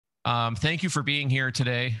Thank you for being here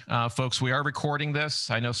today, folks. We are recording this.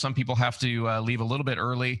 I know some people have to leave a little bit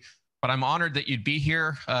early, but I'm honored that you'd be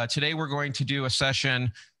here. Today, we're going to do a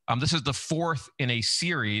session. This is the fourth in a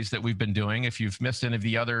series that we've been doing. If you've missed any of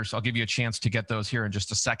the others, I'll give you a chance to get those here in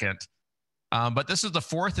just a second. But this is the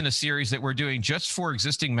fourth in a series that we're doing just for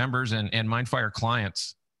existing members and Mindfire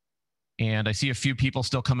clients. And I see a few people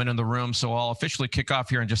still coming in the room, so I'll officially kick off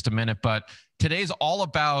here in just a minute. But today's all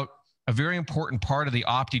about a very important part of the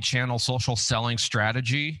OptiChannel social selling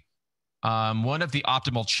strategy. One of the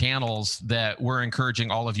optimal channels that we're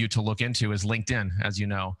encouraging all of you to look into is LinkedIn, as you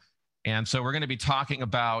know. And so we're going to be talking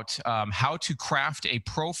about how to craft a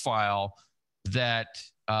profile that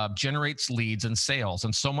generates leads and sales.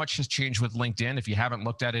 And so much has changed with LinkedIn. If you haven't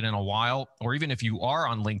looked at it in a while, or even if you are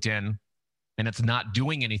on LinkedIn and it's not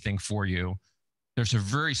doing anything for you, there's a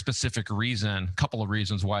very specific reason, a couple of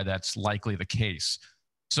reasons why that's likely the case.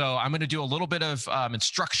 So I'm going to do a little bit of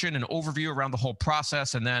instruction and overview around the whole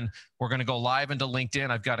process, and then we're going to go live into LinkedIn.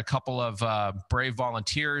 I've got a couple of brave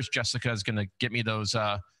volunteers. Jessica is going to get me those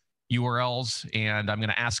URLs, and I'm going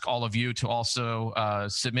to ask all of you to also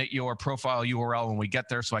submit your profile URL when we get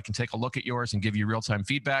there so I can take a look at yours and give you real-time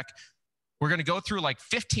feedback. We're going to go through like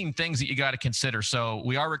 15 things that you got to consider. So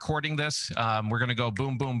we are recording this. We're going to go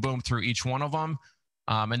boom, boom, boom through each one of them.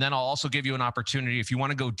 And then I'll also give you an opportunity. If you want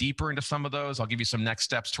to go deeper into some of those, I'll give you some next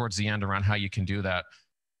steps towards the end around how you can do that.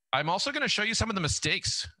 I'm also going to show you some of the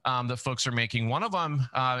mistakes that folks are making. One of them,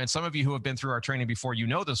 and some of you who have been through our training before, you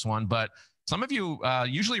know this one, but some of you,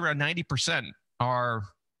 usually around 90%, are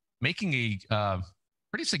making a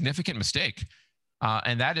pretty significant mistake.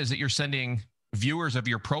 And that is that you're sending viewers of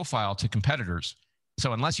your profile to competitors.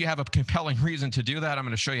 So unless you have a compelling reason to do that, I'm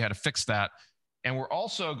going to show you how to fix that. And we're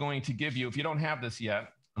also going to give you, if you don't have this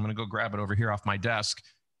yet, I'm going to go grab it over here off my desk.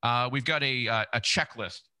 We've got a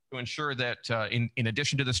checklist to ensure that in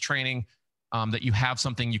addition to this training, that you have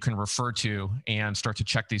something you can refer to and start to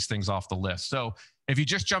check these things off the list. So if you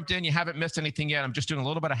just jumped in, you haven't missed anything yet, I'm just doing a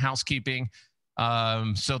little bit of housekeeping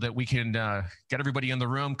so that we can get everybody in the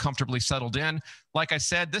room comfortably settled in. Like I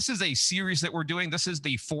said, this is a series that we're doing. This is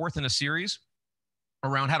the fourth in a series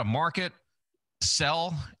around how to market,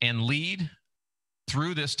 sell, and lead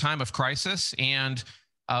through this time of crisis. And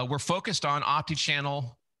we're focused on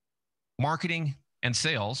OptiChannel marketing and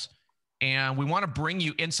sales. And we want to bring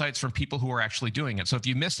you insights from people who are actually doing it. So if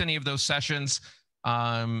you missed any of those sessions,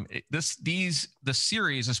 the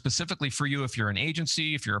series is specifically for you if you're an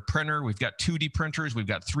agency, if you're a printer. We've got 2D printers, we've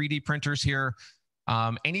got 3D printers here.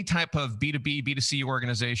 Any type of B2B, B2C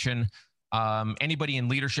organization, anybody in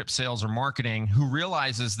leadership, sales, or marketing who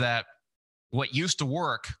realizes that what used to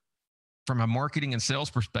work from a marketing and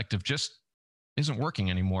sales perspective just isn't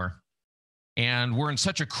working anymore. And we're in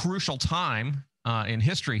such a crucial time in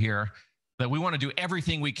history here that we want to do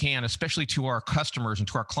everything we can, especially to our customers and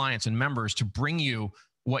to our clients and members, to bring you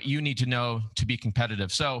what you need to know to be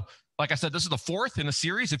competitive. So like I said, this is the fourth in a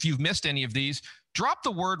series. If you've missed any of these, drop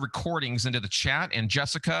the word recordings into the chat, and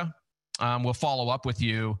Jessica will follow up with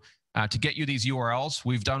you to get you these URLs.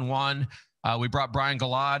 We've done one. We brought Brian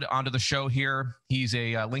Galad onto the show here. He's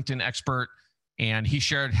a LinkedIn expert, and he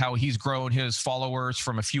shared how he's grown his followers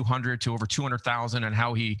from a few hundred to over 200,000 and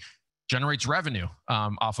how he generates revenue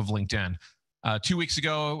off of LinkedIn. 2 weeks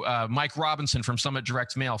ago, Mike Robinson from Summit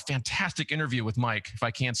Direct Mail, fantastic interview with Mike, if I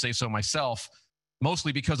can't say so myself,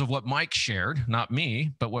 mostly because of what Mike shared, not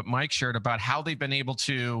me, but what Mike shared about how they've been able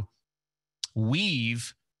to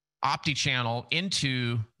weave OptiChannel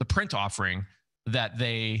into the print offering that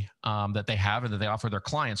they have and that they offer their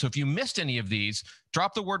clients. So if you missed any of these,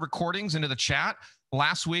 drop the word recordings into the chat.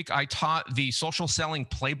 Last week, I taught the social selling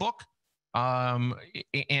playbook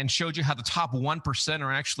and showed you how the top 1%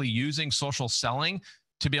 are actually using social selling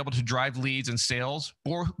to be able to drive leads and sales,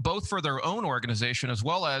 or both for their own organization, as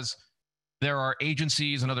well as there are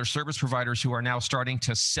agencies and other service providers who are now starting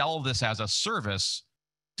to sell this as a service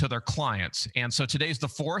to their clients. And so today's the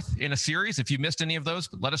fourth in a series. If you missed any of those,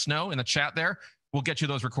 let us know in the chat there. We'll get you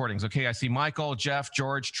those recordings. Okay, I see Michael, Jeff,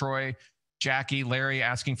 George, Troy, Jackie, Larry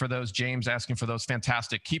asking for those, James asking for those.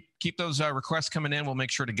 Fantastic. Keep those requests coming in. We'll make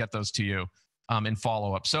sure to get those to you in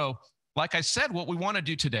follow-up. So like I said, what we want to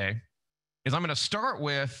do today is I'm going to start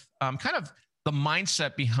with kind of the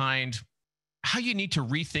mindset behind how you need to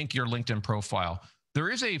rethink your LinkedIn profile. There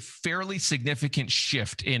is a fairly significant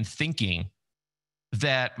shift in thinking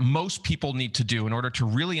that most people need to do in order to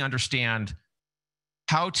really understand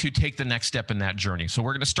how to take the next step in that journey. So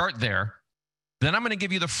we're going to start there. Then I'm going to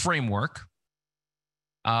give you the framework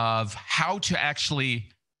of how to actually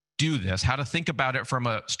do this, how to think about it from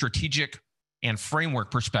a strategic and framework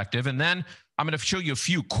perspective. And then I'm going to show you a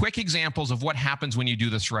few quick examples of what happens when you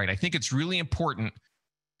do this right. I think it's really important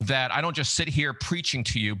that I don't just sit here preaching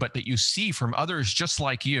to you, but that you see from others just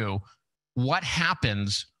like you what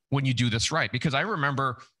happens when you do this right. Because I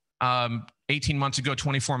remember 18 months ago,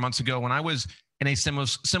 24 months ago, when I was in a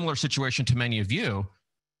similar situation to many of you,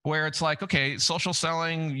 where it's like, okay, social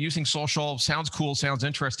selling, using social sounds cool, sounds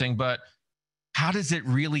interesting, but how does it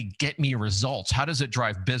really get me results? How does it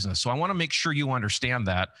drive business? So I want to make sure you understand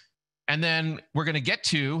that. And then we're going to get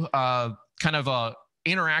to kind of a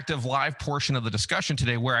interactive live portion of the discussion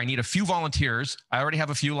today where I need a few volunteers. I already have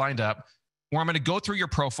a few lined up, where I'm going to go through your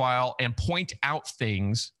profile and point out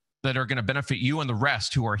things that are going to benefit you and the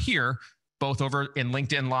rest who are here, both over in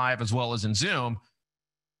LinkedIn Live as well as in Zoom,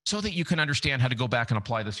 so that you can understand how to go back and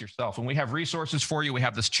apply this yourself. And we have resources for you. We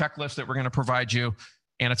have this checklist that we're going to provide you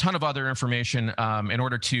and a ton of other information in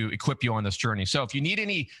order to equip you on this journey. So if you need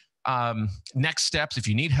any next steps, if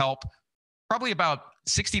you need help, probably about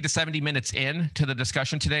 60 to 70 minutes in to the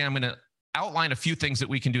discussion today, I'm going to outline a few things that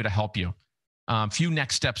we can do to help you, a few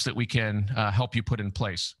next steps that we can help you put in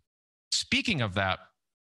place. Speaking of that,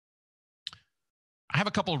 I have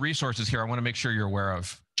a couple of resources here I want to make sure you're aware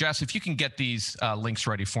of. Jess, if you can get these links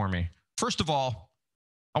ready for me. First of all,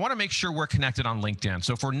 I want to make sure we're connected on LinkedIn.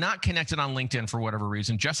 So if we're not connected on LinkedIn for whatever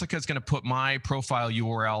reason, Jessica is going to put my profile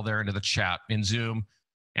URL there into the chat in Zoom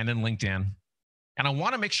and in LinkedIn. And I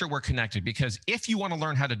want to make sure we're connected, because if you want to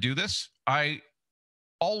learn how to do this, I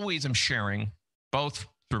always am sharing, both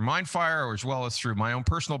through Mindfire as well as through my own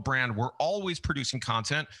personal brand. We're always producing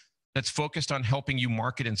content that's focused on helping you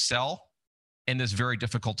market and sell in this very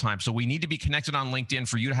difficult time. So we need to be connected on LinkedIn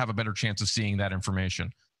for you to have a better chance of seeing that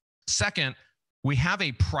information. Second, we have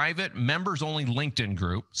a private members-only LinkedIn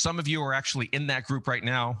group. Some of you are actually in that group right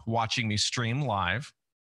now watching me stream live.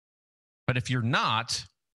 But if you're not,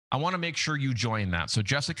 I want to make sure you join that. So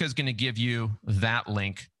Jessica is going to give you that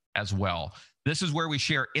link as well. This is where we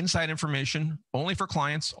share inside information only for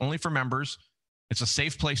clients, only for members. It's a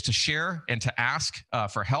safe place to share and to ask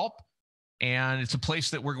for help. And it's a place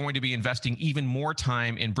that we're going to be investing even more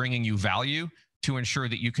time in bringing you value to ensure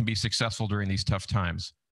that you can be successful during these tough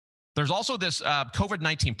times. There's also this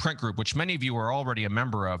COVID-19 print group, which many of you are already a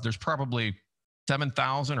member of. There's probably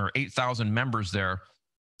 7,000 or 8,000 members there.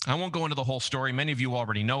 I won't go into the whole story. Many of you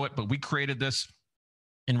already know it, but we created this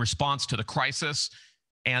in response to the crisis.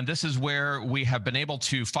 And this is where we have been able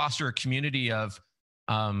to foster a community of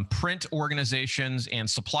print organizations and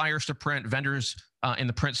suppliers to print, vendors in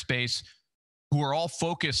the print space, who are all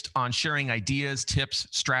focused on sharing ideas, tips,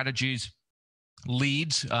 strategies,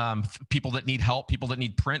 leads, people that need help, people that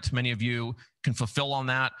need print. Many of you can fulfill on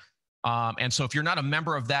that. And so if you're not a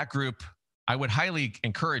member of that group, I would highly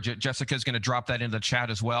encourage it. Jessica is going to drop that into the chat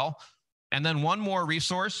as well. And then one more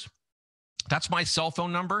resource, that's my cell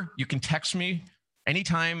phone number. You can text me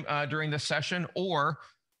anytime during this session, or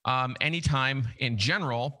anytime in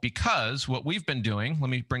general, because what we've been doing, let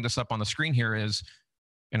me bring this up on the screen here, is,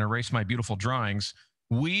 and erase my beautiful drawings,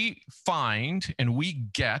 we find and we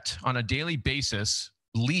get on a daily basis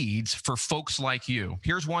leads for folks like you.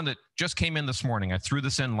 Here's one that just came in this morning. I threw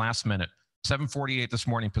this in last minute, 7:48 this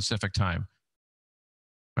morning Pacific time.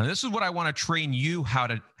 And this is what I want to train you how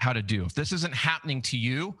to do. If this isn't happening to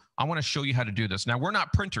you, I want to show you how to do this. Now, we're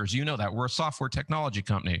not printers, you know that. We're a software technology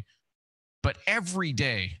company. But every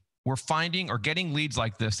day we're finding or getting leads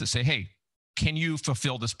like this that say, hey, can you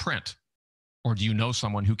fulfill this print? Or do you know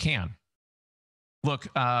someone who can? Look,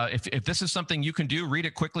 if this is something you can do, read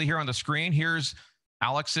it quickly here on the screen. Here's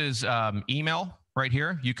Alex's email right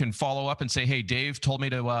here. You can follow up and say, hey, Dave told me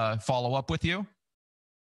to follow up with you.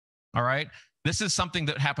 All right. This is something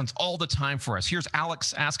that happens all the time for us. Here's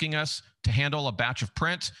Alex asking us to handle a batch of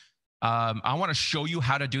print. I want to show you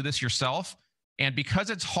how to do this yourself. And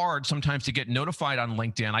because it's hard sometimes to get notified on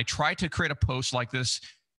LinkedIn, I try to create a post like this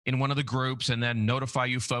in one of the groups and then notify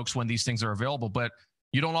you folks when these things are available. But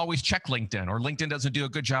you don't always check LinkedIn, or LinkedIn doesn't do a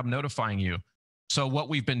good job notifying you. So what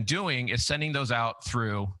we've been doing is sending those out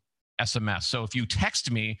through SMS. So if you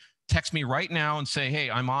text me right now and say, hey,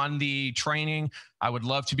 I'm on the training. I would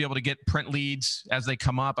love to be able to get print leads as they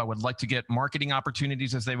come up. I would like to get marketing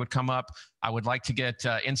opportunities as they would come up. I would like to get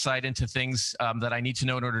insight into things that I need to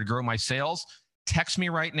know in order to grow my sales. Text me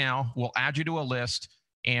right now. We'll add you to a list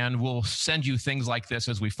and we'll send you things like this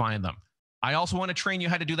as we find them. I also want to train you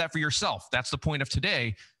how to do that for yourself. That's the point of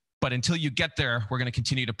today. But until you get there, we're going to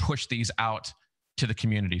continue to push these out to the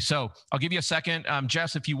community. So I'll give you a second.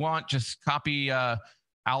 Jess, if you want, just copy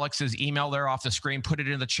Alex's email there off the screen, put it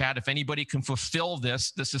in the chat. If anybody can fulfill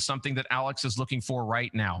this, this is something that Alex is looking for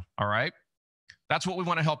right now. All right. That's what we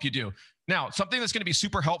want to help you do. Now, something that's going to be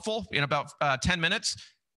super helpful in about 10 minutes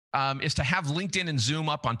is to have LinkedIn and Zoom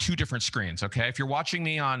up on two different screens. Okay. If you're watching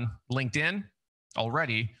me on LinkedIn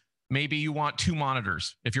already, maybe you want two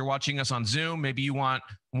monitors. If you're watching us on Zoom, maybe you want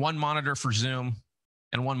one monitor for Zoom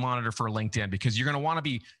and one monitor for LinkedIn, because you're going to want to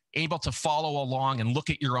be able to follow along and look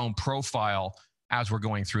at your own profile as we're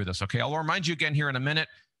going through this. Okay. I'll remind you again here in a minute,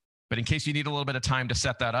 but in case you need a little bit of time to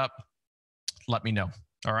set that up, let me know.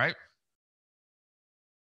 All right.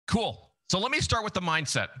 Cool. So let me start with the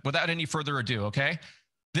mindset without any further ado. Okay.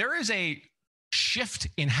 There is a shift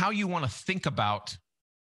in how you want to think about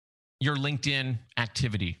your LinkedIn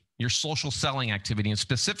activity, your social selling activity, and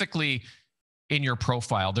specifically in your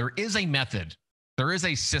profile. There is a method, there is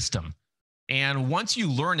a system. And once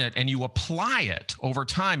you learn it and you apply it over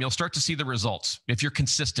time, you'll start to see the results if you're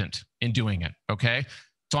consistent in doing it. Okay.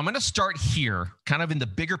 So I'm going to start here, kind of in the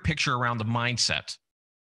bigger picture around the mindset.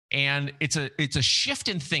 And it's a shift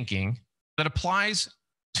in thinking that applies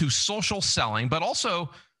to social selling, but also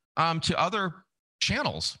to other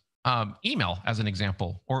channels, email as an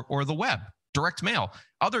example, or the web, direct mail,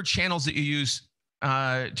 other channels that you use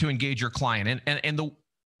to engage your client. And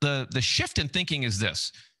the shift in thinking is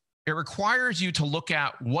this. It requires you to look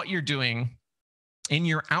at what you're doing in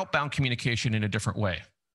your outbound communication in a different way.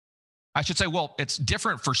 I should say, well, it's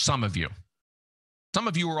different for some of you. Some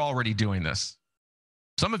of you are already doing this.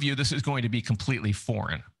 Some of you, this is going to be completely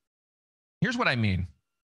foreign. Here's what I mean.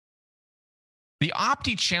 The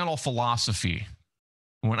omni-channel philosophy,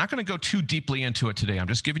 we're not going to go too deeply into it today, I'm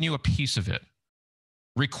just giving you a piece of it,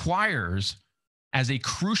 requires as a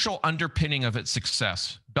crucial underpinning of its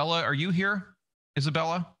success. Bella, are you here?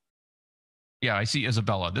 Isabella? Yeah, I see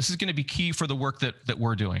Isabella. This is going to be key for the work that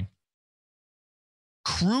we're doing.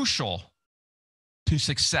 Crucial to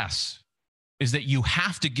success is that you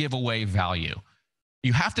have to give away value.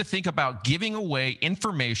 You have to think about giving away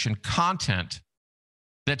information, content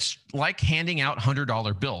that's like handing out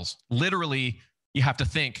 $100 bills. Literally, you have to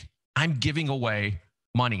think, I'm giving away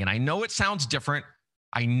money. And I know it sounds different.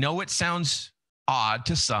 I know it sounds odd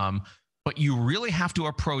to some, but you really have to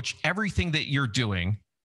approach everything that you're doing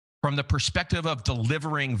from the perspective of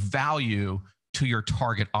delivering value to your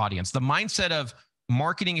target audience. The mindset of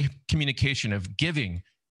marketing communication, of giving,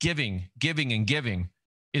 and giving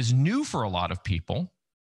is new for a lot of people.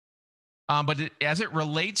 But as it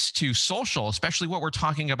relates to social, especially what we're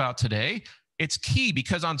talking about today, it's key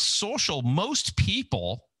because on social, most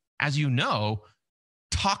people, as you know,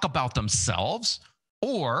 talk about themselves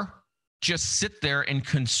or just sit there and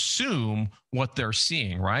consume what they're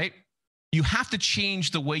seeing, right? You have to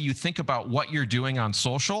change the way you think about what you're doing on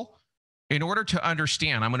social in order to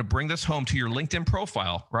understand. I'm going to bring this home to your LinkedIn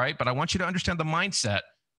profile, right? But I want you to understand the mindset.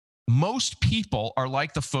 Most people are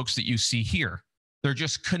like the folks that you see here. They're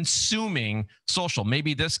just consuming social.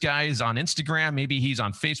 Maybe this guy is on Instagram. Maybe he's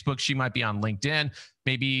on Facebook. She might be on LinkedIn.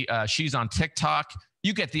 Maybe she's on TikTok.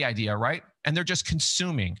 You get the idea, right? And they're just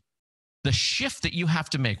consuming. The shift that you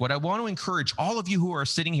have to make, what I want to encourage all of you who are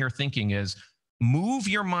sitting here thinking is move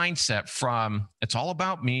your mindset from it's all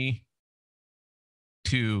about me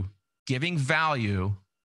to giving value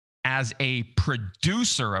as a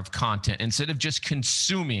producer of content instead of just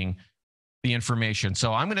consuming the information.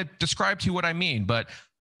 So I'm going to describe to you what I mean, but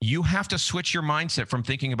you have to switch your mindset from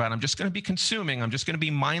thinking about, I'm just going to be consuming, I'm just going to be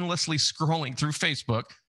mindlessly scrolling through Facebook.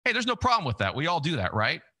 Hey, there's no problem with that. We all do that,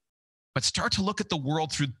 right? But start to look at the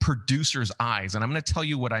world through producer's eyes. And I'm going to tell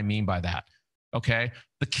you what I mean by that. Okay.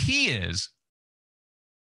 The key is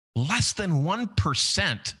less than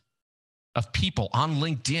 1% of people on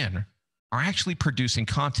LinkedIn are actually producing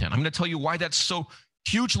content. I'm going to tell you why that's so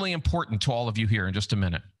hugely important to all of you here in just a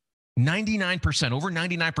minute. 99%, over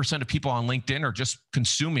 99% of people on LinkedIn are just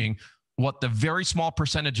consuming what the very small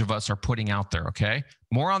percentage of us are putting out there, okay?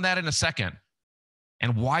 More on that in a second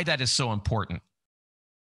and why that is so important.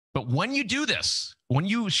 But when you do this, when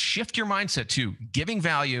you shift your mindset to giving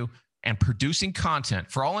value and producing content,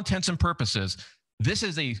 for all intents and purposes, this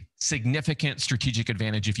is a significant strategic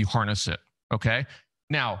advantage if you harness it, okay?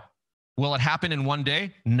 Now, will it happen in one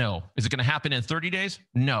day? No. Is it going to happen in 30 days?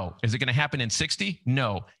 No. Is it going to happen in 60?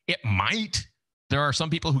 No. It might. There are some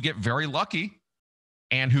people who get very lucky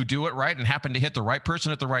and who do it right and happen to hit the right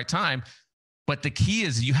person at the right time. But the key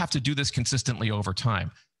is you have to do this consistently over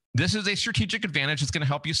time. This is a strategic advantage that's going to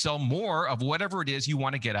help you sell more of whatever it is you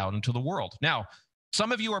want to get out into the world. Now,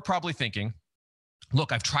 some of you are probably thinking,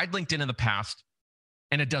 look, I've tried LinkedIn in the past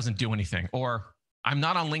and it doesn't do anything. Or I'm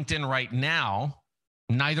not on LinkedIn right now.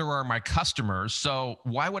 Neither are my customers. So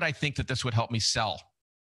why would I think that this would help me sell?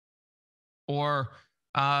 Or,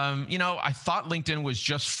 I thought LinkedIn was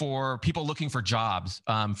just for people looking for jobs.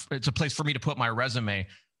 It's a place for me to put my resume.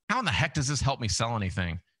 How in the heck does this help me sell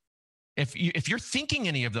anything? if you're thinking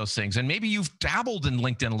any of those things, and maybe you've dabbled in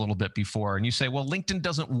LinkedIn a little bit before, and you say, well, LinkedIn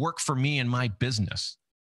doesn't work for me and my business.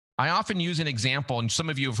 I often use an example, and some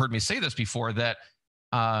of you have heard me say this before, that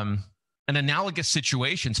an analogous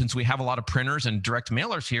situation, since we have a lot of printers and direct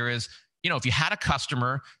mailers here, is, if you had a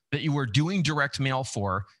customer that you were doing direct mail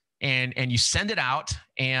for, and you send it out,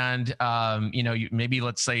 and maybe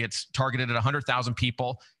let's say it's targeted at 100,000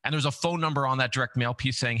 people, and there's a phone number on that direct mail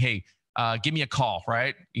piece saying, hey, give me a call,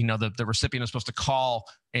 right? The recipient is supposed to call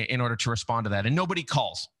in order to respond to that, and nobody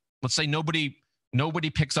calls. Let's say nobody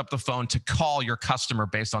picks up the phone to call your customer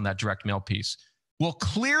based on that direct mail piece. Well,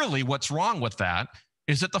 clearly what's wrong with that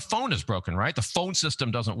is that the phone is broken, right? The phone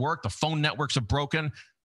system doesn't work. The phone networks are broken.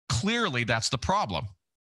 Clearly that's the problem.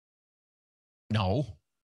 No,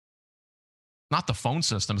 not the phone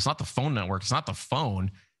system. It's not the phone network. It's not the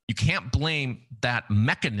phone. You can't blame that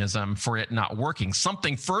mechanism for it not working.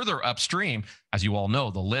 Something further upstream, as you all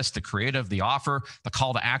know, the list, the creative, the offer, the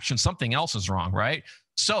call to action, something else is wrong, right?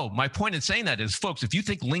 So my point in saying that is, folks, if you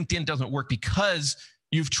think LinkedIn doesn't work because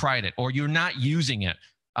you've tried it, or you're not using it,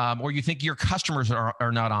 or you think your customers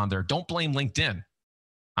are not on there, don't blame LinkedIn.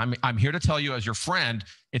 I'm here to tell you, as your friend,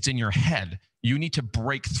 it's in your head. You need to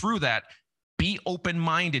break through that. Be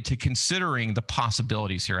open-minded to considering the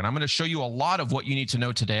possibilities here. And I'm going to show you a lot of what you need to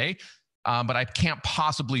know today, but I can't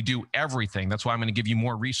possibly do everything. That's why I'm going to give you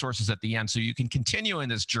more resources at the end so you can continue in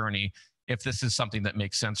this journey if this is something that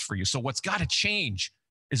makes sense for you. So what's got to change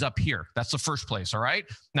is up here. That's the first place, all right?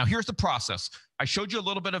 Now, here's the process. I showed you a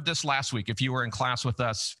little bit of this last week if you were in class with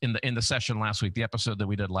us in the session last week, the episode that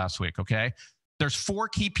we did last week, okay? There's 4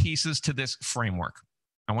 key pieces to this framework.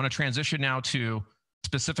 I want to transition now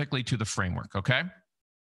specifically to the framework, okay?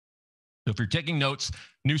 So if you're taking notes,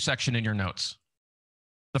 new section in your notes.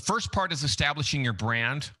 The first part is establishing your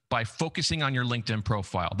brand by focusing on your LinkedIn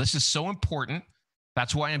profile. This is so important.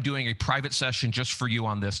 That's why I'm doing a private session just for you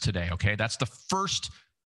on this today, okay? That's the first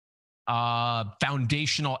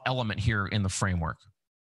foundational element here in the framework.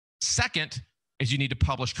 Second is you need to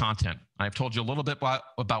publish content. I've told you a little bit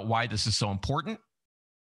about why this is so important.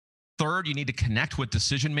 Third, you need to connect with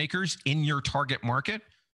decision makers in your target market.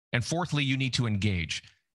 And fourthly, you need to engage.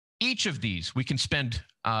 Each of these, we can spend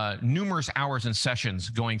numerous hours and sessions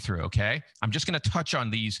going through, okay? I'm just going to touch on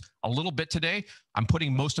these a little bit today. I'm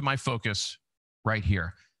putting most of my focus right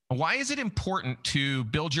here. Why is it important to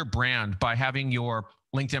build your brand by having your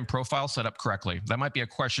LinkedIn profile set up correctly? That might be a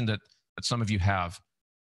question that some of you have.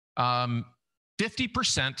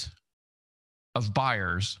 50% of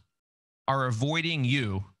buyers are avoiding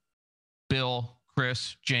you, Bill,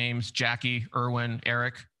 Chris, James, Jackie, Erwin,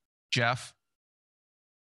 Eric, Jeff,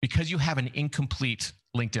 because you have an incomplete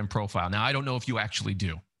LinkedIn profile. Now, I don't know if you actually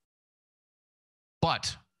do,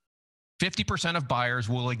 but 50% of buyers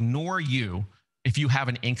will ignore you if you have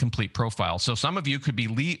an incomplete profile. So some of you could be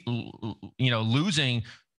losing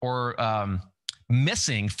or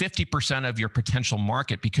missing 50% of your potential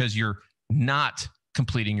market because you're not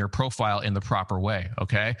completing your profile in the proper way,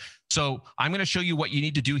 okay? So I'm going to show you what you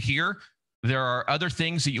need to do here. There are other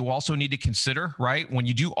things that you also need to consider, right? When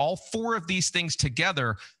you do all 4 of these things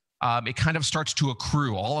together, it kind of starts to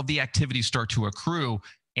accrue. All of the activities start to accrue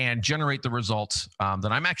and generate the results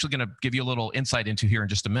that I'm actually going to give you a little insight into here in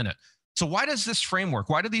just a minute. So why does this framework,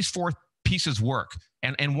 why do these 4 pieces work?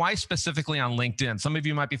 And why specifically on LinkedIn? Some of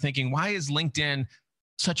you might be thinking, why is LinkedIn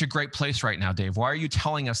such a great place right now, Dave? Why are you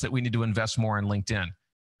telling us that we need to invest more in LinkedIn?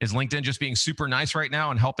 Is LinkedIn just being super nice right now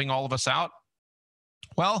and helping all of us out?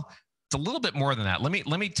 Well, it's a little bit more than that. Let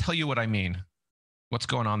me tell you what I mean. What's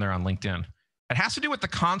going on there on LinkedIn? It has to do with the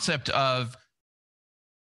concept of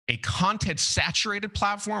a content-saturated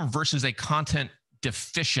platform versus a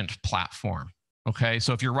content-deficient platform. Okay,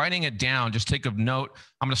 so if you're writing it down, just take a note.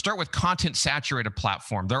 I'm going to start with content-saturated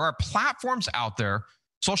platform. There are platforms out there,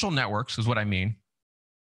 social networks is what I mean,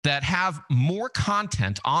 that have more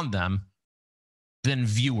content on them than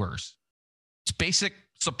viewers. It's basic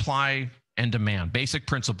supply and demand, basic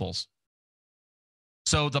principles.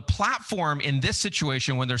 So the platform in this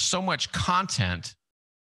situation, when there's so much content,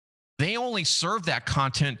 they only serve that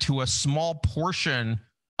content to a small portion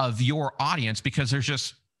of your audience because there's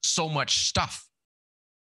just so much stuff.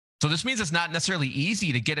 So this means it's not necessarily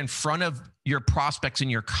easy to get in front of your prospects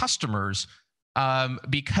and your customers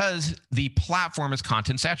because the platform is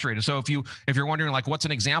content saturated. So if you're wondering, like, what's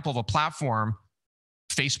an example of a platform?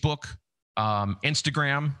 Facebook,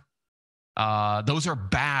 Instagram, those are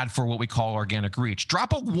bad for what we call organic reach.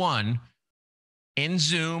 Drop a 1 in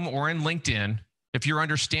Zoom or in LinkedIn if you're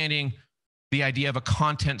understanding the idea of a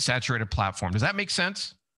content saturated platform. Does that make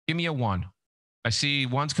sense? Give me a 1. I see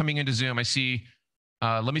 1s coming into Zoom. I see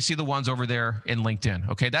Let me see the ones over there in LinkedIn.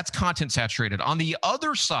 Okay, that's content saturated. On the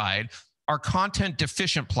other side are content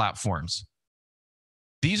deficient platforms.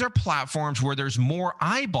 These are platforms where there's more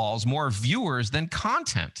eyeballs, more viewers than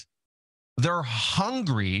content. They're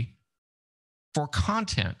hungry for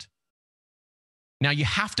content. Now, you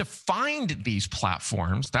have to find these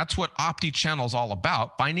platforms. That's what OptiChannel is all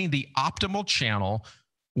about, finding the optimal channel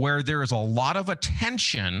where there is a lot of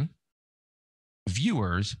attention,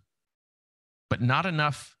 viewers, but not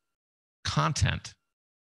enough content.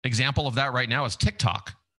 Example of that right now is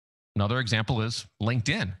TikTok. Another example is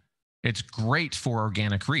LinkedIn. It's great for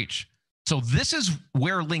organic reach. So this is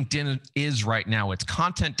where LinkedIn is right now. It's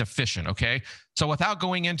content deficient, okay? So without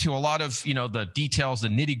going into a lot of, the details, the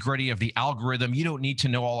nitty-gritty of the algorithm, you don't need to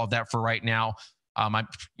know all of that for right now.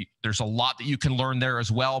 There's a lot that you can learn there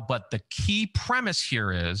as well, but the key premise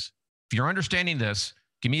here is, if you're understanding this,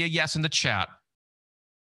 give me a yes in the chat,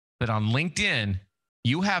 that on LinkedIn,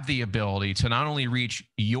 you have the ability to not only reach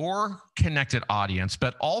your connected audience,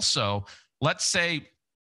 but also, let's say,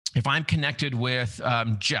 if I'm connected with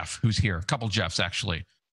Jeff, who's here, a couple Jeffs actually. If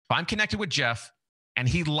I'm connected with Jeff and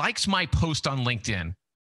he likes my post on LinkedIn,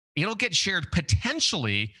 it'll get shared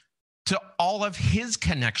potentially to all of his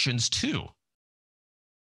connections too.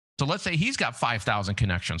 So let's say he's got 5,000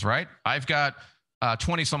 connections, right? I've got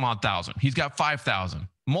 20 some odd thousand. He's got 5,000.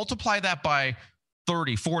 Multiply that by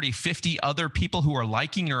 30, 40, 50 other people who are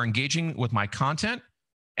liking or engaging with my content,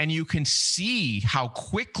 and you can see how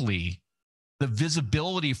quickly the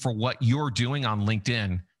visibility for what you're doing on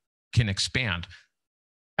LinkedIn can expand.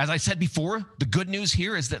 As I said before, the good news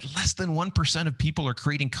here is that less than 1% of people are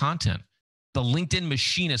creating content. The LinkedIn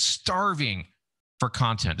machine is starving for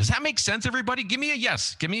content. Does that make sense, everybody? Give me a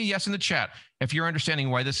yes. Give me a yes in the chat if you're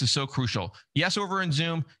understanding why this is so crucial. Yes over in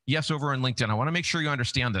Zoom, yes over in LinkedIn. I want to make sure you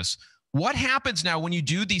understand this. What happens now when you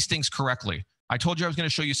do these things correctly? I told you I was going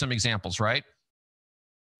to show you some examples, right?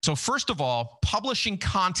 So first of all, publishing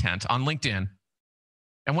content on LinkedIn.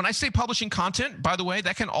 And when I say publishing content, by the way,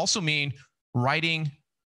 that can also mean writing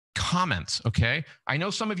comments, okay? I know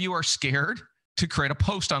some of you are scared to create a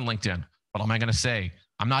post on LinkedIn. What am I going to say?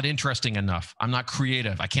 I'm not interesting enough. I'm not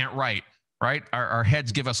creative. I can't write, right? Our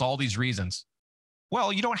heads give us all these reasons.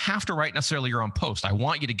 Well, you don't have to write necessarily your own post. I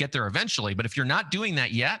want you to get there eventually. But if you're not doing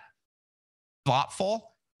that yet, thoughtful,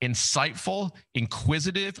 insightful,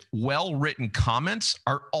 inquisitive, well-written comments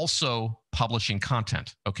are also publishing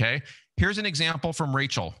content, okay? Here's an example from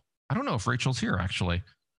Rachel. I don't know if Rachel's here, actually.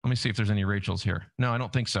 Let me see if there's any Rachels here. No, I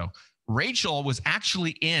don't think so. Rachel was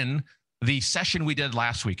actually in the session we did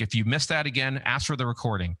last week. If you missed that again, ask for the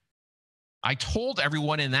recording. I told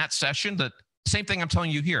everyone in that session that same thing I'm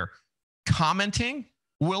telling you here. Commenting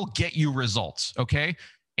will get you results, okay?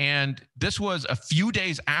 And this was a few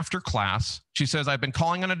days after class. She says, I've been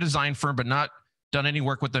calling on a design firm, but not done any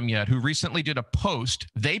work with them yet, who recently did a post.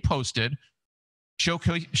 They posted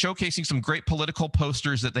showcasing some great political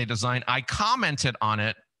posters that they designed. I commented on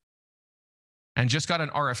it and just got an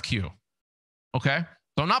RFQ, okay?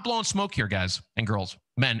 So I'm not blowing smoke here, guys and girls,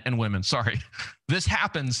 men and women, sorry. This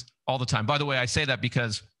happens all the time. By the way, I say that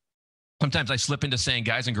because sometimes I slip into saying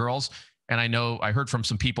guys and girls, and I know I heard from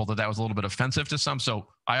some people that was a little bit offensive to some, so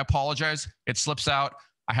I apologize. It slips out.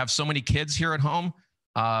 I have so many kids here at home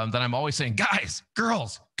that I'm always saying, guys,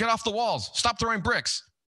 girls, get off the walls. Stop throwing bricks.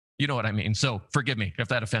 You know what I mean? So forgive me if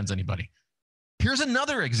that offends anybody. Here's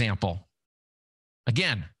another example.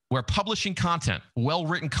 Again, where publishing content,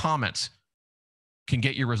 well-written comments can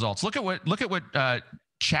get you results. Look at what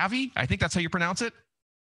Chavi, I think that's how you pronounce it.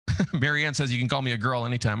 Marianne says you can call me a girl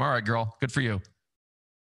anytime. All right, girl, good for you.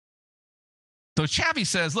 So Chavi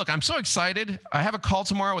says, look, I'm so excited. I have a call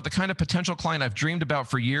tomorrow with the kind of potential client I've dreamed about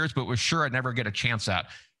for years, but was sure I'd never get a chance at.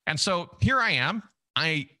 And so here I am.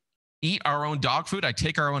 I eat our own dog food. I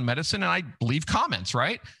take our own medicine, and I leave comments,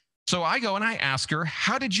 right? So I go and I ask her,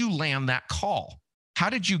 how did you land that call? How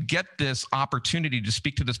did you get this opportunity to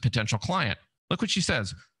speak to this potential client? Look what she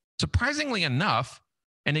says. Surprisingly enough,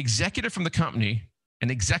 an executive from the company,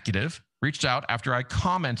 reached out after I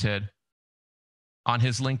commented on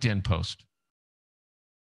his LinkedIn post.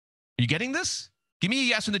 Are you getting this? Give me a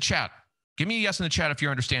yes in the chat. Give me a yes in the chat if you're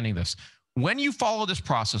understanding this. When you follow this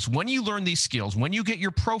process, when you learn these skills, when you get your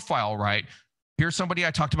profile right, here's somebody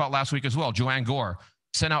I talked about last week as well, Joanne Gore.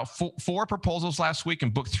 Sent out four proposals last week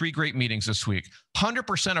and booked 3 great meetings this week.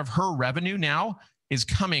 100% of her revenue now is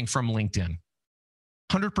coming from LinkedIn.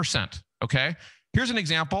 100%, okay? Here's an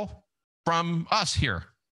example from us here.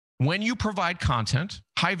 When you provide content,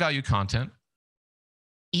 high-value content,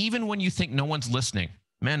 even when you think no one's listening,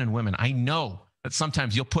 men and women, I know that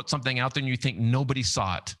sometimes you'll put something out there and you think nobody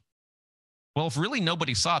saw it. Well, if really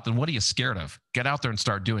nobody saw it, then what are you scared of? Get out there and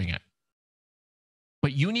start doing it.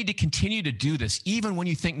 But you need to continue to do this even when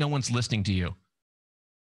you think no one's listening to you.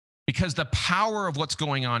 Because the power of what's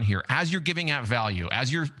going on here, as you're giving out value,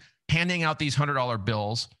 as you're handing out these $100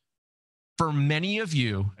 bills, for many of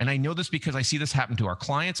you, and I know this because I see this happen to our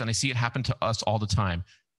clients and I see it happen to us all the time,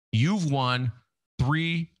 you've won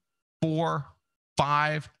 3, 4,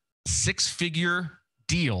 5, 6-figure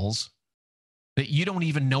deals that you don't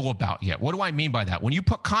even know about yet. What do I mean by that? When you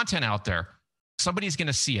put content out there, somebody's going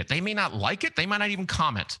to see it. They may not like it. They might not even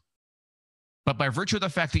comment. But by virtue of the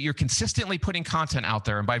fact that you're consistently putting content out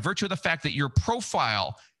there, and by virtue of the fact that your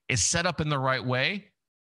profile is set up in the right way,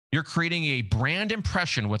 you're creating a brand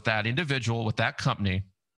impression with that individual, with that company.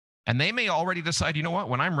 And they may already decide, you know what,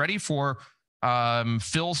 when I'm ready for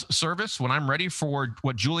Phil's service, when I'm ready for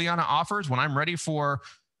what Juliana offers, when I'm ready for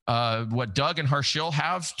what Doug and Harshil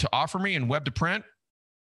have to offer me in web to print,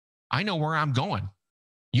 I know where I'm going.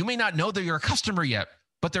 You may not know that you're a customer yet,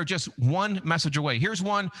 but they're just one message away. Here's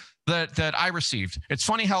one that I received. It's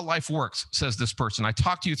funny how life works, says this person. I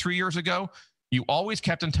talked to you 3 years ago. You always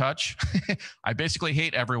kept in touch. I basically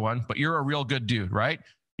hate everyone, but you're a real good dude, right?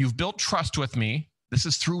 You've built trust with me. This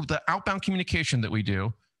is through the outbound communication that we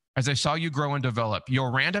do. As I saw you grow and develop, your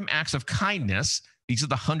random acts of kindness, these are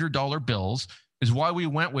the $100 bills, is why we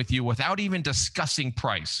went with you without even discussing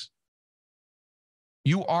price.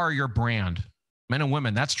 You are your brand. Men and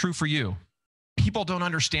women, that's true for you. People don't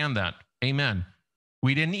understand that. Amen.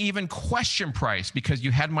 We didn't even question price because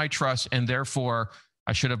you had my trust, and therefore,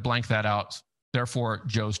 I should have blanked that out. Therefore,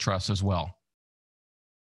 Joe's trust as well.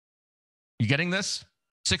 You getting this?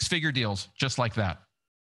 6-figure deals, just like that.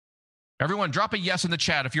 Everyone, drop a yes in the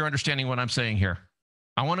chat if you're understanding what I'm saying here.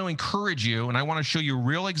 I want to encourage you, and I want to show you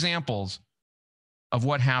real examples of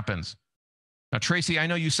what happens. Now, Tracy, I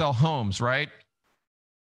know you sell homes, right?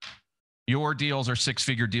 Your deals are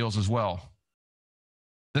 6-figure deals as well.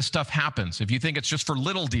 This stuff happens. If you think it's just for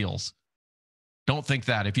little deals, don't think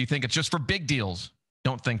that. If you think it's just for big deals,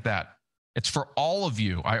 don't think that. It's for all of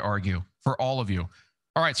you, I argue, for all of you.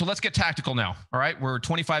 All right, so let's get tactical now. All right, we're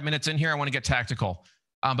 25 minutes in here. I want to get tactical.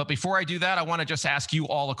 But before I do that, I want to just ask you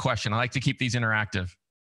all a question. I like to keep these interactive.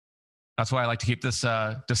 That's why I like to keep this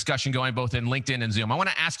discussion going both in LinkedIn and Zoom. I want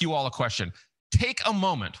to ask you all a question. Take a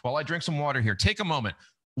moment while I drink some water here. Take a moment.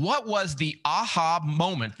 What was the aha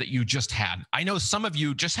moment that you just had? I know some of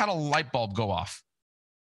you just had a light bulb go off.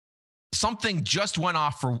 Something just went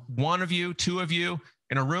off for one of you, two of you.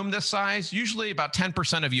 In a room this size, usually about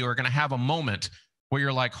 10% of you are going to have a moment where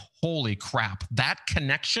you're like, holy crap, that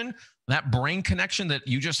connection, that brain connection that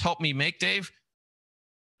you just helped me make, Dave,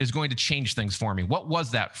 is going to change things for me. What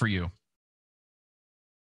was that for you?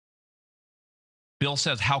 Bill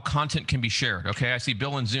says how content can be shared. Okay, I see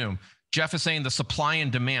Bill in Zoom. Jeff is saying the supply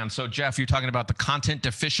and demand. So Jeff, you're talking about the content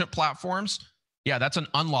deficient platforms. Yeah, that's an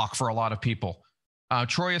unlock for a lot of people.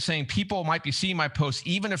 Troy is saying people might be seeing my posts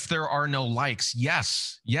even if there are no likes.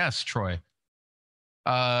 Yes, yes, Troy.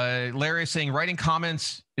 Larry is saying writing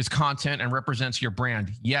comments is content and represents your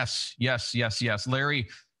brand. Yes, yes, yes, yes. Larry,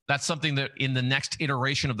 that's something that in the next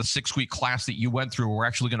iteration of the 6-week class that you went through, we're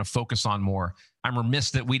actually going to focus on more. I'm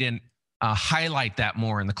remiss that we didn't highlight that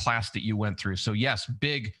more in the class that you went through. So yes,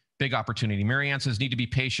 big opportunity. Marianne says need to be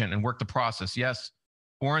patient and work the process. Yes.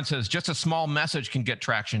 Warren says just a small message can get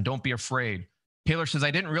traction. Don't be afraid. Taylor says, I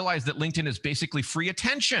didn't realize that LinkedIn is basically free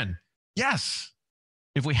attention. Yes.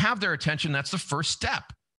 If we have their attention, that's the first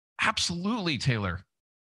step. Absolutely, Taylor.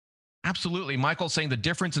 Absolutely. Michael's saying the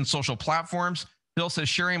difference in social platforms. Bill says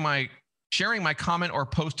sharing my comment or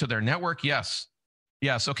post to their network. Yes.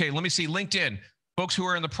 Yes. Okay, let me see. LinkedIn. Folks who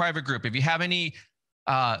are in the private group, if you have any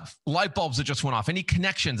light bulbs that just went off, any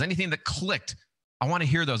connections, anything that clicked, I want to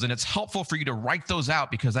hear those. And it's helpful for you to write those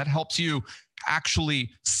out because that helps you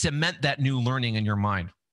actually cement that new learning in your mind.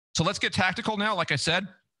 So let's get tactical now. Like I said,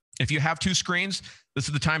 if you have 2 screens, this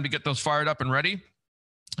is the time to get those fired up and ready.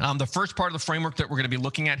 The first part of the framework that we're going to be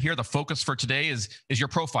looking at here, the focus for today is your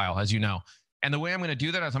profile, as you know. And the way I'm going to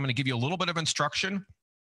do that is I'm going to give you a little bit of instruction.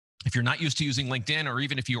 If you're not used to using LinkedIn, or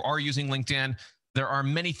even if you are using LinkedIn, there are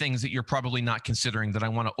many things that you're probably not considering that I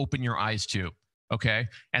want to open your eyes to. Okay.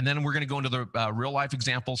 And then we're going to go into the real life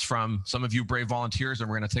examples from some of you brave volunteers, and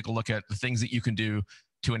we're going to take a look at the things that you can do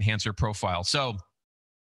to enhance your profile. So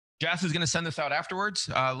Jas is going to send this out afterwards.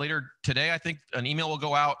 Later today, I think an email will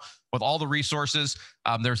go out with all the resources.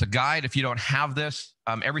 There's a guide. If you don't have this,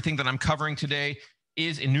 everything that I'm covering today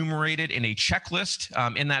is enumerated in a checklist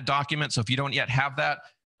in that document. So if you don't yet have that,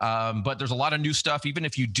 but there's a lot of new stuff. Even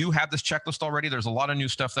if you do have this checklist already, there's a lot of new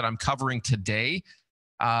stuff that I'm covering today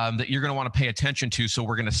that you're going to want to pay attention to. So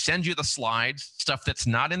we're going to send you the slides, stuff that's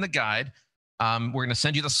not in the guide. We're going to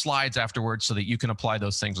send you the slides afterwards so that you can apply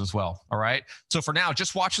those things as well. All right. So for now,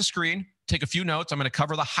 just watch the screen, take a few notes. I'm going to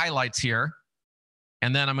cover the highlights here,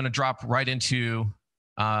 and then I'm going to drop right into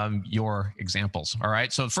your examples. All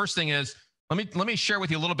right. So the first thing is, let me share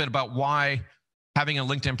with you a little bit about why having a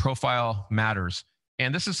LinkedIn profile matters.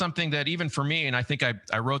 And this is something that even for me, and I think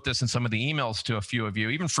I wrote this in some of the emails to a few of you,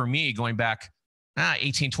 even for me going back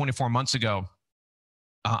 18, 24 months ago,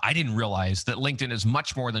 I didn't realize that LinkedIn is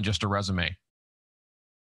much more than just a resume.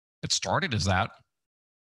 It started as that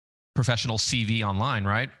professional CV online,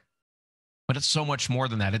 right? But it's so much more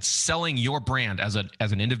than that. It's selling your brand as an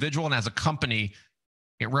individual and as a company.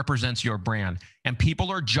 It represents your brand. And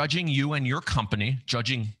people are judging you and your company,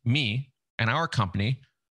 judging me and our company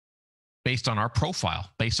based on our profile,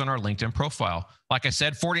 based on our LinkedIn profile. Like I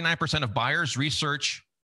said, 49% of buyers research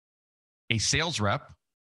a sales rep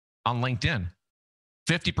on LinkedIn.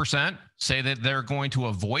 50% say that they're going to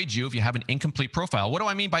avoid you if you have an incomplete profile. What do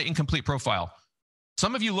I mean by incomplete profile?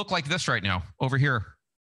 Some of you look like this right now over here,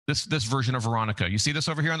 this version of Veronica. You see this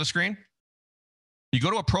over here on the screen? You go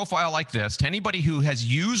to a profile like this, to anybody who has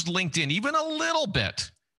used LinkedIn even a little bit,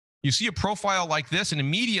 you see a profile like this, and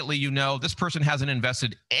immediately you know this person hasn't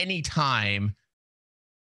invested any time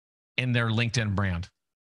in their LinkedIn brand.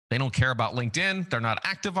 They don't care about LinkedIn. They're not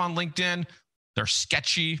active on LinkedIn. They're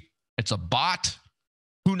sketchy. It's a bot.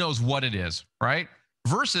 Who knows what it is, right?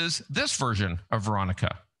 Versus this version of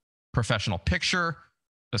Veronica. Professional picture,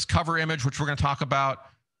 this cover image, which we're going to talk about,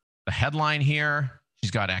 the headline here.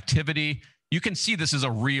 She's got activity. You can see this is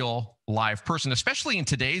a real live person, especially in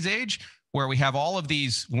today's age where we have all of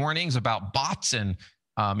these warnings about bots and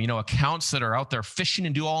accounts that are out there phishing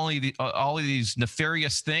and do all of these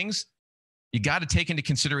nefarious things. You got to take into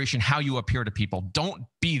consideration how you appear to people. Don't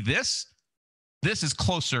be this. This is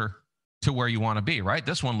closer to where you want to be, right?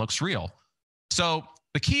 This one looks real. So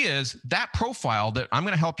the key is that profile that I'm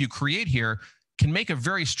going to help you create here can make a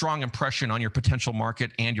very strong impression on your potential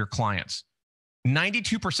market and your clients.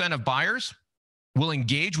 92% of buyers will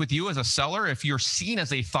engage with you as a seller if you're seen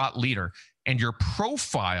as a thought leader. And your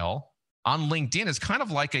profile on LinkedIn is kind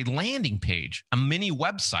of like a landing page, a mini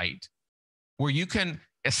website where you can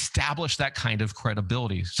establish that kind of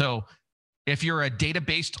credibility. So if you're a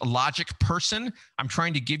database logic person, I'm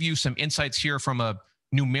trying to give you some insights here from a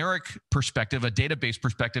numeric perspective, a database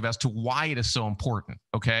perspective as to why it is so important,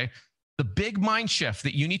 okay? The big mind shift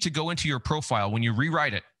that you need to go into your profile when you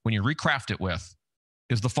rewrite it, when you recraft it with,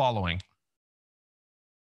 is the following.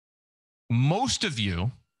 Most of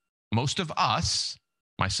you, most of us,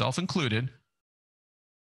 myself included,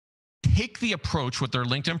 take the approach with their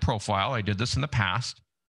LinkedIn profile, I did this in the past,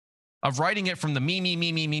 of writing it from the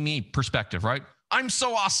me perspective, right? I'm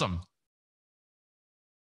so awesome.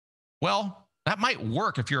 Well, that might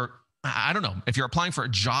work if you're, I don't know, if you're applying for a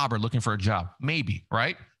job or looking for a job, maybe,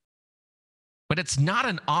 right? But it's not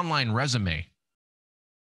an online resume.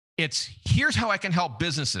 It's here's how I can help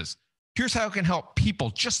businesses. Here's how I can help people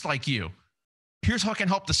just like you. Here's how I can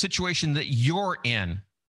help the situation that you're in.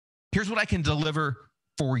 Here's what I can deliver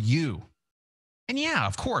for you. And yeah,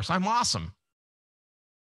 of course, I'm awesome.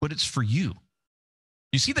 But it's for you.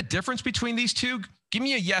 You see the difference between these two? Give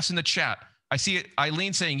me a yes in the chat. I see it,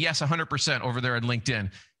 Eileen saying yes 100% over there on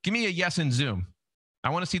LinkedIn. Give me a yes in Zoom. I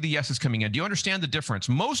want to see the yeses coming in. Do you understand the difference?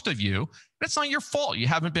 Most of you, that's not your fault. You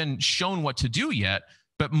haven't been shown what to do yet.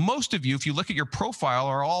 But most of you, if you look at your profile,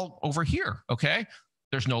 are all over here, okay?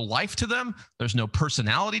 There's no life to them. There's no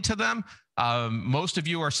personality to them. Most of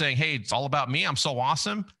you are saying, hey, it's all about me. I'm so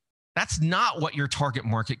awesome. That's not what your target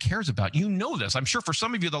market cares about. You know this. I'm sure for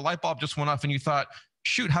some of you, the light bulb just went off and you thought,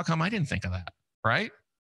 shoot, how come I didn't think of that, right?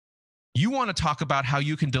 You want to talk about how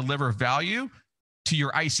you can deliver value to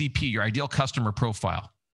your ICP, your ideal customer profile.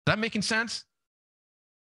 Is that making sense?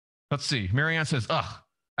 Let's see. Marianne says,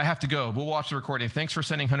 I have to go. We'll watch the recording. Thanks for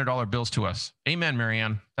sending $100 bills to us. Amen,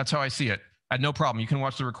 Marianne. That's how I see it. I had no problem. You can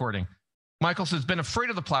watch the recording. Michael says, been afraid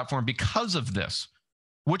of the platform because of this.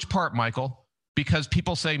 Which part, Michael? Because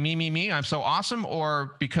people say me, I'm so awesome,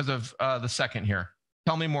 or because of the second here?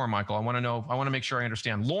 Tell me more, Michael. I want to know. I want to make sure I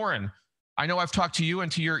understand. Lauren, I know I've talked to you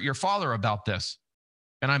and to your father about this.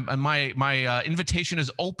 And my invitation is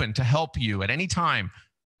open to help you at any time.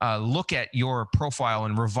 Look at your profile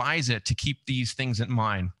and revise it to keep these things in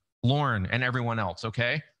mind. Lauren and everyone else,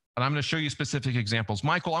 okay? And I'm going to show you specific examples.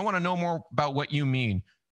 Michael, I want to know more about what you mean.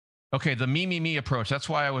 Okay, the me approach. That's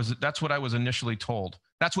what I was initially told.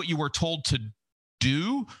 That's what you were told to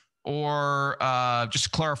do, or just to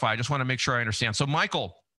clarify, I just want to make sure I understand. So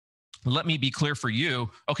Michael, let me be clear for you.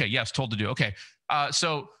 Okay, yes, told to do. Okay,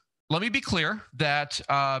 so let me be clear that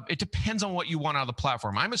it depends on what you want out of the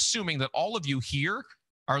platform. I'm assuming that all of you here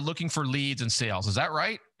are looking for leads and sales. Is that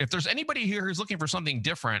right? If there's anybody here who's looking for something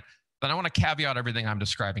different, then I want to caveat everything I'm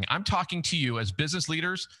describing. I'm talking to you as business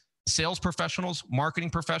leaders, sales professionals, marketing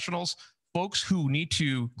professionals, folks who need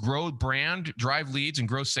to grow brand, drive leads, and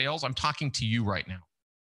grow sales. I'm talking to you right now.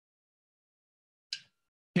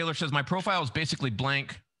 Taylor says, my profile is basically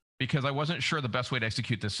blank because I wasn't sure the best way to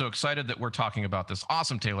execute this. So excited that we're talking about this.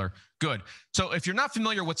 Awesome, Taylor. Good. So if you're not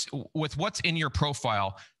familiar with what's in your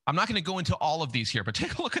profile, I'm not going to go into all of these here, but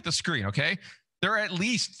take a look at the screen, okay? There are at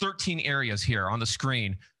least 13 areas here on the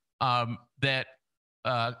screen that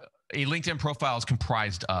a LinkedIn profile is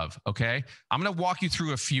comprised of, okay? I'm going to walk you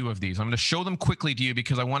through a few of these. I'm going to show them quickly to you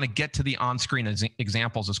because I want to get to the on-screen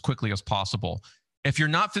examples as quickly as possible. If you're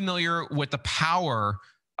not familiar with the power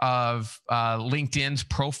of LinkedIn's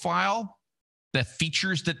profile, the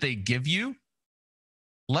features that they give you,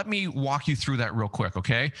 let me walk you through that real quick,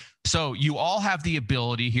 okay? So you all have the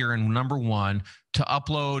ability here in number one to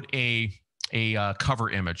upload a cover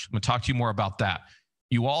image. I'm going to talk to you more about that.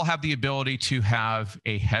 You all have the ability to have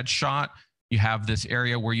a headshot. You have this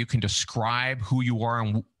area where you can describe who you are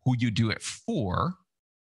and who you do it for.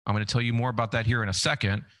 I'm going to tell you more about that here in a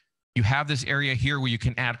second. You have this area here where you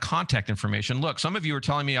can add contact information. Look, some of you are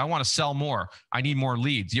telling me, I want to sell more. I need more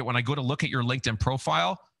leads. Yet when I go to look at your LinkedIn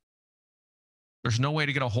profile, there's no way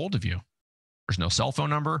to get a hold of you. There's no cell phone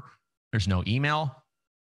number. There's no email.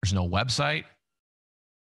 There's no website.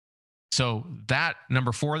 So that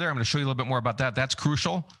number 4 there, I'm going to show you a little bit more about that. That's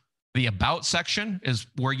crucial. The about section is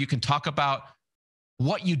where you can talk about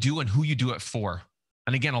what you do and who you do it for.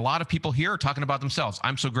 And again, a lot of people here are talking about themselves.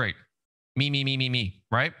 I'm so great. Me,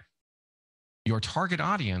 right? Your target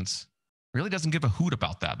audience really doesn't give a hoot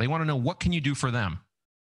about that. They want to know, what can you do for them?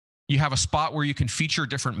 You have a spot where you can feature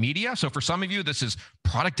different media. So for some of you, this is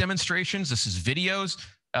product demonstrations. This is videos.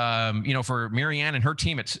 For Marianne and her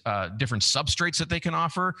team, it's different substrates that they can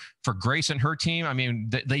offer. For Grace and her team, I mean,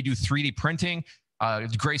 they do 3D printing.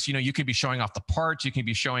 Grace, you could be showing off the parts. You can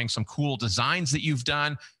be showing some cool designs that you've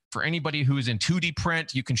done. For anybody who is in 2D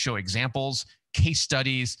print, you can show examples, case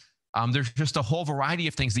studies. There's just a whole variety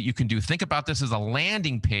of things that you can do. Think about this as a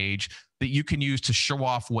landing page that you can use to show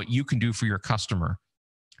off what you can do for your customer.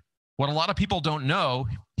 What a lot of people don't know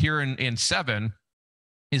here in 7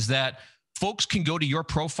 is that folks can go to your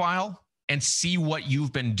profile and see what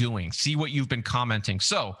you've been doing, see what you've been commenting.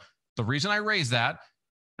 So the reason I raise that,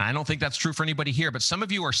 I don't think that's true for anybody here, but some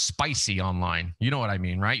of you are spicy online. You know what I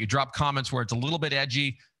mean, right? You drop comments where it's a little bit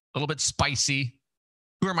edgy, a little bit spicy.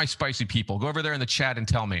 Who are my spicy people? Go over there in the chat and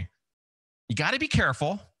tell me. You got to be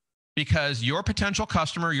careful because your potential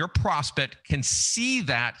customer, your prospect can see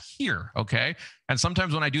that here, okay? And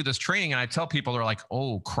sometimes when I do this training and I tell people, they're like,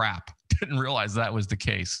 oh crap, didn't realize that was the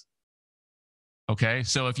case. Okay,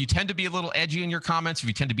 so if you tend to be a little edgy in your comments, if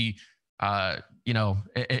you tend to be, if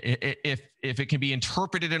it can be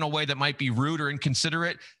interpreted in a way that might be rude or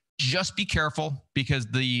inconsiderate, just be careful because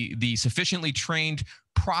the sufficiently trained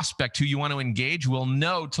prospect who you want to engage will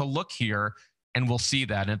know to look here and will see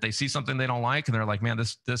that. And if they see something they don't like and they're like, man,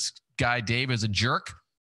 this guy Dave is a jerk,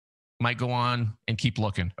 might go on and keep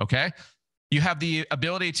looking. Okay. You have the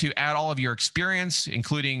ability to add all of your experience,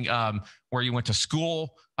 including where you went to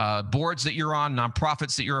school, boards that you're on,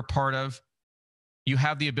 nonprofits that you're a part of. You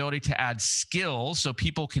have the ability to add skills so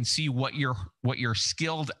people can see what you're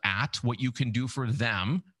skilled at, what you can do for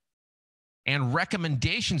them. And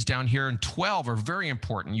recommendations down here in 12 are very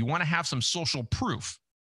important. You want to have some social proof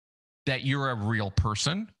that you're a real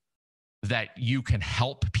person, that you can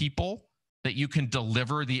help people, that you can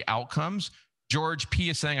deliver the outcomes. George P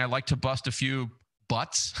is saying, I like to bust a few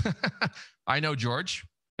butts. I know, George.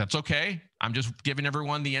 That's okay. I'm just giving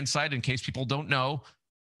everyone the insight in case people don't know.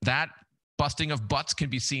 That busting of butts can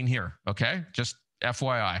be seen here, okay? Just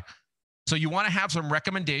FYI. So you want to have some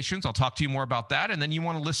recommendations. I'll talk to you more about that. And then you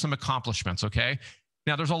want to list some accomplishments, okay?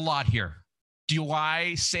 Now, there's a lot here. Do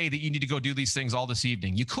I say that you need to go do these things all this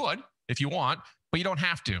evening? You could if you want, but you don't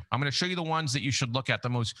have to. I'm going to show you the ones that you should look at, the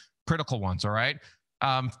most critical ones, all right?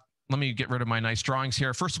 Let me get rid of my nice drawings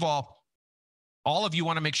here. First of all of you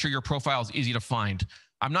want to make sure your profile is easy to find.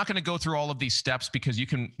 I'm not going to go through all of these steps because you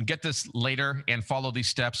can get this later and follow these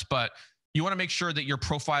steps, but you want to make sure that your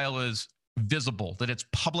profile is visible, that it's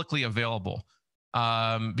publicly available,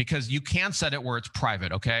 because you can set it where it's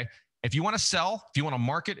private, okay? If you want to sell, if you want to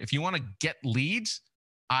market, if you want to get leads,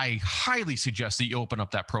 I highly suggest that you open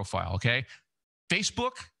up that profile, okay?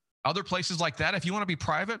 Facebook, other places like that, if you want to be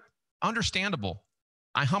private, understandable.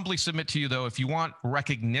 I humbly submit to you, though, if you want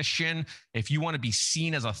recognition, if you want to be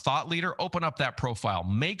seen as a thought leader, open up that profile.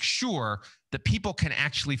 Make sure that people can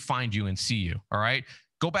actually find you and see you, all right?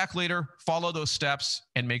 Go back later, follow those steps,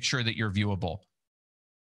 and make sure that you're viewable.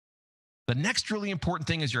 The next really important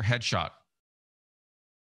thing is your headshot.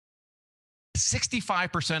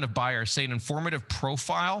 65% of buyers say an informative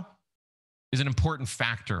profile is an important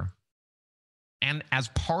factor. And as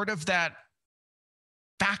part of that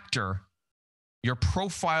factor, your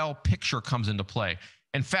profile picture comes into play.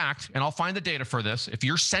 In fact, and I'll find the data for this, if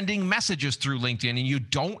you're sending messages through LinkedIn and you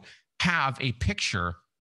don't have a picture,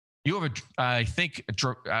 you have I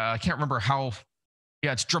can't remember how,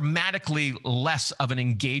 it's dramatically less of an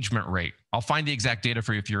engagement rate. I'll find the exact data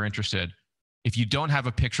for you if you're interested. If you don't have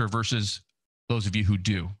a picture versus those of you who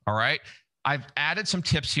do, all right? I've added some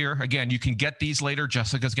tips here. Again, you can get these later.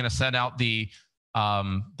 Jessica's going to send out the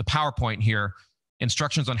PowerPoint here.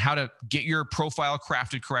 Instructions on how to get your profile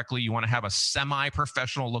crafted correctly. You want to have a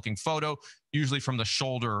semi-professional looking photo, usually from the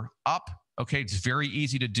shoulder up. Okay, it's very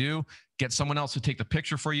easy to do. Get someone else to take the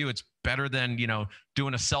picture for you. It's better than,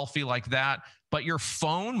 doing a selfie like that. But your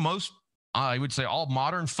phone, I would say all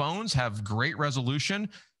modern phones have great resolution.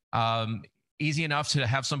 Easy enough to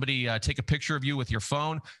have somebody take a picture of you with your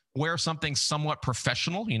phone. Wear something somewhat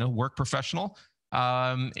professional, work professional.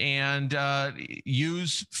 And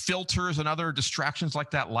use filters and other distractions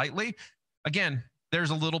like that lightly. Again,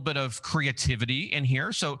 there's a little bit of creativity in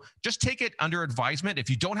here. So just take it under advisement. If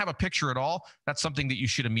you don't have a picture at all, that's something that you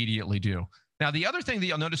should immediately do. Now, the other thing that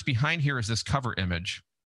you'll notice behind here is this cover image.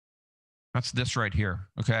 That's this right here,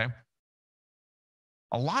 okay?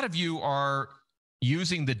 A lot of you are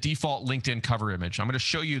using the default LinkedIn cover image. I'm going to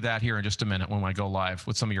show you that here in just a minute when I go live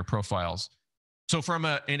with some of your profiles. So from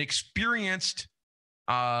an experienced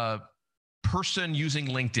person using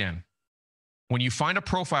LinkedIn, when you find a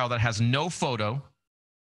profile that has no photo,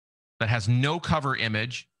 that has no cover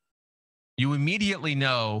image, you immediately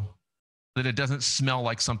know that it doesn't smell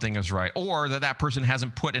like something is right, or that that person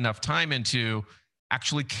hasn't put enough time into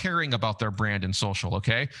actually caring about their brand and social,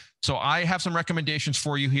 okay? So I have some recommendations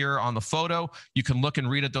for you here on the photo. You can look and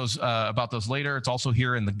read at those about those later. It's also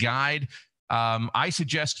here in the guide. I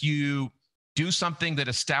suggest you do something that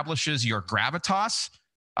establishes your gravitas.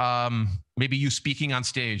 Maybe you speaking on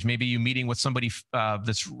stage, maybe you meeting with somebody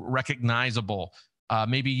that's recognizable.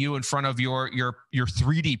 Maybe you in front of your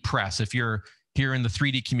 3D press if you're here in the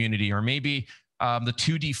 3D community, or maybe the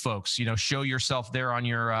 2D folks. Show yourself there on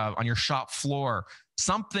your shop floor.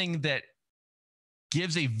 Something that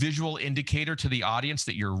gives a visual indicator to the audience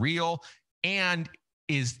that you're real and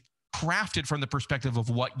is crafted from the perspective of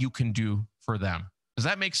what you can do for them. Does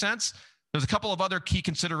that make sense? There's a couple of other key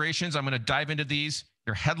considerations. I'm going to dive into these.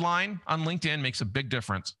 Your headline on LinkedIn makes a big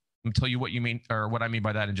difference. I'll tell you what you mean, or what I mean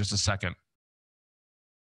by that in just a second.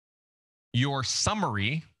 Your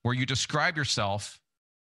summary, where you describe yourself,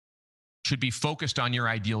 should be focused on your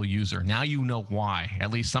ideal user. Now you know why. At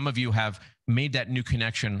least some of you have made that new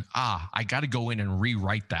connection. I got to go in and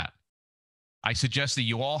rewrite that. I suggest that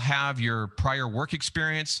you all have your prior work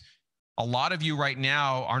experience. A lot of you right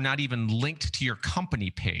now are not even linked to your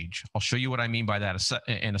company page. I'll show you what I mean by that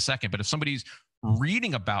in a second. But if somebody's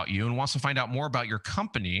reading about you and wants to find out more about your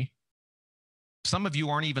company, some of you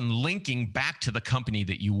aren't even linking back to the company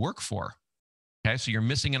that you work for. Okay, so you're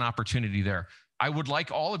missing an opportunity there. I would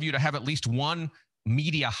like all of you to have at least one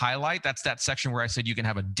media highlight. That's that section where I said you can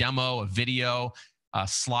have a demo, a video, a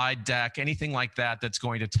slide deck, anything like that that's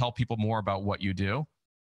going to tell people more about what you do.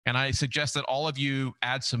 And I suggest that all of you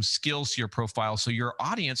add some skills to your profile so your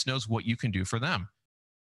audience knows what you can do for them.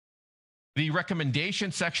 The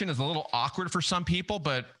recommendation section is a little awkward for some people,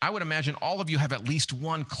 but I would imagine all of you have at least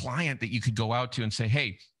one client that you could go out to and say,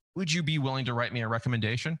 hey, would you be willing to write me a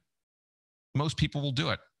recommendation? Most people will do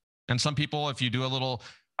it. And some people, if you do a little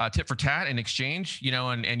tit for tat in exchange,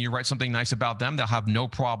 and you write something nice about them, they'll have no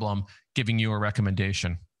problem giving you a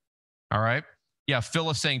recommendation. All right. Yeah. Phil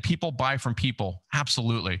is saying people buy from people.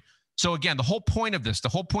 Absolutely. So again, the whole point of this, the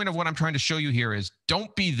whole point of what I'm trying to show you here is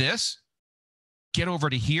don't be this, get over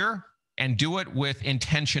to here and do it with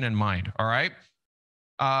intention in mind. All right.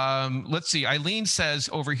 Let's see. Eileen says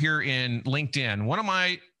over here in LinkedIn, one of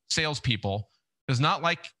my salespeople does not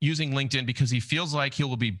like using LinkedIn because he feels like he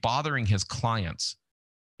will be bothering his clients.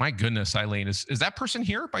 My goodness, Eileen, is that person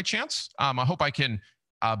here by chance? I hope I can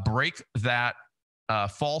break that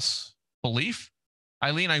false belief.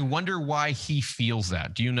 Eileen, I wonder why he feels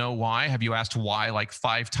that. Do you know why? Have you asked why like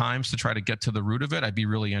 5 times to try to get to the root of it? I'd be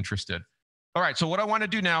really interested. All right, so what I want to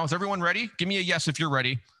do now is everyone ready? Give me a yes if you're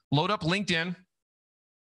ready. Load up LinkedIn,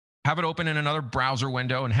 have it open in another browser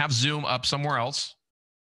window, and have Zoom up somewhere else.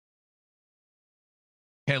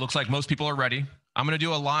 Okay, looks like most people are ready. I'm going to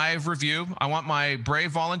do a live review. I want my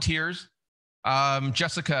brave volunteers.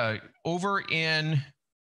 Jessica, over in,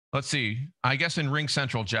 let's see, I guess in Ring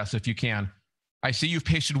Central, Jess, if you can. I see you've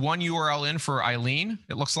pasted one URL in for Eileen,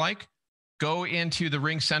 it looks like. go into the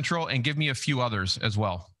Ring Central and give me a few others as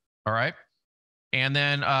well. All right. And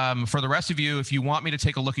then for the rest of you, if you want me to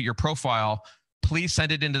take a look at your profile, please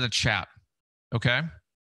send it into the chat. Okay.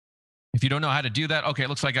 If you don't know how to do that, okay, it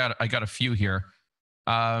looks like I got a few here.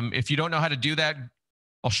 If you don't know how to do that,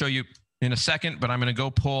 I'll show you in a second, but I'm going to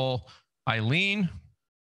go pull Eileen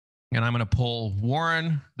and I'm going to pull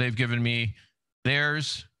Warren. They've given me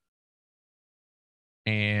theirs.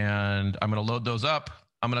 And I'm going to load those up.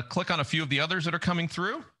 I'm going to click on a few of the others that are coming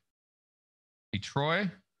through. Hey, Troy,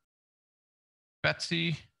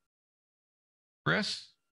 Betsy, Chris.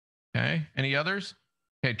 Okay. Any others?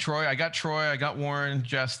 Okay, Troy, I got Warren,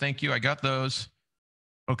 Jess, thank you. I got those.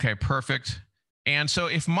 Okay, perfect. And so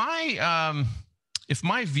if my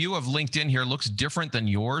view of LinkedIn here looks different than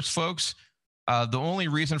yours, folks, the only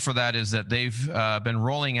reason for that is that they've been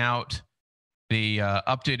rolling out the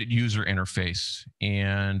updated user interface,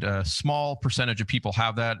 and a small percentage of people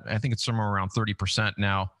have that. I think it's somewhere around 30%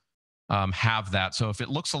 now have that. So if it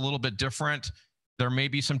looks a little bit different, there may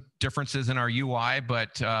be some differences in our UI,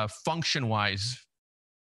 but function-wise,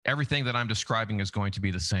 everything that I'm describing is going to be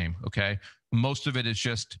the same, okay? Most of it is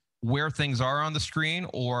just where things are on the screen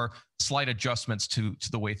or slight adjustments to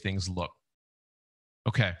the way things look.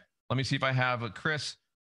 Okay, let me see if I have a Chris.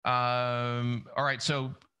 All right,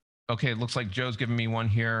 so, okay, it looks like Joe's giving me one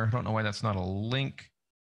here. I don't know why that's not a link.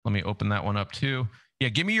 Let me open that one up too. Yeah,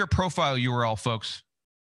 give me your profile URL, folks.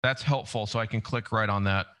 That's helpful, so I can click right on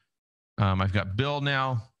that. I've got Bill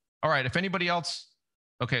now. All right, if anybody else,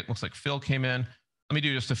 okay, it looks like Phil came in. Let me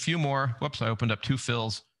do just a few more. Whoops, I opened up two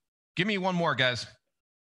Phils. Give me one more, guys.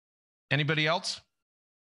 Anybody else?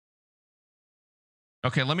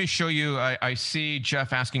 Okay, let me show you. I see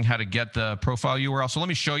Jeff asking how to get the profile URL. So let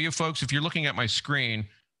me show you, folks. If you're looking at my screen,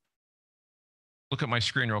 look at my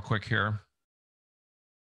screen real quick here.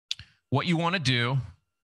 What you want to do,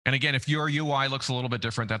 and again, if your UI looks a little bit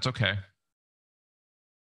different, that's okay.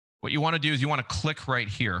 What you want to do is you want to click right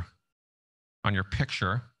here on your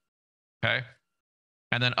picture, okay?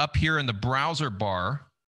 And then up here in the browser bar,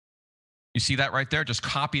 you see that right there? Just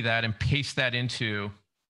copy that and paste that into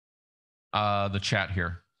the chat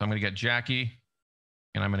here. So I'm going to get Jackie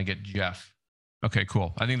and I'm going to get Jeff. Okay,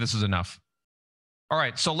 cool. I think this is enough. All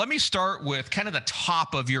right, so let me start with kind of the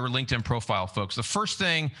top of your LinkedIn profile, folks. The first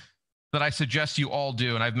thing that I suggest you all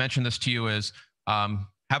do, and I've mentioned this to you, is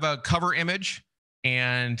have a cover image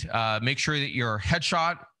and make sure that your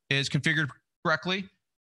headshot is configured correctly.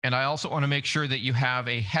 And I also want to make sure that you have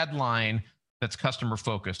a headline that's customer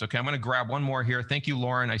focused. Okay, I'm going to grab one more here. Thank you,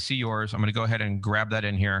 Lauren. I see yours. I'm going to go ahead and grab that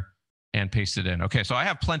in here and paste it in. Okay, so I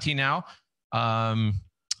have plenty now.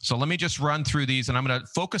 So let me just run through these, and I'm going to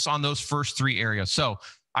focus on those first three areas. So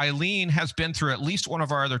Eileen has been through at least one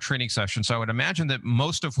of our other training sessions. So I would imagine that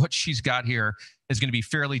most of what she's got here is going to be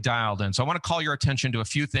fairly dialed in. So I want to call your attention to a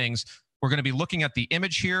few things. We're going to be looking at the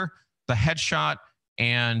image here, the headshot,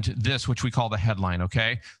 and this, which we call the headline,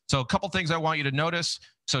 okay? So a couple things I want you to notice.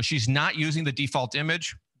 So she's not using the default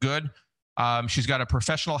image, good. She's got a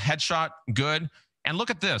professional headshot, good. And look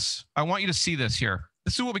at this. I want you to see this here.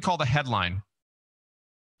 This is what we call the headline.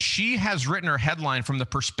 She has written her headline from the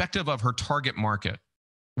perspective of her target market.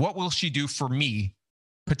 What will she do for me,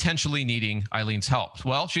 potentially needing Eileen's help?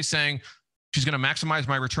 Well, she's saying she's going to maximize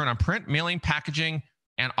my return on print, mailing, packaging,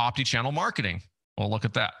 and omni-channel marketing. Well, look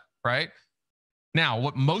at that, right? Now,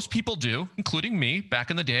 what most people do, including me,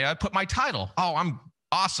 back in the day, I put my title. Oh, I'm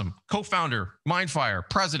awesome. Co-founder, Mindfire,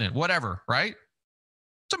 president, whatever, right?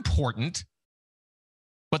 It's important.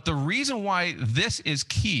 But the reason why this is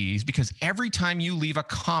key is because every time you leave a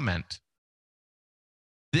comment,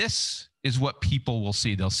 this is what people will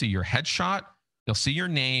see. They'll see your headshot, they'll see your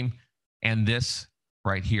name, and this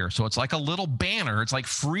right here. So it's like a little banner. It's like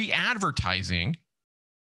free advertising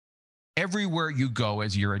everywhere you go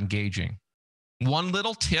as you're engaging. One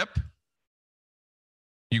little tip,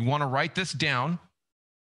 you want to write this down.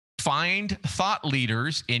 Find thought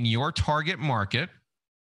leaders in your target market.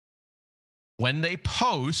 When they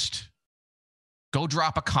post, go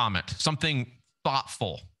drop a comment, something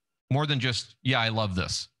thoughtful, more than just, yeah, I love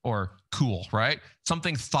this, or cool, right?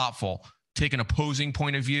 Something thoughtful. Take an opposing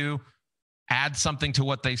point of view, add something to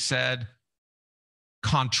what they said,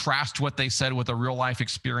 contrast what they said with a real life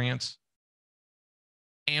experience.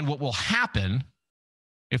 And what will happen,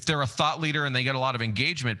 if they're a thought leader and they get a lot of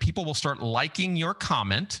engagement, people will start liking your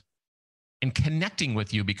comment and connecting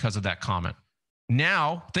with you because of that comment.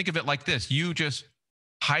 Now, think of it like this. You just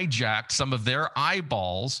hijacked some of their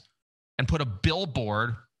eyeballs and put a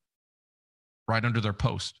billboard right under their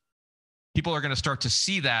post. People are going to start to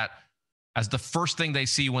see that as the first thing they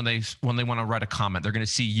see when they want to write a comment. They're going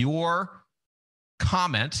to see your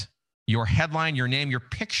comment your headline, your name, your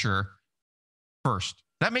picture first.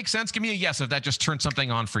 That makes sense? Give me a yes if that just turned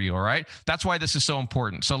something on for you, all right? That's why this is so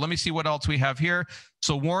important. So let me see what else we have here.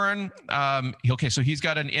 So Warren, okay, so he's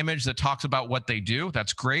got an image that talks about what they do.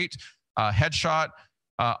 That's great. Headshot.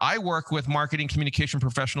 I work with marketing communication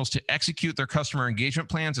professionals to execute their customer engagement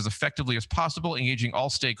plans as effectively as possible, engaging all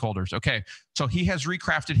stakeholders. Okay, so he has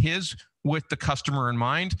recrafted his with the customer in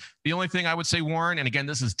mind. The only thing I would say, Warren, and again,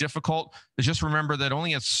 this is difficult, is just remember that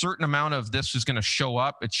only a certain amount of this is going to show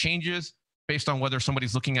up. It changes based on whether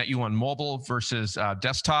somebody's looking at you on mobile versus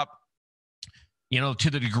desktop. You know,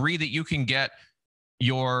 to the degree that you can get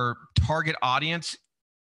your target audience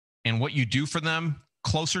and what you do for them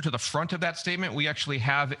closer to the front of that statement, we actually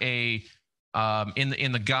have a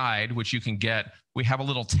in the guide, which you can get, we have a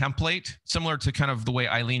little template similar to kind of the way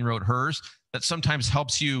Eileen wrote hers that sometimes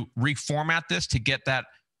helps you reformat this to get that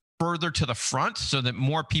further to the front so that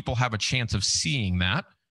more people have a chance of seeing that.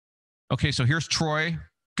 Okay, so here's Troy.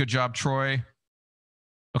 Good job, Troy.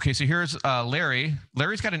 Okay, so here's Larry.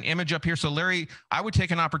 Larry's got an image up here. So Larry, I would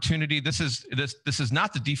take an opportunity. This is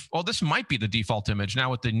not the default. Well, this might be the default image now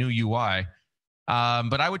with the new UI.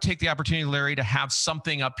 But I would take the opportunity, Larry, to have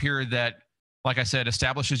something up here that, like I said,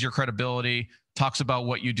 establishes your credibility, talks about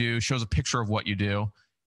what you do, shows a picture of what you do.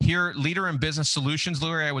 Here, leader in business solutions,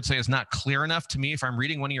 Larry, I would say is not clear enough to me if I'm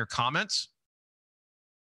reading one of your comments.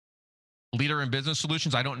 Leader in business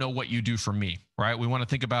solutions, I don't know what you do for me, right? We want to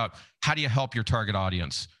think about how do you help your target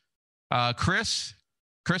audience. Chris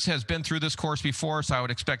has been through this course before, so I would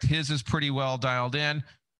expect his is pretty well dialed in.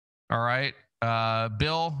 All right.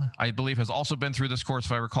 Bill, I believe, has also been through this course,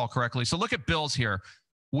 if I recall correctly. So look at Bill's here.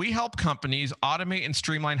 We help companies automate and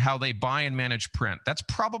streamline how they buy and manage print. That's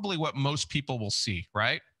probably what most people will see,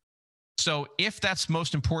 right? So if that's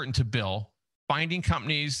most important to Bill, finding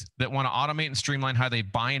companies that want to automate and streamline how they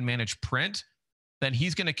buy and manage print, then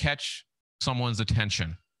he's going to catch someone's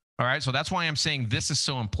attention. All right, so that's why I'm saying this is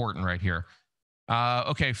so important right here.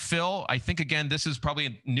 Okay, Phil, I think, again, this is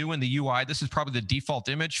probably new in the UI. This is probably the default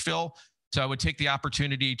image, Phil. So I would take the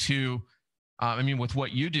opportunity to, I mean, with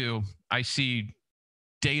what you do, I see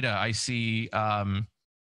data, I see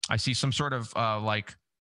some sort of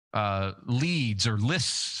leads or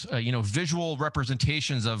lists, visual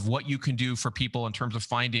representations of what you can do for people in terms of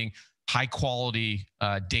finding high quality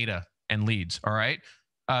data and leads. All right.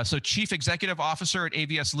 So Chief Executive Officer at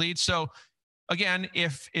AVS Leads. So again,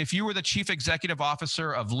 if you were the Chief Executive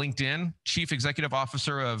Officer of LinkedIn, Chief Executive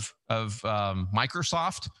Officer of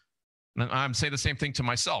Microsoft, and I'm saying the same thing to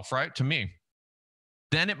myself, right? To me,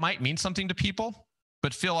 then it might mean something to people.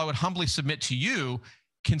 But Phil, I would humbly submit to you,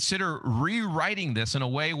 consider rewriting this in a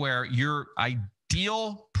way where your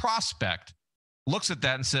ideal prospect looks at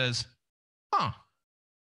that and says, I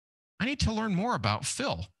need to learn more about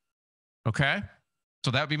Phil. Okay.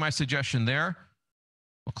 So that would be my suggestion there.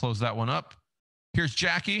 We'll close that one up. Here's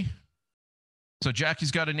Jackie. So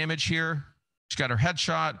Jackie's got an image here. She's got her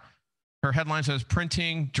headshot. Her headline says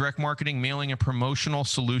printing, direct marketing, mailing, and promotional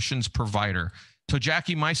solutions provider. So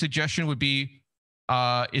Jackie, my suggestion would be,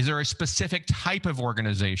 is there a specific type of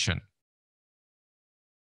organization?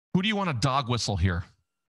 Who do you want a dog whistle here?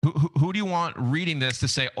 Who do you want reading this to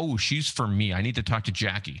say, oh, she's for me. I need to talk to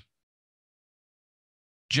Jackie.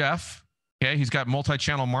 Jeff, okay, he's got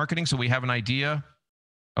multi-channel marketing, so we have an idea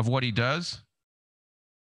of what he does.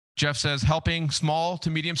 Jeff says helping small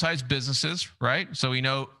to medium-sized businesses, right? So we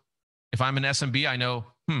know if I'm an SMB, I know,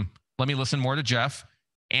 let me listen more to Jeff.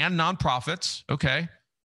 And nonprofits, okay,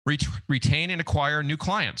 retain and acquire new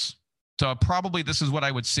clients. So probably this is what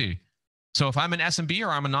I would see. So if I'm an SMB or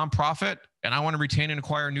I'm a nonprofit and I want to retain and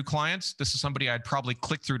acquire new clients, this is somebody I'd probably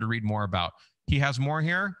click through to read more about. He has more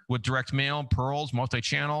here with direct mail, pearls,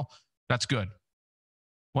 multi-channel. That's good.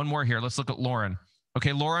 One more here. Let's look at Lauren.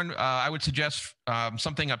 Okay, Lauren, I would suggest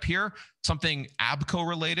something up here, something ABCO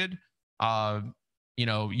related.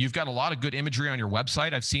 You've got a lot of good imagery on your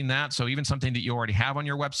website. I've seen that. So even something that you already have on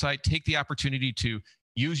your website, take the opportunity to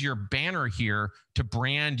use your banner here to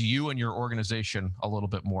brand you and your organization a little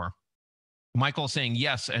bit more. Michael saying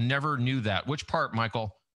yes and never knew that. Which part,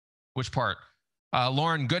 Michael? Which part?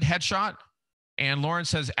 Lauren, good headshot. And Lauren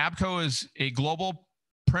says ABCO is a global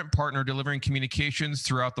print partner delivering communications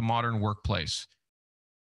throughout the modern workplace.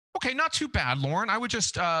 Okay, not too bad, Lauren. I would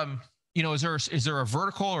just, is there a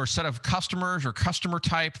vertical or set of customers or customer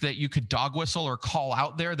type that you could dog whistle or call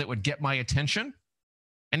out there that would get my attention?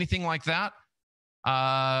 Anything like that?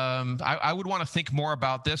 I would want to think more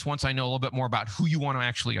about this once I know a little bit more about who you want to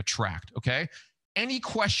actually attract, okay? Any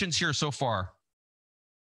questions here so far?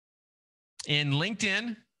 In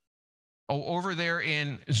LinkedIn, over there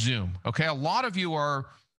in Zoom, okay? A lot of you are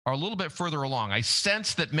are a little bit further along. I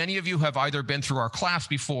sense that many of you have either been through our class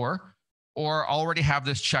before or already have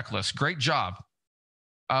this checklist. Great job.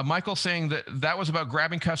 Michael saying that was about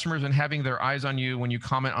grabbing customers and having their eyes on you when you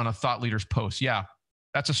comment on a thought leader's post. Yeah,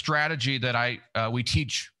 that's a strategy that we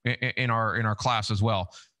teach in our class as well.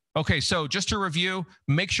 Okay, so just to review,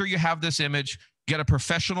 make sure you have this image, get a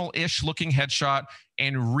professional-ish looking headshot,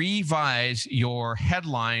 and revise your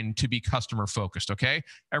headline to be customer focused, okay?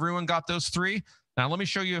 Everyone got those three? Now let me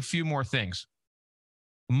show you a few more things.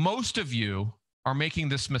 Most of you are making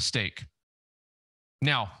this mistake.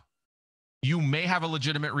 Now, you may have a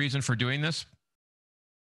legitimate reason for doing this.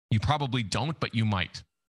 You probably don't, but you might.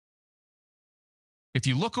 If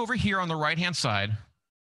you look over here on the right-hand side,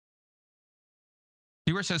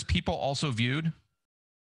 see where it says people also viewed?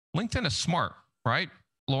 LinkedIn is smart, right?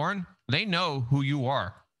 Lauren, they know who you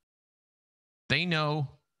are. They know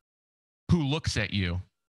who looks at you.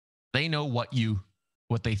 They know what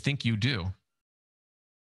they think you do.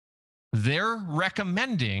 They're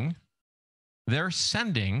recommending, they're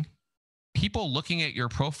sending people looking at your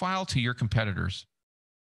profile to your competitors,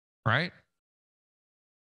 right?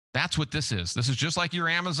 That's what this is. This is just like your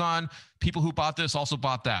Amazon. People who bought this also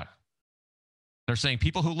bought that. They're saying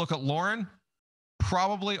people who look at Lauren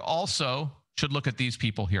probably also should look at these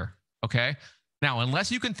people here, okay? Now,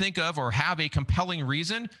 unless you can think of or have a compelling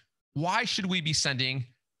reason, why should we be sending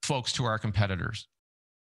folks to our competitors?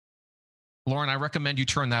 Lauren, I recommend you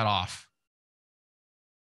turn that off.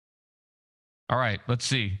 All right, let's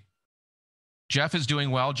see. Jeff is doing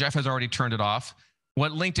well. Jeff has already turned it off.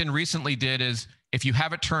 What LinkedIn recently did is if you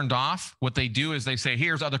have it turned off, what they do is they say,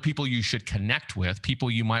 here's other people you should connect with, people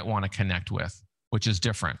you might want to connect with, which is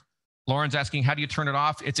different. Lauren's asking, how do you turn it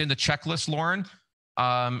off? It's in the checklist, Lauren.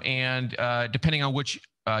 Depending on which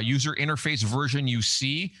user interface version you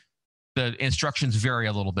see, the instructions vary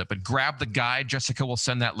a little bit, but grab the guide. Jessica will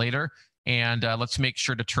send that later. And let's make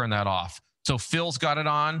sure to turn that off. So Phil's got it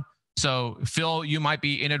on. So Phil, you might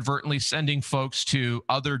be inadvertently sending folks to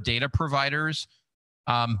other data providers.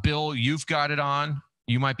 Bill, you've got it on.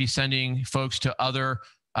 You might be sending folks to other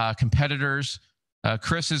competitors.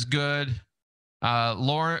 Chris is good.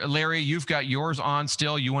 Larry, you've got yours on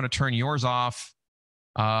still. You want to turn yours off.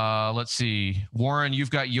 Let's see. Warren,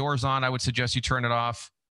 you've got yours on. I would suggest you turn it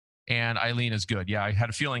off. And Eileen is good. Yeah, I had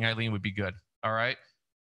a feeling Eileen would be good. All right.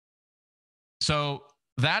 So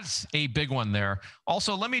that's a big one there.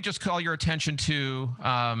 Also, let me just call your attention to,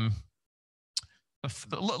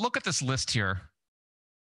 look at this list here.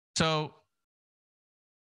 So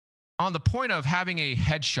on the point of having a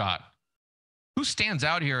headshot, who stands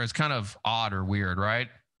out here as kind of odd or weird, right?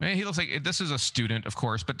 I mean, he looks like this is a student, of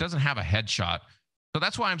course, but doesn't have a headshot. So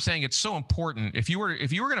that's why I'm saying it's so important. If you were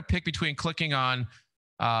going to pick between clicking on,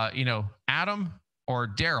 Adam or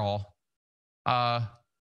Daryl,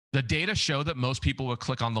 the data show that most people would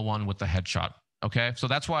click on the one with the headshot. Okay, so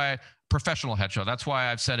that's why professional headshot. That's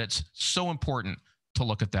why I've said it's so important to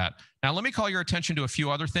look at that. Now, let me call your attention to a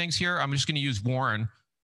few other things here. I'm just going to use Warren,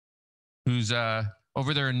 who's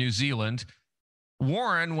over there in New Zealand.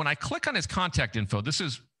 Warren, when I click on his contact info, this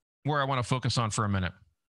is where I want to focus on for a minute.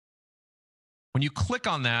 When you click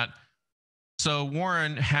on that, so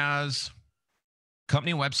Warren has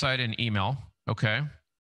company website and email. Okay.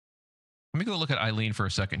 Let me go look at Eileen for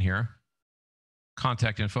a second here.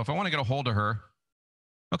 Contact info. If I want to get a hold of her.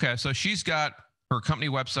 Okay, so she's got her company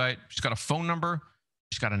website. She's got a phone number.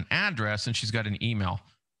 She's got an address, and she's got an email.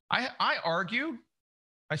 I argue,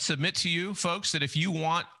 I submit to you folks that if you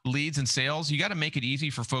want leads and sales, you got to make it easy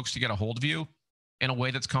for folks to get a hold of you in a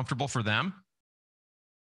way that's comfortable for them.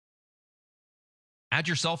 Add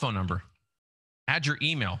your cell phone number. Add your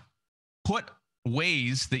email. Put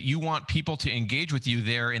ways that you want people to engage with you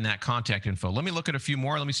there in that contact info. Let me look at a few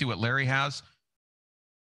more. Let me see what Larry has.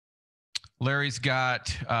 Larry's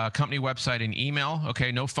got company website and email.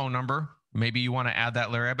 Okay, no phone number. Maybe you want to add that,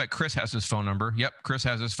 Larry. I bet Chris has his phone number. Yep, Chris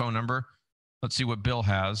has his phone number. Let's see what Bill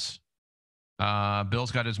has.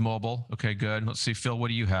 Bill's got his mobile. Okay, good. Let's see, Phil, what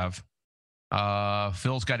do you have?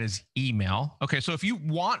 Phil's got his email. Okay, so if you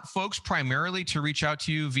want folks primarily to reach out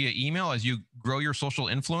to you via email as you grow your social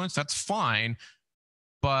influence, that's fine.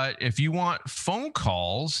 But if you want phone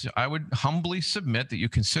calls, I would humbly submit that you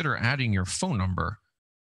consider adding your phone number.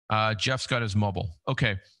 Jeff's got his mobile.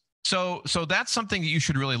 Okay, so that's something that you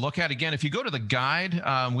should really look at. Again, if you go to the guide,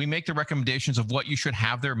 we make the recommendations of what you should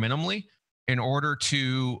have there minimally in order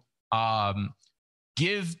to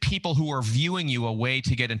give people who are viewing you a way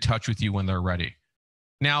to get in touch with you when they're ready.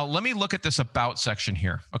 Now, let me look at this about section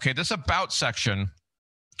here. Okay, this about section,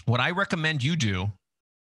 what I recommend you do,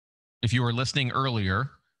 if you were listening earlier,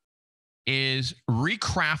 is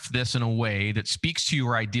recraft this in a way that speaks to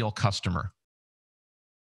your ideal customer.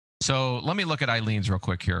 So let me look at Eileen's real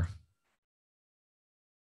quick here.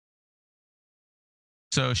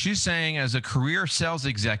 So she's saying, as a career sales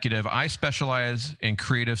executive, I specialize in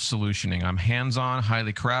creative solutioning. I'm hands-on,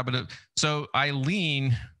 highly collaborative. So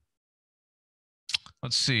Eileen,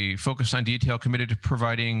 let's see, focused on detail, committed to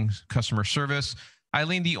providing customer service.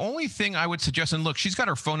 Eileen, the only thing I would suggest, and look, she's got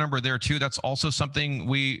her phone number there too. That's also something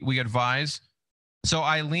we advise. So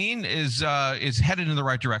Eileen is headed in the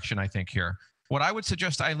right direction, I think, here. What I would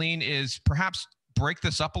suggest, Eileen, is perhaps break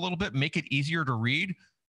this up a little bit, make it easier to read.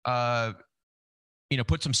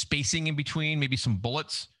 Put some spacing in between, maybe some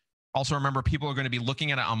bullets. Also, remember, people are going to be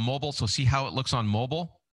looking at it on mobile, so see how it looks on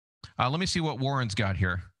mobile. Let me see what Warren's got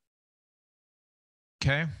here.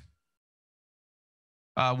 Okay.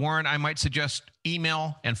 Warren, I might suggest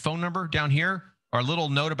email and phone number down here, or a little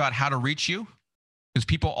note about how to reach you, because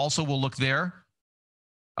people also will look there.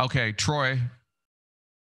 Okay, Troy.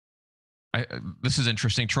 This is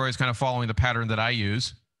interesting. Troy is kind of following the pattern that I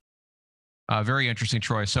use. Very interesting,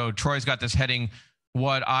 Troy. So Troy's got this heading,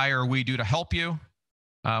 what I or we do to help you,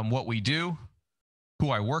 what we do, who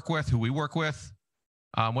I work with, who we work with,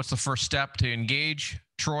 what's the first step to engage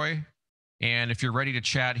Troy, and if you're ready to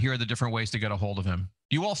chat, here are the different ways to get a hold of him.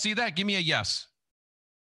 You all see that? Give me a yes.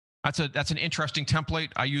 That's an interesting template.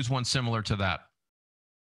 I use one similar to that.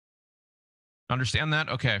 Understand that?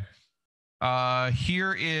 Okay.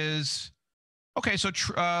 Here is, okay, so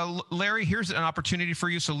Larry, here's an opportunity for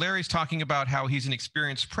you. So Larry's talking about how he's an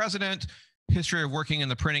experienced president, history of working in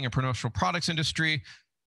the printing and promotional products industry,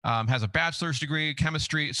 has a bachelor's degree,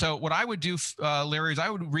 chemistry. So what I would do, Larry, is I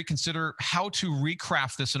would reconsider how to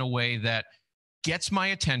recraft this in a way that gets my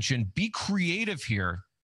attention, be creative here,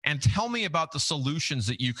 and tell me about the solutions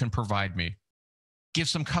that you can provide me. Give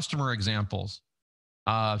some customer examples,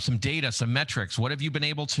 some data, some metrics. What have you been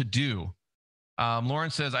able to do? Lauren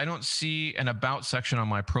says, I don't see an about section on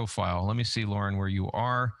my profile. Let me see, Lauren, where you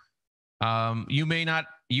are. You may not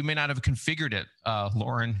have configured it,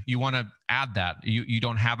 Lauren. You want to add that. You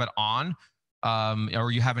don't have it on,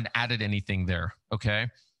 or you haven't added anything there. Okay.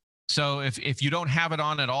 So if you don't have it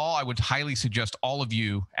on at all, I would highly suggest all of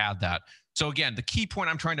you add that. So again, the key point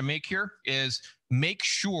I'm trying to make here is make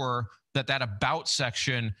sure that about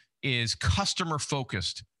section is customer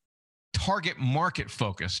focused, target market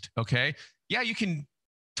focused. Okay. Yeah, you can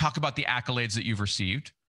talk about the accolades that you've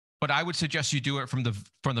received, but I would suggest you do it from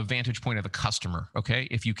the vantage point of the customer, okay,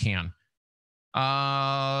 if you can.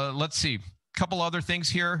 Let's see, a couple other things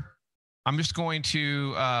here. I'm just going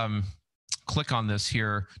to click on this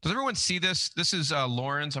here. Does everyone see this? This is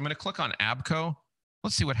Lauren's. I'm going to click on Abco.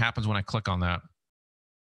 Let's see what happens when I click on that.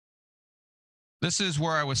 This is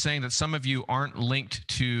where I was saying that some of you aren't linked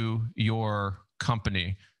to your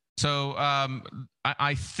company. So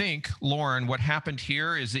I think, Lauren, what happened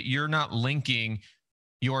here is that you're not linking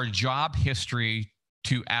your job history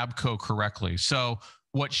to Abco correctly. So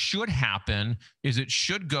what should happen is it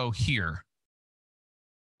should go here,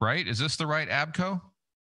 right? Is this the right Abco?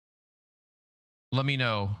 Let me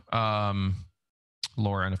know,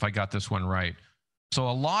 Lauren, if I got this one right. So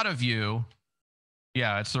a lot of you,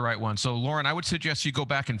 yeah, it's the right one. So Lauren, I would suggest you go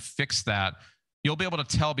back and fix that. You'll be able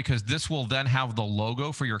to tell because this will then have the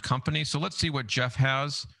logo for your company. So let's see what Jeff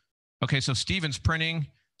has. Okay, so Stevens Printing.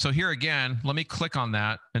 So here again, let me click on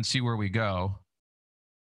that and see where we go.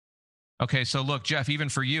 Okay, so look, Jeff, even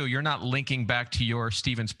for you, you're not linking back to your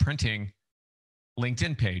Stevens Printing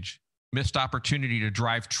LinkedIn page. Missed opportunity to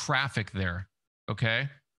drive traffic there, okay?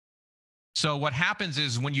 So what happens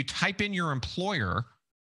is when you type in your employer,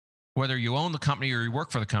 whether you own the company or you work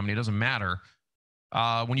for the company, it doesn't matter.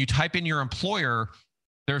 When you type in your employer,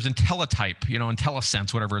 there's IntelliType,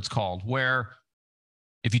 IntelliSense, whatever it's called, where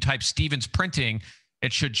if you type Stevens Printing,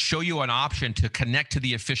 it should show you an option to connect to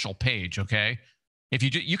the official page, okay? If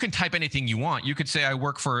you can type anything you want. You could say, I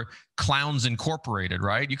work for Clowns Incorporated,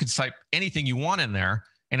 right? You could type anything you want in there,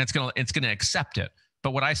 and it's gonna accept it.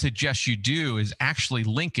 But what I suggest you do is actually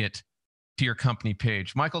link it to your company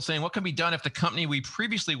page. Michael's saying, what can be done if the company we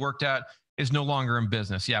previously worked at is no longer in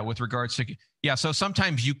business? Yeah, with regards to, yeah, so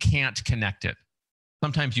sometimes you can't connect it.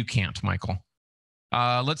 Sometimes you can't, Michael.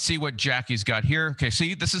 Let's see what Jackie's got here. Okay,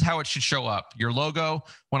 see, this is how it should show up. Your logo.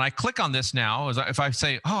 When I click on this now, if I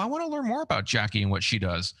say, oh, I want to learn more about Jackie and what she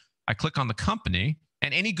does, I click on the company,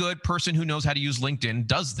 and any good person who knows how to use LinkedIn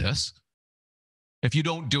does this. If you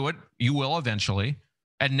don't do it, you will eventually.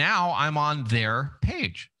 And now I'm on their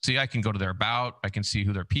page. See, I can go to their about, I can see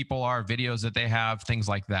who their people are, videos that they have, things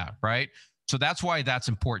like that, right? So that's why that's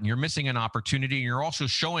important. You're missing an opportunity. You're also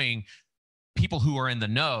showing people who are in the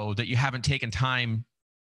know that you haven't taken time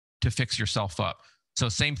to fix yourself up. So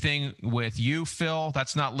same thing with you, Phil.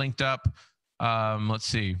 That's not linked up. Let's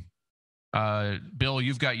see. Bill,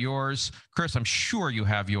 you've got yours. Chris, I'm sure you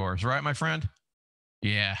have yours, right, my friend?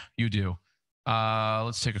 Yeah, you do.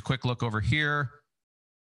 Let's take a quick look over here.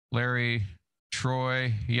 Larry,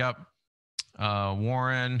 Troy, yep.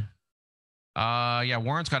 Warren. Yeah,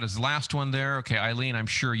 Warren's got his last one there. Okay, Eileen, I'm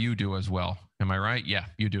sure you do as well. Am I right? Yeah,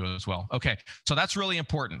 you do as well. Okay, so that's really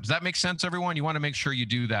important. Does that make sense, everyone? You want to make sure you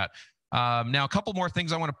do that. Now, a couple more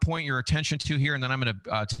things I want to point your attention to here, and then I'm going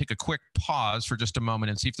to take a quick pause for just a moment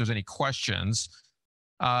and see if there's any questions.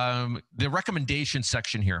 The recommendation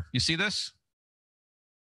section here. You see this?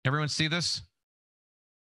 Everyone see this?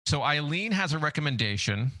 So Eileen has a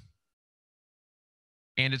recommendation,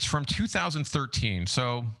 and it's from 2013,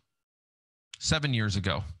 so 7 years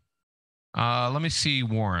ago. Let me see,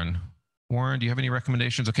 Warren. Warren, do you have any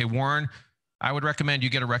recommendations? Okay, Warren, I would recommend you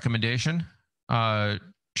get a recommendation.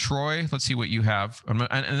 Troy, let's see what you have. And then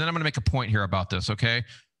I'm going to make a point here about this, okay?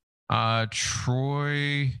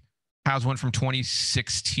 Troy has one from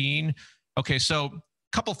 2016. Okay, so a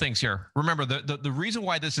couple things here. Remember, the reason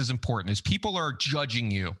why this is important is people are judging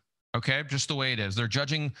you, okay? Just the way it is. They're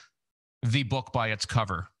judging the book by its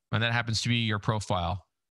cover, and that happens to be your profile.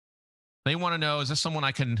 They want to know, is this someone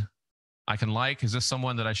I can like? Is this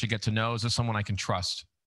someone that I should get to know? Is this someone I can trust?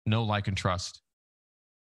 Know, like, and trust.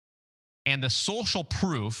 And the social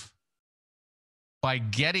proof by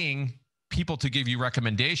getting people to give you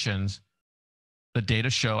recommendations, the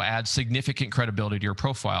data show adds significant credibility to your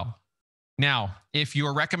profile. Now, if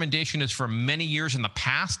your recommendation is from many years in the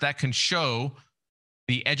past, that can show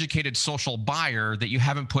the educated social buyer that you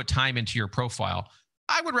haven't put time into your profile.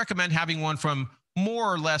 I would recommend having one from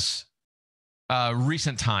more or less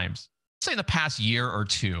recent times, say in the past year or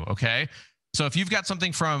two, okay? So if you've got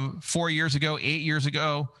something from 4 years ago, 8 years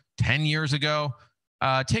ago, 10 years ago,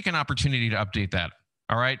 take an opportunity to update that,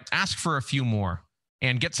 all right? Ask for a few more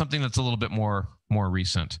and get something that's a little bit more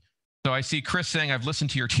recent. So I see Chris saying, I've listened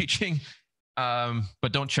to your teaching,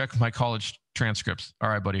 but don't check my college transcripts. All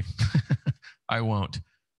right, buddy. I won't.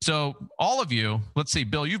 So all of you, let's see,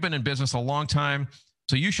 Bill, you've been in business a long time,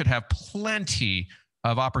 so you should have plenty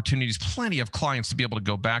of opportunities, plenty of clients to be able to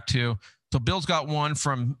go back to. So Bill's got one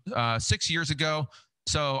from 6 years ago.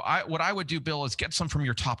 So what I would do, Bill, is get some from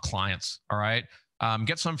your top clients, all right?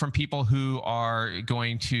 Get some from people who are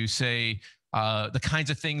going to say the kinds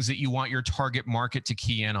of things that you want your target market to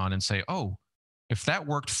key in on and say, oh, if that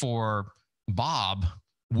worked for Bob,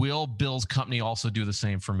 will Bill's company also do the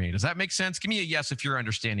same for me? Does that make sense? Give me a yes if you're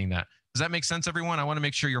understanding that. Does that make sense, everyone? I want to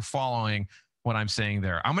make sure you're following what I'm saying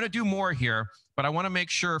there. I'm going to do more here, but I want to make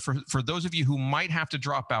sure for those of you who might have to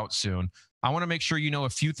drop out soon, I want to make sure you know a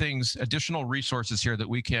few things, additional resources here that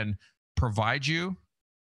we can provide you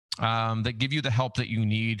that give you the help that you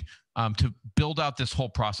need to build out this whole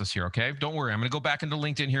process here, okay? Don't worry. I'm going to go back into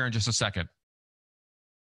LinkedIn here in just a second.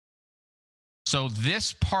 So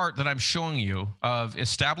this part that I'm showing you of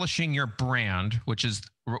establishing your brand, which is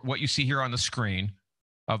what you see here on the screen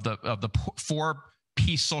of the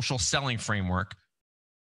 4-piece social selling framework,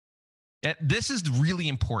 this is really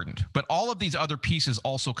important, but all of these other pieces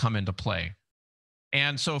also come into play.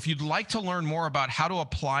 And so if you'd like to learn more about how to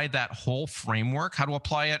apply that whole framework, how to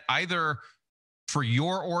apply it either for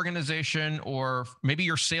your organization or maybe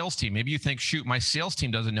your sales team, maybe you think, shoot, my sales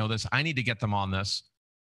team doesn't know this, I need to get them on this.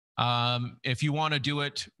 If you want to do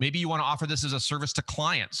it, maybe you want to offer this as a service to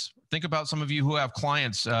clients. Think about some of you who have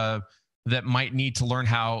clients that might need to learn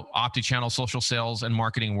how omni-channel social sales and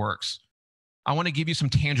marketing works. I want to give you some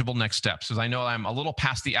tangible next steps, because I know I'm a little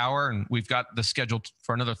past the hour and we've got the scheduled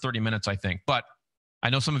for another 30 minutes, I think. But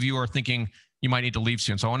I know some of you are thinking you might need to leave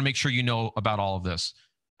soon. So I want to make sure you know about all of this.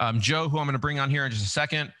 Joe, who I'm going to bring on here in just a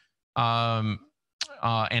second,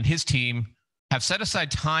 and his team have set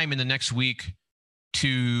aside time in the next week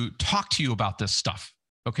to talk to you about this stuff,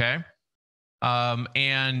 okay?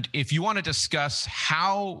 And if you want to discuss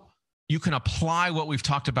how you can apply what we've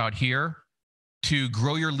talked about here to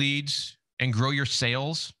grow your leads and grow your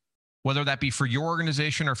sales, whether that be for your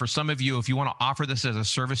organization or for some of you, if you want to offer this as a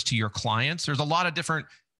service to your clients, there's a lot of different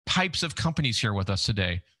types of companies here with us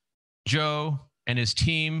today. Joe and his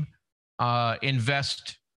team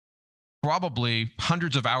invest probably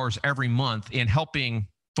hundreds of hours every month in helping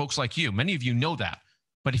folks like you. Many of you know that.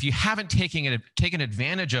 But if you haven't taken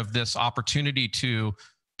advantage of this opportunity to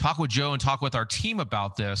talk with Joe and talk with our team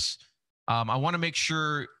about this, I want to make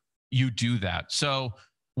sure you do that. So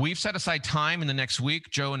we've set aside time in the next week.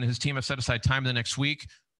 Joe and his team have set aside time in the next week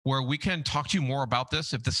where we can talk to you more about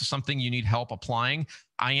this if this is something you need help applying.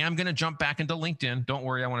 I am going to jump back into LinkedIn. Don't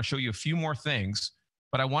worry. I want to show you a few more things.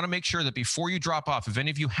 but I want to make sure that before you drop off, if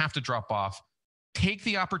any of you have to drop off, take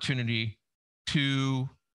the opportunity to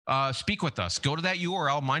speak with us. Go to that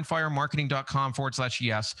URL,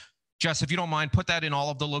 mindfiremarketing.com/yes. Jess, if you don't mind, put that in all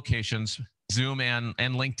of the locations, Zoom and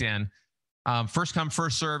LinkedIn. First come,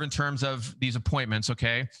 first serve in terms of these appointments,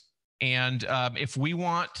 okay? And if you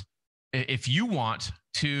want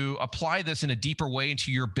to apply this in a deeper way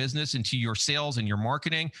into your business, into your sales and your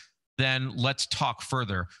marketing, then let's talk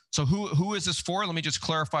further. So who is this for? Let me just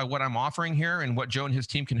clarify what I'm offering here and what Joe and his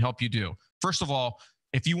team can help you do. First of all,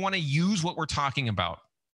 if you want to use what we're talking about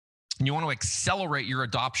and you want to accelerate your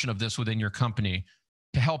adoption of this within your company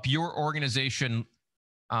to help your organization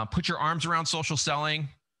put your arms around social selling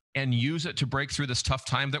and use it to break through this tough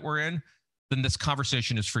time that we're in, then this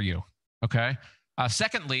conversation is for you, okay?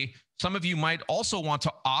 Secondly, some of you might also want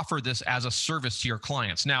to offer this as a service to your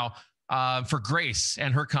clients. Now, for Grace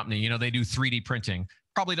and her company, you know, they do 3D printing.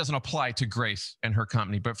 Probably doesn't apply to Grace and her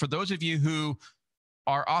company, but for those of you who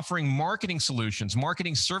are offering marketing solutions,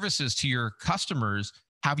 marketing services to your customers,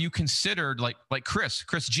 have you considered like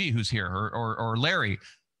Chris G, who's here, or Larry,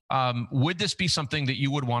 would this be something that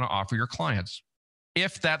you would want to offer your clients?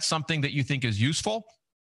 If that's something that you think is useful,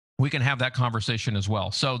 we can have that conversation as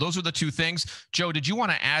well. So those are the two things. Joe, did you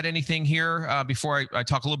want to add anything here before I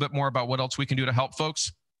talk a little bit more about what else we can do to help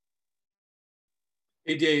folks?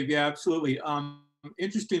 Hey, Dave. Yeah, absolutely.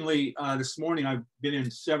 Interestingly, this morning, I've been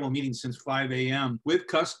in several meetings since 5 a.m. with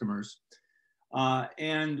customers.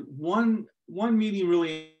 And one meeting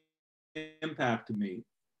really impacted me.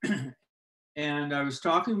 And I was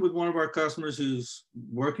talking with one of our customers who's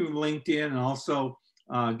working with LinkedIn and also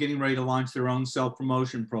getting ready to launch their own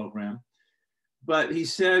self-promotion program. But he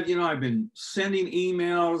said, you know, I've been sending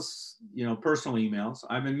emails, you know, personal emails.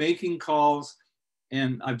 I've been making calls,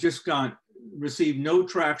 and I've just received no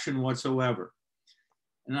traction whatsoever.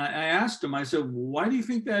 And I asked him, I said, why do you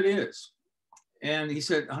think that is? And he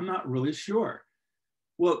said, I'm not really sure.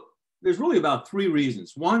 Well, there's really about 3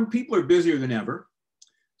 reasons. One, people are busier than ever.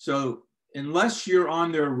 So unless you're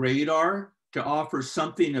on their radar to offer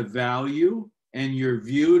something of value and you're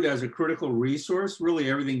viewed as a critical resource, really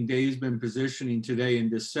everything Dave's been positioning today in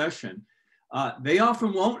this session, they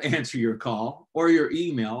often won't answer your call or your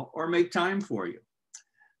email or make time for you.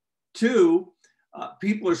 2,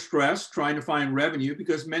 people are stressed trying to find revenue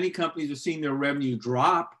because many companies have seen their revenue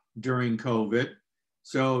drop during COVID.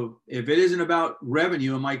 So if it isn't about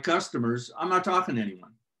revenue and my customers, I'm not talking to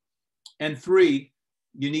anyone. And 3,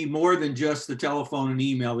 you need more than just the telephone and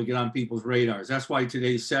email to get on people's radars. That's why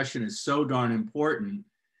today's session is so darn important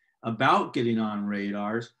about getting on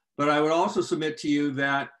radars. But I would also submit to you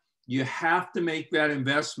that you have to make that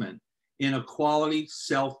investment in a quality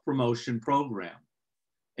self-promotion program.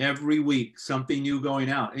 Every week, something new going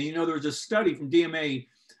out. And you know, there was a study from DMA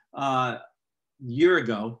a year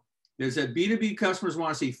ago that said B2B customers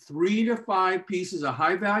want to see 3 to 5 pieces of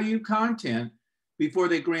high value content before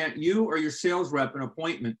they grant you or your sales rep an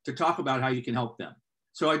appointment to talk about how you can help them.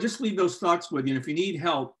 So I just leave those thoughts with you. And if you need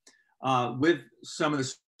help with some of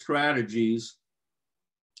the strategies,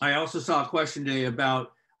 I also saw a question today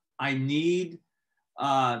about I need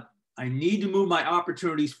to move my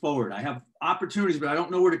opportunities forward. I have opportunities, but I don't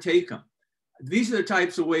know where to take them. These are the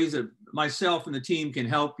types of ways that myself and the team can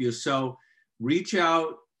help you. So reach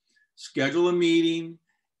out, schedule a meeting,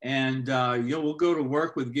 and we'll go to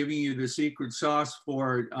work with giving you the secret sauce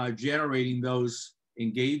for generating those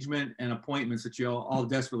engagement and appointments that you all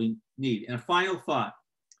desperately need. And a final thought.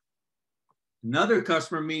 Another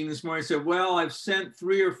customer meeting this morning said, well, I've sent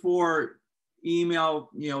 3 or 4 email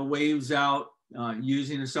waves out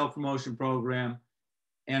using a self-promotion program,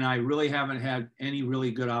 and I really haven't had any really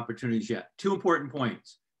good opportunities yet. 2 important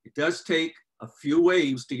points. It does take a few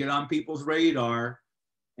waves to get on people's radar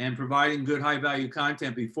and providing good high value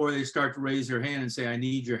content before they start to raise their hand and say, I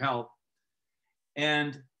need your help.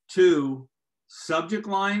 And 2, subject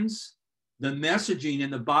lines, the messaging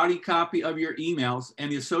and the body copy of your emails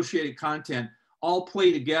and the associated content all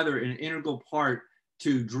play together in an integral part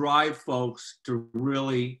to drive folks to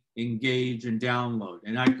really engage and download.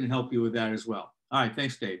 And I can help you with that as well. All right,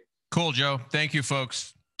 thanks, Dave. Cool, Joe. Thank you,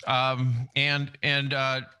 folks. If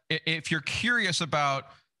you're curious about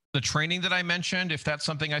the training that I mentioned, if that's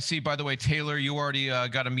something I see, by the way, Taylor, you already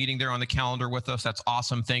got a meeting there on the calendar with us. That's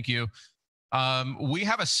awesome. Thank you. We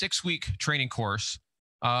have a 6-week training course,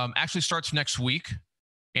 actually starts next week.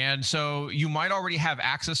 And so you might already have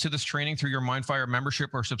access to this training through your Mindfire membership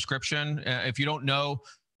or subscription. If you don't know,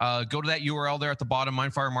 go to that URL there at the bottom,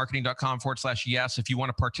 mindfiremarketing.com/yes. If you want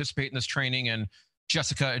to participate in this training, and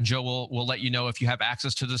Jessica and Joe will let you know if you have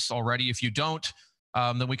access to this already. If you don't,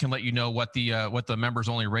 then we can let you know what the members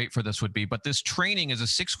only rate for this would be. But this training is a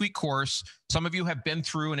 6-week course. Some of you have been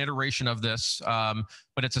through an iteration of this,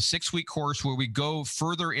 but it's a 6-week course where we go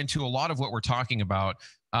further into a lot of what we're talking about.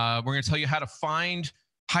 We're going to tell you how to find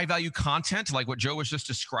high value content, like what Joe was just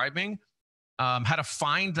describing, how to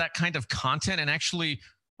find that kind of content and actually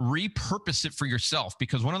repurpose it for yourself.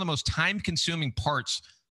 Because one of the most time consuming parts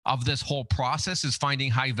of this whole process is finding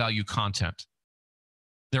high value content.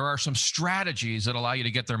 There are some strategies that allow you to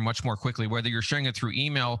get there much more quickly, whether you're sharing it through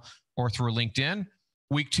email or through LinkedIn.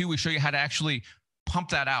 Week 2, we show you how to actually pump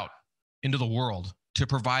that out into the world to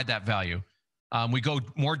provide that value. We go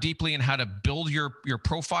more deeply in how to build your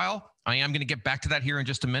profile. I am going to get back to that here in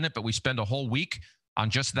just a minute, but we spend a whole week on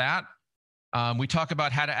just that. We talk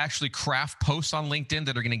about how to actually craft posts on LinkedIn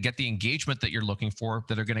that are going to get the engagement that you're looking for,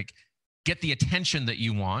 that are going to get the attention that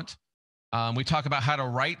you want. We talk about how to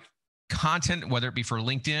write content, whether it be for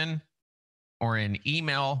LinkedIn or an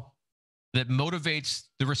email, that motivates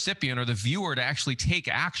the recipient or the viewer to actually take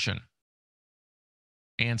action.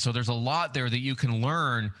 And so there's a lot there that you can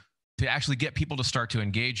learn to actually get people to start to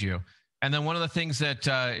engage you. And then one of the things that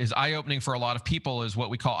is eye-opening for a lot of people is what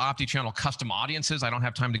we call OptiChannel custom audiences. I don't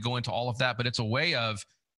have time to go into all of that, but it's a way of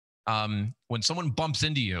when someone bumps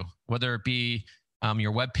into you, whether it be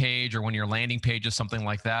your web page or when your landing page is something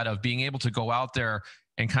like that, of being able to go out there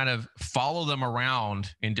and kind of follow them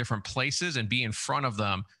around in different places and be in front of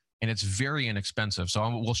them. And it's very inexpensive.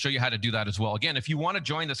 So we'll show you how to do that as well. Again, if you want to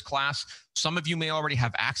join this class, some of you may already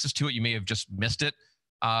have access to it. You may have just missed it.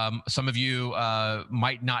 Some of you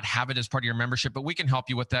might not have it as part of your membership, but we can help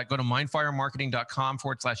you with that. Go to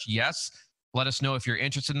mindfiremarketing.com/yes. Let us know if you're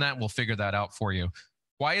interested in that. We'll figure that out for you.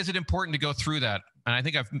 Why is it important to go through that? And I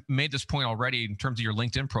think I've made this point already in terms of your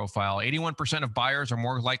LinkedIn profile. 81% of buyers are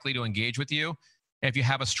more likely to engage with you if you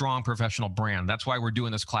have a strong professional brand. That's why we're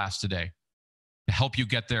doing this class today, to help you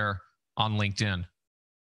get there on LinkedIn.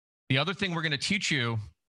 The other thing we're going to teach you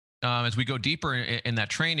as we go deeper in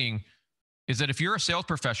that training is that if you're a sales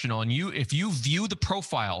professional and if you view the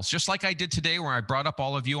profiles, just like I did today where I brought up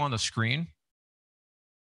all of you on the screen,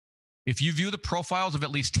 if you view the profiles of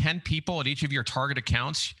at least 10 people at each of your target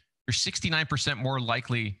accounts, you're 69% more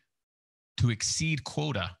likely to exceed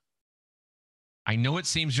quota. I know it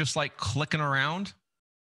seems just like clicking around,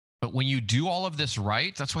 but when you do all of this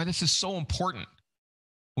right, that's why this is so important.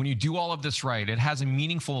 When you do all of this right, it has a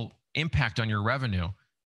meaningful impact on your revenue.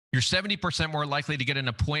 You're 70% more likely to get an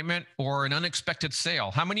appointment or an unexpected sale.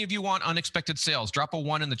 How many of you want unexpected sales? Drop a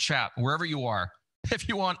 1 in the chat, wherever you are, if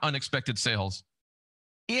you want unexpected sales.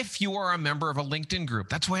 If you are a member of a LinkedIn group,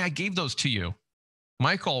 that's why I gave those to you.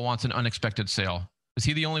 Michael wants an unexpected sale. Is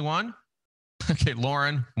he the only one? Okay,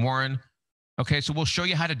 Lauren, Warren. Okay, so we'll show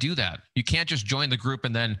you how to do that. You can't just join the group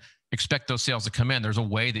and then expect those sales to come in. There's a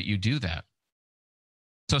way that you do that.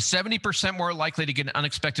 So 70% more likely to get an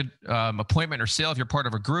unexpected appointment or sale if you're part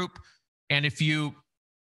of a group. And if you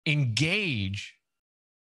engage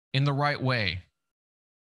in the right way,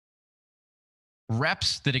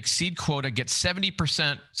 reps that exceed quota get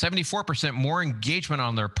 74% more engagement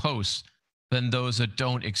on their posts than those that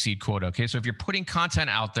don't exceed quota. Okay, so if you're putting content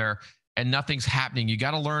out there and nothing's happening, you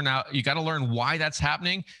got to learn why that's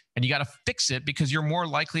happening, and you got to fix it, because you're more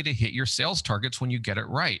likely to hit your sales targets when you get it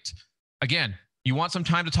right. Again, you want some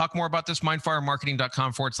time to talk more about this?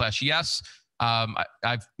 mindfiremarketing.com/yes.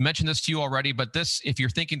 I've mentioned this to you already, but if you're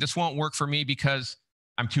thinking this won't work for me because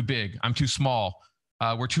I'm too big, I'm too small,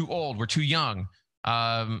 we're too old, we're too young,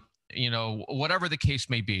 whatever the case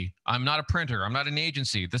may be, I'm not a printer, I'm not an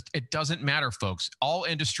agency. It doesn't matter, folks. All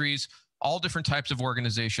industries, all different types of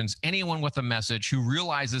organizations, anyone with a message who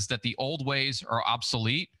realizes that the old ways are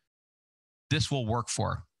obsolete, this will work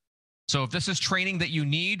for. So if this is training that you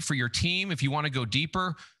need for your team, if you want to go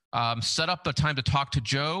deeper, set up the time to talk to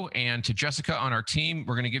Joe and to Jessica on our team.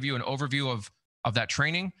 We're going to give you an overview of that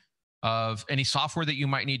training, of any software that you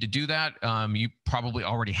might need to do that. You probably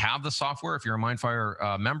already have the software if you're a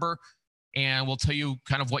Mindfire member, and we'll tell you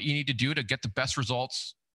kind of what you need to do to get the best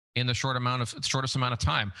results in the shortest amount of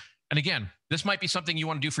time. And again, this might be something you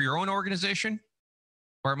want to do for your own organization,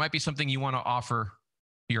 or it might be something you want to offer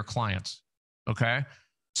to your clients. Okay.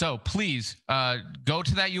 So please go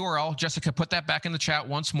to that URL. Jessica, put that back in the chat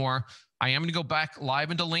once more. I am going to go back live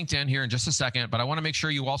into LinkedIn here in just a second, but I want to make sure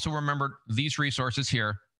you also remember these resources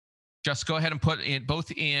here. Just go ahead and put in both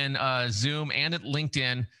in Zoom and at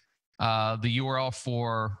LinkedIn the URL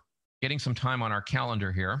for getting some time on our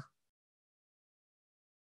calendar here.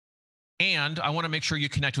 And I want to make sure you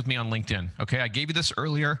connect with me on LinkedIn. Okay, I gave you this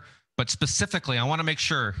earlier, but specifically, I want to make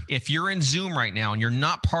sure if you're in Zoom right now and you're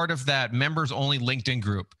not part of that members only LinkedIn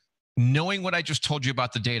group, knowing what I just told you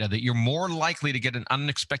about the data, that you're more likely to get an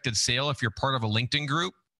unexpected sale if you're part of a LinkedIn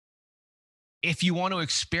group. If you want to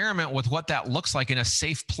experiment with what that looks like in a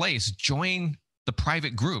safe place, join the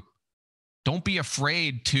private group. Don't be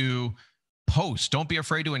afraid to post. Don't be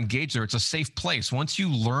afraid to engage there. It's a safe place. Once you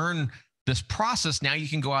learn this process, now you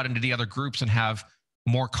can go out into the other groups and have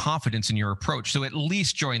more confidence in your approach. So at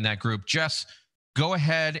least join that group. Jess, go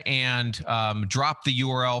ahead and drop the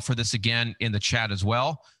URL for this again in the chat as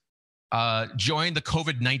well. Join the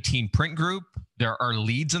COVID-19 print group. There are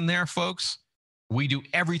leads in there, folks. We do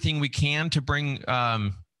everything we can to bring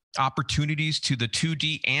opportunities to the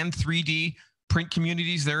 2D and 3D print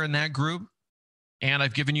communities there in that group. And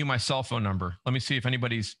I've given you my cell phone number. Let me see if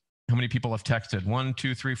how many people have texted. 1,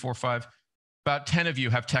 2, 3, 4, 5. About 10 of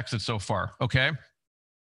you have texted so far, okay?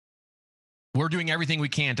 We're doing everything we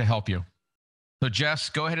can to help you. So Jess,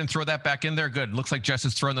 go ahead and throw that back in there. Good. Looks like Jess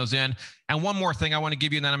has thrown those in. And one more thing I want to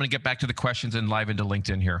give you, and then I'm going to get back to the questions and live into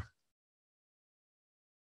LinkedIn here.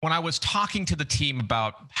 When I was talking to the team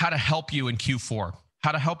about how to help you in Q4,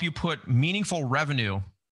 how to help you put meaningful revenue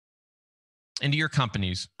into your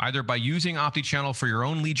companies, either by using OptiChannel for your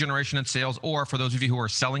own lead generation and sales, or for those of you who are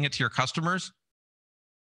selling it to your customers.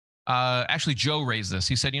 Actually, Joe raised this.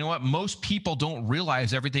 He said, you know what? Most people don't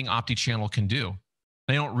realize everything OptiChannel can do.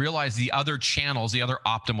 They don't realize the other channels, the other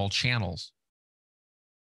optimal channels.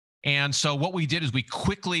 And so what we did is we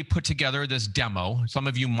quickly put together this demo. Some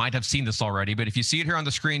of you might have seen this already, but if you see it here on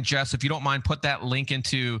the screen, Jess, if you don't mind, put that link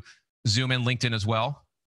into Zoom and LinkedIn as well.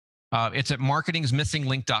 It's at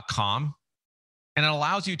marketingsmissinglink.com. And it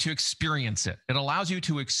allows you to experience it. It allows you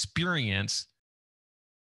to experience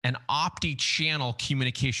an OptiChannel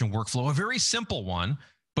communication workflow, a very simple one,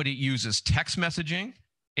 but it uses text messaging,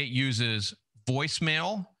 it uses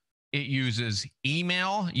voicemail, it uses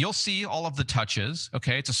email. You'll see all of the touches,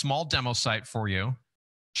 okay? It's a small demo site for you.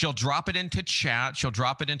 She'll drop it into chat. She'll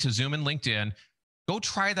drop it into Zoom and LinkedIn. Go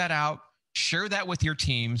try that out. Share that with your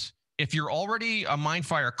teams. If you're already a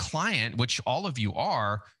Mindfire client, which all of you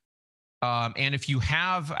are, and if you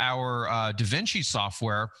have our DaVinci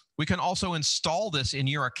software, we can also install this in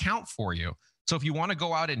your account for you. So if you want to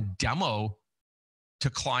go out and demo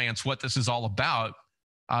to clients what this is all about,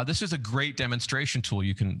 this is a great demonstration tool.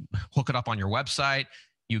 You can hook it up on your website.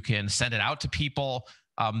 You can send it out to people.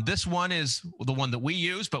 This one is the one that we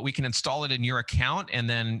use, but we can install it in your account, and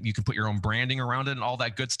then you can put your own branding around it and all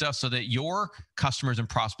that good stuff so that your customers and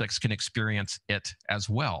prospects can experience it as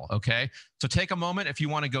well, okay? So take a moment if you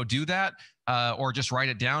want to go do that, or just write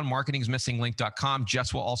it down, marketingsmissinglink.com.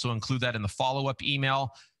 Jess will also include that in the follow-up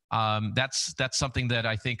email. That's something that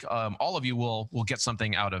I think all of you will get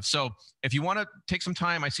something out of. So if you want to take some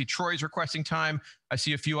time, I see Troy's requesting time. I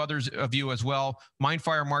see a few others of you as well.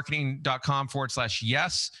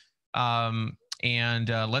 mindfiremarketing.com/yes. And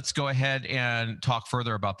let's go ahead and talk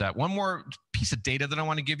further about that. One more piece of data that I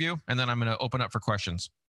want to give you, and then I'm going to open up for questions.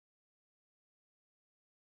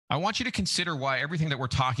 I want you to consider why everything that we're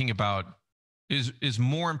talking about is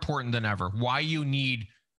more important than ever. Why you need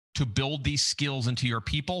to build these skills into your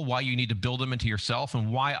people, why you need to build them into yourself,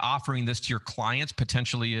 and why offering this to your clients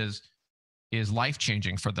potentially is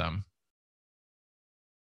life-changing for them.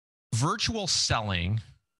 Virtual selling,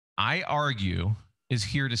 I argue, is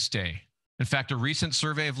here to stay. In fact, a recent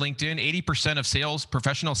survey of LinkedIn, 80% of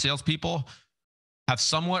professional salespeople have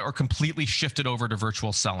somewhat or completely shifted over to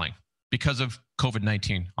virtual selling because of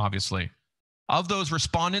COVID-19, obviously. Of those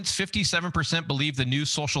respondents, 57% believe the new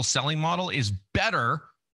social selling model is better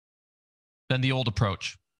than the old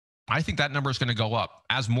approach. I think that number is going to go up.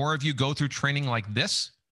 As more of you go through training like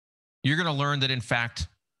this, you're going to learn that, in fact,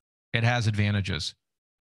 it has advantages.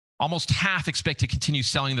 Almost half expect to continue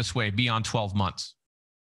selling this way beyond 12 months.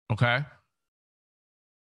 Okay?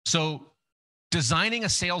 So designing a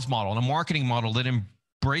sales model and a marketing model that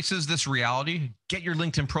embraces this reality, get your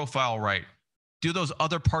LinkedIn profile right, do those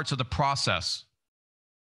other parts of the process.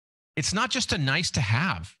 It's not just a nice to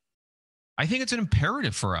have. I think it's an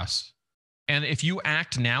imperative for us. And if you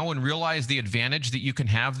act now and realize the advantage that you can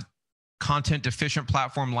have content deficient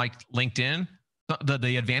platform like LinkedIn,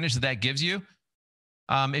 the advantage that gives you,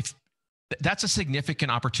 if that's a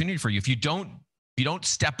significant opportunity for you. If you don't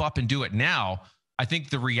step up and do it now, I think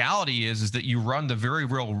the reality is that you run the very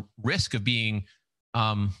real risk of being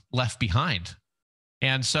left behind.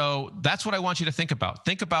 And so that's what I want you to think about.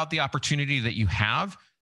 Think about the opportunity that you have.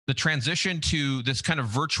 The transition to this kind of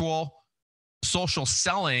virtual social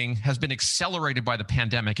selling has been accelerated by the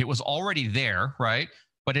pandemic. It was already there, right?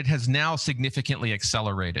 But it has now significantly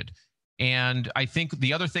accelerated. And I think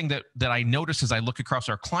the other thing that I notice as I look across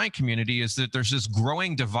our client community is that there's this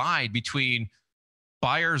growing divide between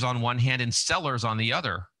buyers on one hand and sellers on the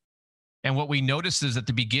other. And what we noticed is at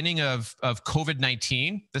the beginning of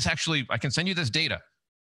COVID-19, this actually, I can send you this data.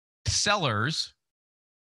 Sellers,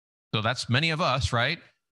 so that's many of us, right,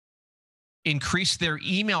 increased their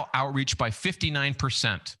email outreach by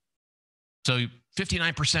 59%. So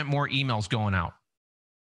 59% more emails going out.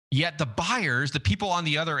 Yet the buyers, the people on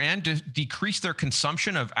the other end, decreased their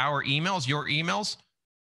consumption of our emails, your emails,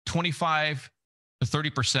 25 to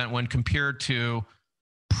 30% when compared to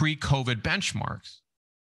pre-COVID benchmarks.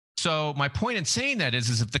 So my point in saying that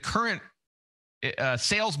is if the current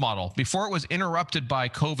sales model, before it was interrupted by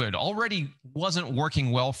COVID, already wasn't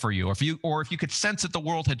working well for you, or if you could sense that the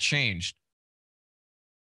world had changed,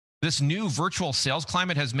 this new virtual sales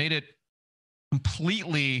climate has made it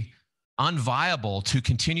completely unviable to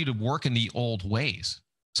continue to work in the old ways.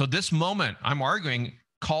 So this moment, I'm arguing,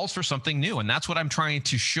 calls for something new, and that's what I'm trying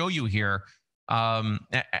to show you here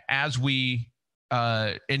as we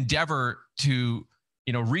endeavor to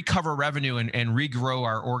recover revenue and regrow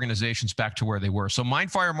our organizations back to where they were. So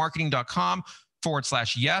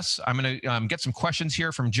mindfiremarketing.com/yes. I'm going to get some questions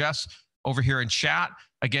here from Jess over here in chat.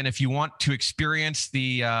 Again, if you want to experience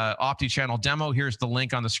the OptiChannel demo, here's the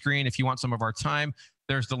link on the screen. If you want some of our time,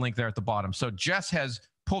 there's the link there at the bottom. So Jess has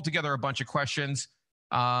pulled together a bunch of questions.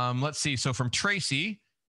 Let's see. So from Tracy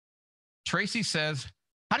says,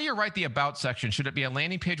 how do you write the about section? Should it be a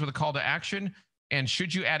landing page with a call to action? And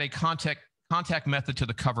should you add a contact method to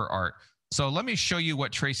the cover art? So let me show you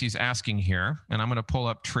what Tracy's asking here. And I'm going to pull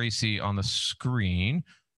up Tracy on the screen.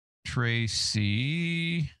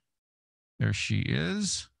 Tracy, there she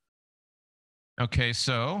is. Okay,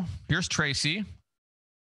 so here's Tracy.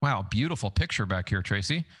 Wow, beautiful picture back here,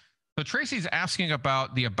 Tracy. So Tracy's asking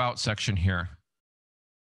about the about section here.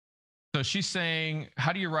 So she's saying,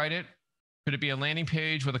 how do you write it? Could it be a landing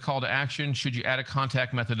page with a call to action? Should you add a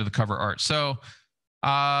contact method to the cover art? So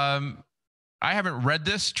I haven't read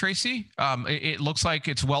this, Tracy. It looks like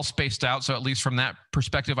it's well spaced out. So at least from that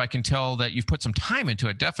perspective, I can tell that you've put some time into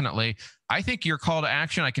it, definitely. I think your call to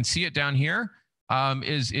action, I can see it down here,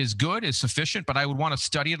 is good, is sufficient, but I would want to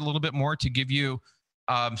study it a little bit more to give you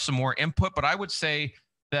some more input. But I would say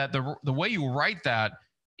that the way you write that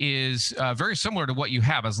is very similar to what you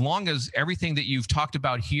have. As long as everything that you've talked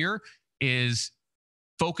about here is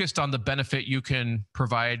focused on the benefit you can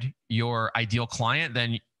provide your ideal client,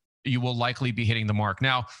 then you will likely be hitting the mark.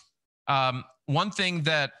 Now, one thing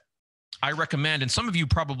that I recommend, and some of you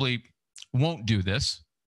probably won't do this,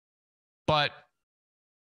 but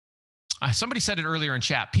somebody said it earlier in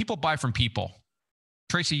chat, people buy from people.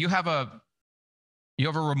 Tracy, you have a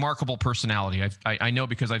remarkable personality. I know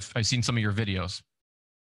because I've seen some of your videos.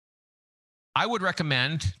 I would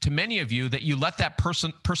recommend to many of you that you let that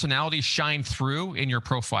personality shine through in your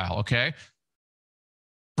profile, okay?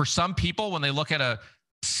 For some people, when they look at a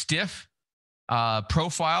stiff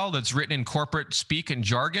profile that's written in corporate speak and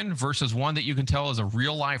jargon versus one that you can tell is a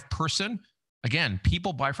real life person, again,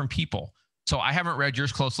 people buy from people. So I haven't read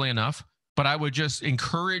yours closely enough, but I would just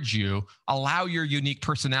encourage you, allow your unique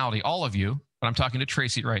personality, all of you, but I'm talking to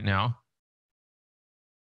Tracy right now,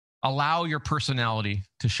 allow your personality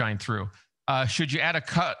to shine through. Should you add a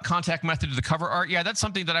contact method to the cover art? Yeah, that's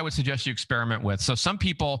something that I would suggest you experiment with. So some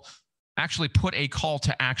people actually put a call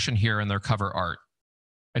to action here in their cover art,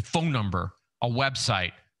 a phone number, a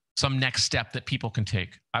website, some next step that people can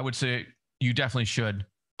take. I would say you definitely should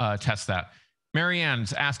test that.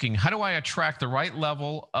 Marianne's asking, how do I attract the right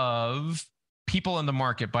level of people in the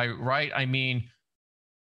market? By right, I mean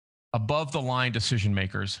above the line decision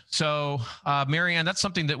makers. So Marianne, that's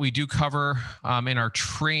something that we do cover in our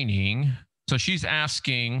training. So she's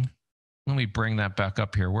asking, let me bring that back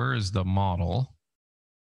up here. Where is the model?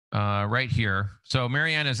 Right here. So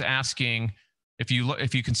Marianne is asking, if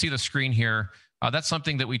you can see the screen here, that's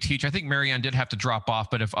something that we teach. I think Marianne did have to drop off,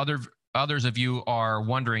 but if others of you are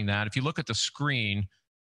wondering that, if you look at the screen,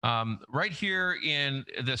 right here in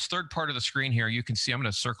this third part of the screen here, you can see, I'm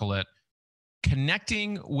going to circle it.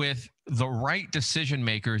 Connecting with the right decision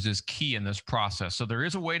makers is key in this process. So there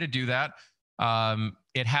is a way to do that.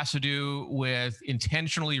 It has to do with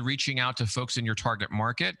intentionally reaching out to folks in your target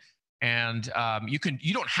market. And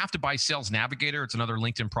you don't have to buy Sales Navigator. It's another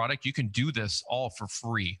LinkedIn product. You can do this all for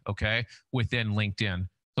free, okay, within LinkedIn.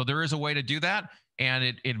 So there is a way to do that. And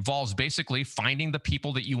it involves basically finding the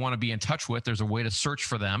people that you want to be in touch with. There's a way to search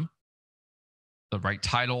for them, the right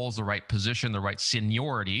titles, the right position, the right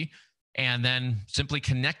seniority, and then simply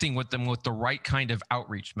connecting with them with the right kind of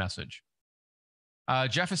outreach message.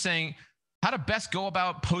 Jeff is saying, how to best go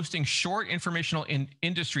about posting short informational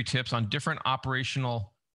industry tips on different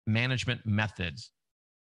operational management methods.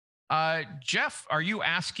 Jeff, are you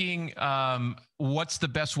asking what's the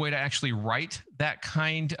best way to actually write that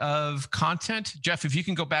kind of content? Jeff, if you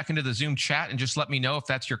can go back into the Zoom chat and just let me know if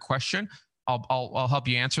that's your question, I'll help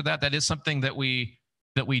you answer that. That is something that we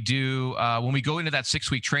do when we go into that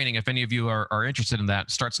 6-week training. If any of you are interested in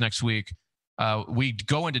that, starts next week. We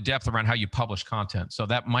go into depth around how you publish content. So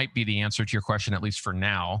that might be the answer to your question, at least for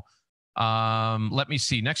now. Let me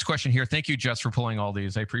see. Next question here. Thank you, Jess, for pulling all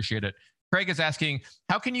these. I appreciate it. Craig is asking,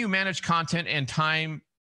 how can you manage content and time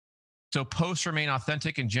so posts remain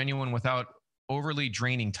authentic and genuine without overly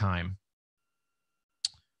draining time?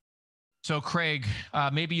 So Craig,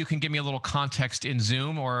 maybe you can give me a little context in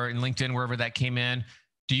Zoom or in LinkedIn, wherever that came in.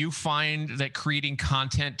 Do you find that creating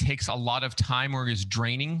content takes a lot of time or is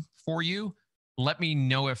draining for you? Let me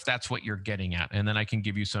know if that's what you're getting at, and then I can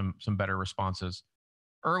give you some better responses.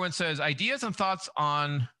 Erwin says, ideas and thoughts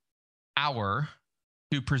on our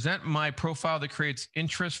to present my profile that creates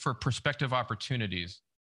interest for prospective opportunities.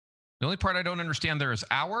 The only part I don't understand there is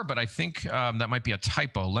our, but I think that might be a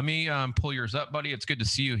typo. Let me pull yours up, buddy. It's good to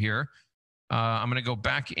see you here. I'm going to go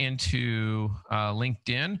back into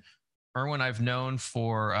LinkedIn. Erwin, I've known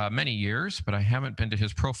for many years, but I haven't been to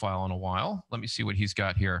his profile in a while. Let me see what he's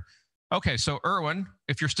got here. Okay, so Erwin,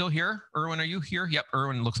 if you're still here, Erwin, are you here? Yep,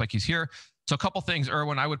 Erwin looks like he's here. So a couple things,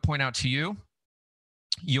 Erwin, I would point out to you.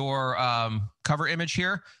 Your cover image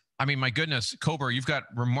here, I mean, my goodness, Cobra, you've got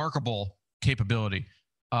remarkable capability,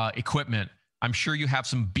 equipment. I'm sure you have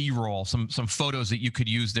some B-roll, some photos that you could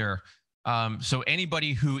use there. So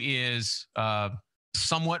anybody who is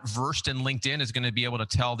somewhat versed in LinkedIn is going to be able to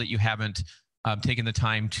tell that you haven't taken the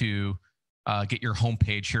time to get your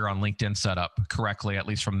homepage here on LinkedIn set up correctly, at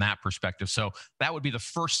least from that perspective. So that would be the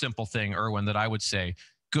first simple thing, Erwin, that I would say.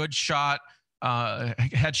 Good shot.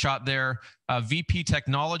 Headshot there. VP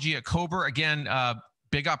Technology at Cobra. Again,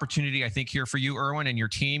 big opportunity, I think, here for you, Erwin, and your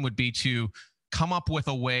team would be to come up with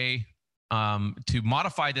a way to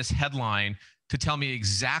modify this headline to tell me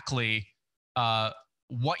exactly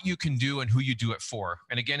what you can do and who you do it for.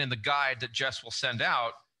 And again, in the guide that Jess will send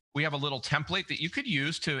out, we have a little template that you could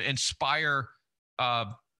use to inspire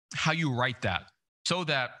how you write that, so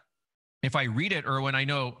that if I read it, Erwin, I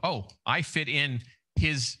know, oh, I fit in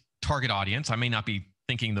his target audience. I may not be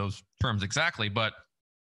thinking those terms exactly, but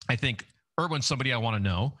I think Erwin's somebody I want to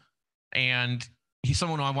know, and he's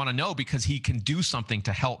someone I want to know because he can do something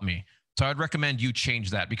to help me. So I'd recommend you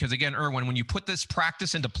change that, because again, Erwin, when you put this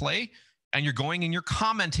practice into play and you're going and you're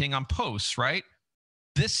commenting on posts, right?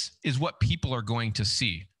 This is what people are going to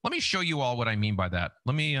see. Let me show you all what I mean by that.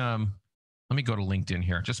 Let me go to LinkedIn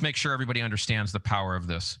here. Just make sure everybody understands the power of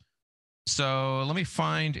this. So let me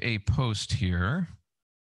find a post here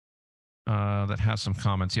that has some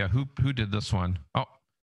comments. Yeah, who did this one? Oh,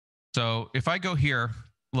 so if I go here,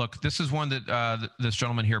 look, this is one that this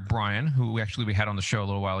gentleman here, Brian, who actually we had on the show a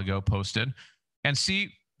little while ago, posted. And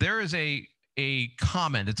see, there is a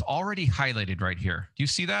comment that's already highlighted right here. Do you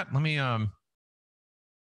see that? Let me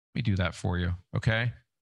do that for you, okay?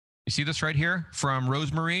 You see this right here from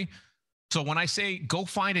Rosemary? So when I say go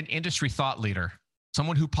find an industry thought leader,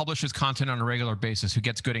 someone who publishes content on a regular basis, who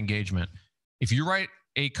gets good engagement, if you write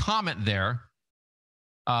a comment there,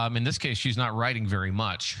 in this case, she's not writing very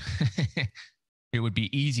much. It would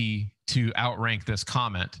be easy to outrank this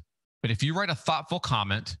comment. But if you write a thoughtful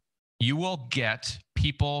comment, you will get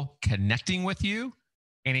people connecting with you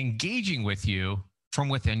and engaging with you from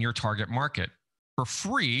within your target market for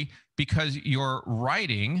free, because you're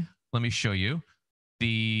writing, let me show you,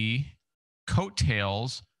 the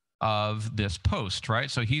coattails of this post,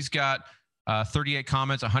 right? So he's got 38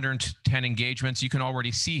 comments, 110 engagements. You can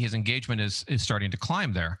already see his engagement is starting to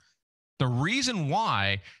climb there. The reason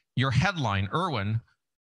why your headline, Erwin,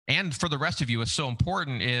 and for the rest of you is so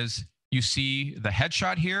important is you see the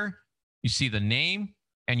headshot here, you see the name,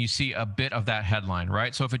 and you see a bit of that headline,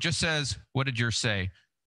 right? So if it just says, what did yours say?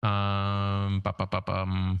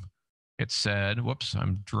 It said, whoops,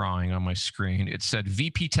 I'm drawing on my screen. It said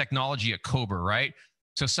VP Technology at Cobra, right?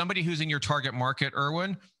 So somebody who's in your target market,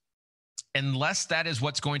 Erwin, unless that is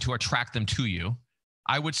what's going to attract them to you,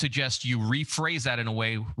 I would suggest you rephrase that in a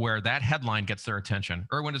way where that headline gets their attention.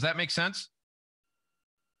 Erwin, does that make sense?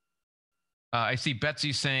 I see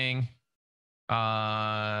Betsy saying,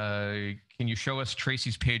 can you show us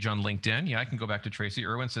Tracy's page on LinkedIn? Yeah, I can go back to Tracy.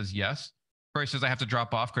 Erwin says yes. Corey says I have to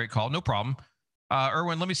drop off. Great call. No problem.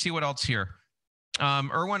 Erwin, let me see what else here.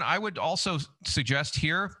 Erwin, I would also suggest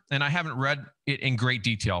here, and I haven't read it in great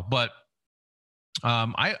detail, but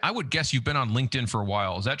I would guess you've been on LinkedIn for a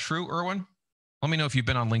while. Is that true, Erwin? Let me know if you've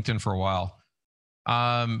been on LinkedIn for a while.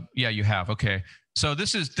 Yeah, you have. Okay. So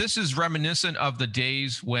this is reminiscent of the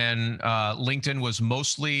days when LinkedIn was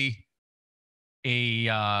mostly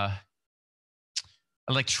a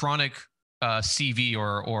electronic CV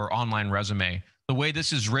or online resume. The way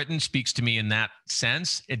this is written speaks to me in that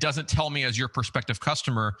sense. It doesn't tell me, as your prospective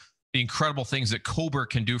customer, the incredible things that Kober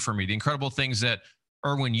can do for me, the incredible things that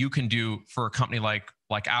Erwin, you can do for a company like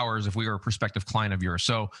ours if we were a prospective client of yours.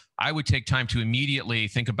 So I would take time to immediately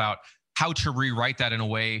think about how to rewrite that in a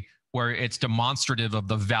way where it's demonstrative of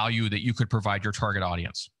the value that you could provide your target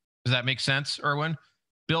audience. Does that make sense, Erwin?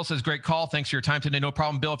 Bill says, great call. Thanks for your time today. No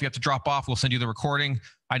problem, Bill. If you have to drop off, we'll send you the recording.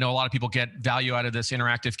 I know a lot of people get value out of this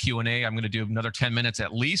interactive Q&A. I'm going to do another 10 minutes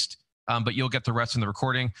at least, but you'll get the rest in the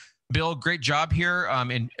recording. Bill, great job here.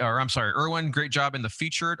 Erwin, great job in the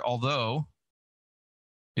featured, although,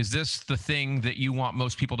 is this the thing that you want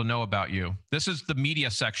most people to know about you? This is the media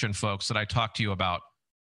section, folks, that I talked to you about.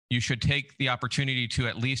 You should take the opportunity to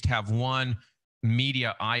at least have one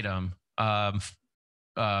media item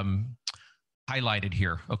highlighted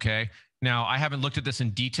here, okay? Now, I haven't looked at this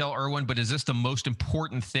in detail, Erwin, but is this the most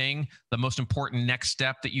important thing, the most important next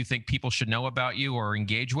step that you think people should know about you or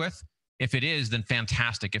engage with? If it is, then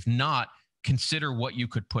fantastic. If not, consider what you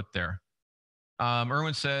could put there.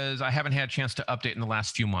 Erwin says, I haven't had a chance to update in the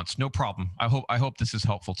last few months. No problem. I hope this is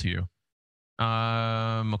helpful to you.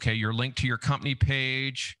 Okay, your link to your company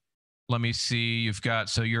page. Let me see. You've got,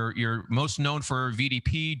 so you're most known for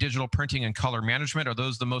VDP, digital printing, and color management. Are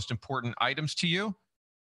those the most important items to you?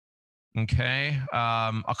 Okay.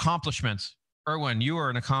 Accomplishments. Erwin, you're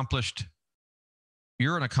an accomplished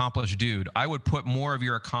dude. I would put more of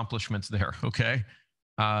your accomplishments there. Okay.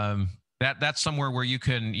 That's somewhere where you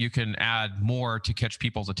can add more to catch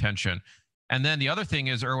people's attention. And then the other thing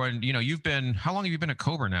is, Erwin, how long have you been at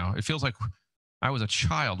Kober now? It feels like I was a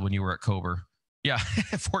child when you were at Kober. Yeah,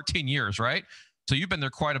 14 years, right? So you've been there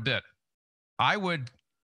quite a bit. I would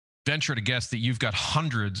venture to guess that you've got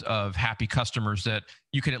hundreds of happy customers that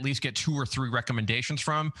you could at least get 2 or 3 recommendations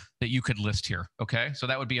from that you could list here. Okay, so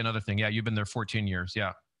that would be another thing. Yeah, you've been there 14 years.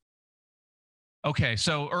 Yeah. Okay,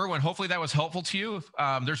 so Erwin, hopefully that was helpful to you.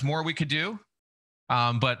 There's more we could do,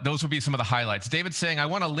 but those would be some of the highlights. David's saying, I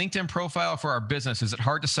want a LinkedIn profile for our business. Is it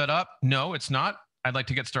hard to set up? No, it's not. I'd like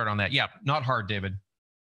to get started on that. Yeah, not hard, David.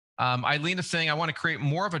 Eileen is saying, I want to create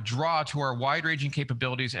more of a draw to our wide-ranging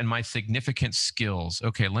capabilities and my significant skills.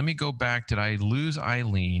 Okay, let me go back. Did I lose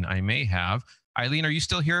Eileen? I may have. Eileen, are you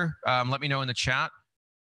still here? Let me know in the chat.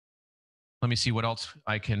 Let me see what else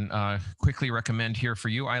I can quickly recommend here for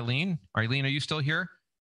you, Eileen. Eileen, are you still here?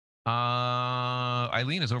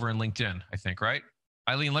 Eileen is over in LinkedIn, I think, right?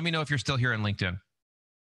 Eileen, let me know if you're still here in LinkedIn.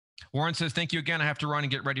 Warren says, thank you again. I have to run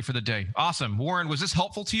and get ready for the day. Awesome. Warren, was this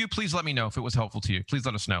helpful to you? Please let me know if it was helpful to you. Please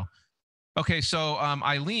let us know. Okay, so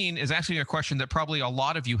Eileen is asking a question that probably a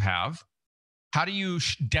lot of you have. How do you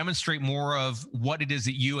demonstrate more of what it is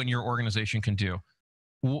that you and your organization can do?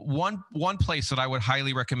 One place that I would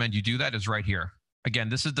highly recommend you do that is right here. Again,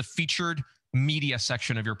 this is the featured media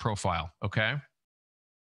section of your profile, okay?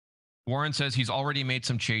 Warren says he's already made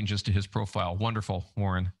some changes to his profile. Wonderful,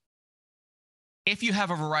 Warren. If you have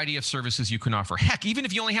a variety of services you can offer, heck, even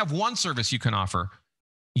if you only have one service you can offer,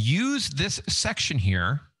 use this section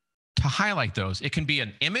here to highlight those. It can be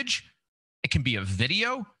an image. It can be a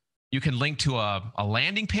video. You can link to a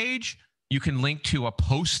landing page. You can link to a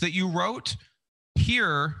post that you wrote.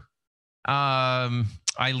 Here,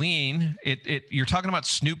 Eileen, you're talking about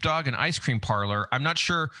Snoop Dogg and Ice Cream Parlor. I'm not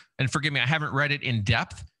sure, and forgive me, I haven't read it in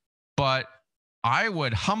depth, but I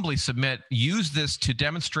would humbly submit, use this to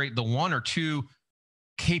demonstrate the 1 or 2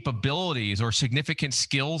 capabilities or significant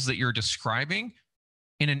skills that you're describing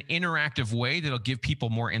in an interactive way that'll give people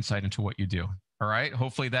more insight into what you do. All right.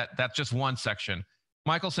 Hopefully that's just one section.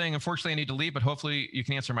 Michael saying, unfortunately, I need to leave, but hopefully you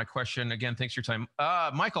can answer my question. Again, thanks for your time.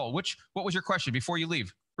 Michael, what was your question before you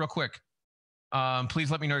leave? Real quick. Please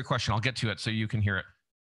let me know your question. I'll get to it so you can hear it.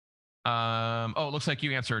 Oh, it looks like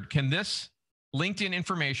you answered. Can this LinkedIn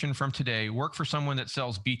information from today work for someone that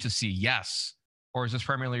sells B2C? Yes. Or is this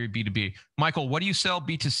primarily B2B? Michael, what do you sell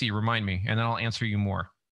B2C? Remind me, and then I'll answer you more.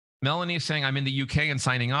 Melanie is saying, I'm in the UK and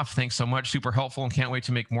signing off. Thanks so much. Super helpful and can't wait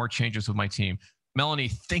to make more changes with my team. Melanie,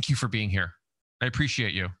 thank you for being here. I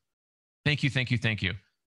appreciate you. Thank you, thank you, thank you.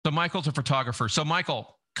 So Michael's a photographer. So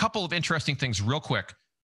Michael, couple of interesting things real quick.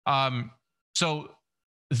 So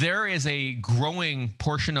there is a growing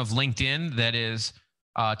portion of LinkedIn that is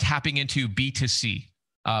tapping into B2C,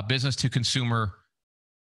 business to consumer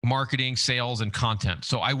marketing, sales, and content.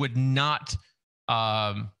 So I would not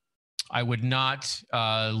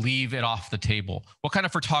leave it off the table. What kind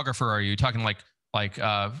of photographer are you? Talking like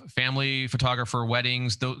family photographer,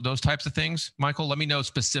 weddings, those types of things? Michael, let me know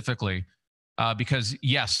specifically. because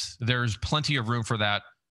yes, there's plenty of room for that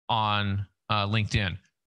on LinkedIn.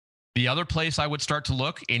 The other place I would start to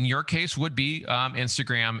look in your case would be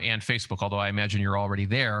Instagram and Facebook, although I imagine you're already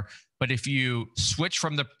there. But if you switch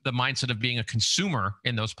from the mindset of being a consumer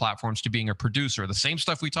in those platforms to being a producer, the same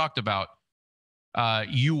stuff we talked about,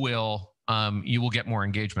 you will get more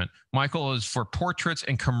engagement. Michael is for portraits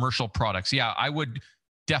and commercial products. Yeah, I would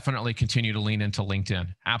definitely continue to lean into LinkedIn.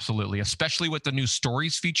 Absolutely, especially with the new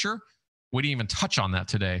stories feature. We didn't even touch on that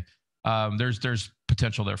today. There's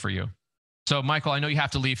potential there for you. So, Michael, I know you have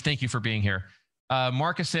to leave. Thank you for being here.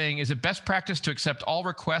 Mark is saying, is it best practice to accept all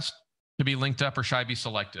requests to be linked up, or should I be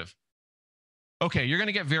selective? Okay, you're going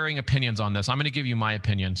to get varying opinions on this. I'm going to give you my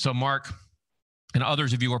opinion. So, Mark, and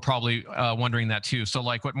others of you are probably wondering that too. So,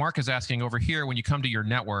 like what Mark is asking over here, when you come to your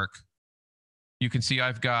network, you can see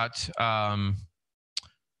I've got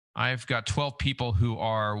 12 people who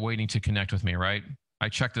are waiting to connect with me, right? I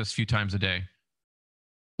check this a few times a day.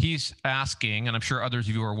 He's asking, and I'm sure others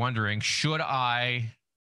of you are wondering, should I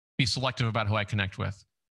be selective about who I connect with?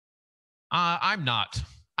 I'm not.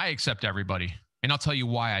 I accept everybody. And I'll tell you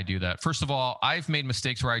why I do that. First of all, I've made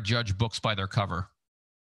mistakes where I judge books by their cover,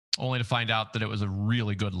 only to find out that it was a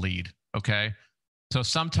really good lead, okay? So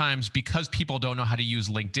sometimes because people don't know how to use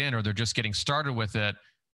LinkedIn, or they're just getting started with it,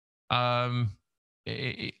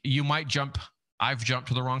 you might jump. I've jumped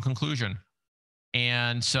to the wrong conclusion.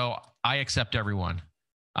 And so I accept everyone.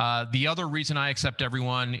 The other reason I accept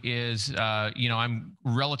everyone is, I'm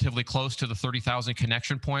relatively close to the 30,000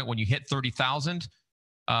 connection point. When you hit 30,000,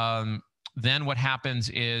 then what happens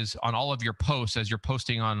is on all of your posts, as you're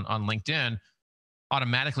posting on LinkedIn,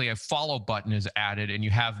 automatically a follow button is added, and you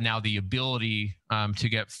have now the ability to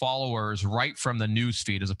get followers right from the news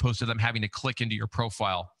feed, as opposed to them having to click into your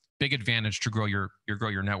profile. Big advantage to grow your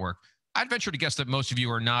network. I'd venture to guess that most of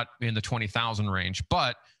you are not in the 20,000 range,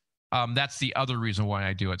 but that's the other reason why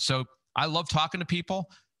I do it. So I love talking to people.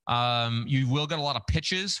 You will get a lot of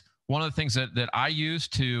pitches. One of the things that I use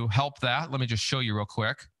to help that, let me just show you real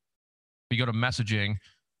quick. If you go to messaging,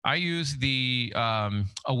 I use the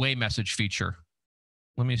away message feature.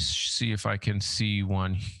 Let me see if I can see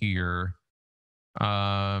one here.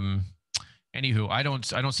 Anywho, I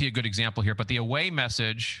don't see a good example here, but the away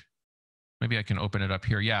message, maybe I can open it up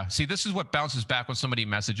here. Yeah, see, this is what bounces back when somebody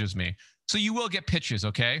messages me. So you will get pitches,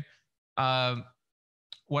 okay?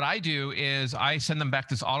 What I do is I send them back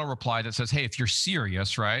this auto reply that says, hey, if you're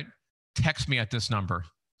serious, right, text me at this number,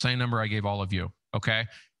 same number I gave all of you, okay?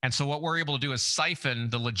 And so what we're able to do is siphon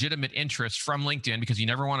the legitimate interest from LinkedIn, because you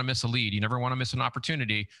never want to miss a lead, you never want to miss an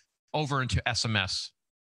opportunity, over into SMS,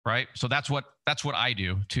 right? So that's what I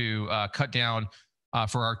do to cut down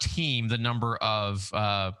for our team the number of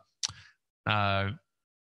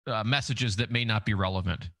messages that may not be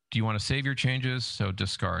relevant. Do you want to save your changes? So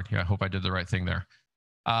discard. Yeah, I hope I did the right thing there.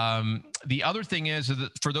 The other thing is that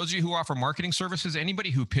for those of you who offer marketing services, anybody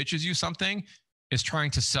who pitches you something is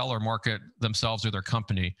trying to sell or market themselves or their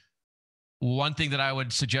company. One thing that I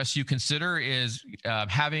would suggest you consider is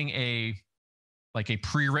having a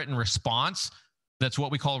pre-written response. That's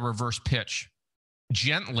what we call a reverse pitch.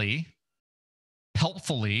 Gently,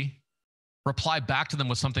 helpfully reply back to them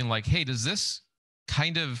with something like, hey, does this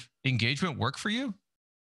kind of engagement work for you?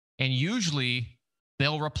 And usually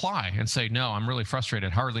they'll reply and say, no, I'm really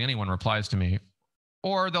frustrated. Hardly anyone replies to me.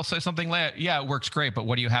 Or they'll say something like, yeah, it works great, but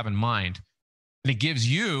what do you have in mind? And it gives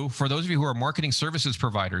you, for those of you who are marketing services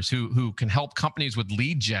providers who can help companies with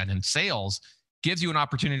lead gen and sales, gives you an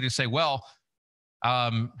opportunity to say, well,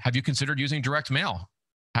 have you considered using direct mail?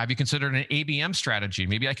 Have you considered an ABM strategy?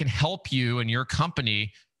 Maybe I can help you and your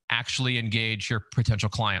company actually engage your potential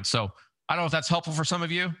clients. So I don't know if that's helpful for some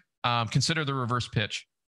of you. Consider the reverse pitch.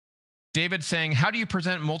 David saying, how do you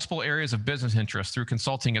present multiple areas of business interest through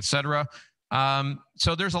consulting, et cetera?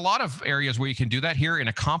 So there's a lot of areas where you can do that. Here in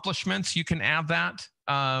accomplishments, you can add that,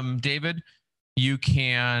 David. You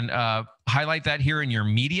can highlight that here in your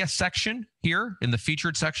media section, here in the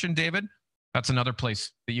featured section, David. That's another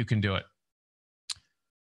place that you can do it.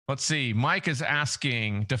 Let's see. Mike is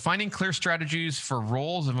asking, defining clear strategies for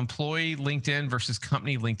roles of employee LinkedIn versus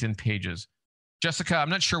company LinkedIn pages. Jessica, I'm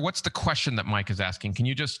not sure what's the question that Mike is asking. Can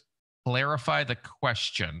you just clarify the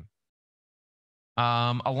question?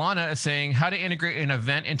 Alana is saying, how to integrate an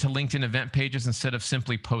event into LinkedIn event pages instead of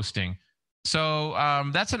simply posting. So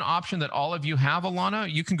that's an option that all of you have,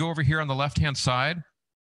 Alana. You can go over here on the left-hand side,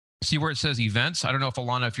 see where it says events. I don't know if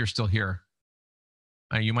Alana, if you're still here.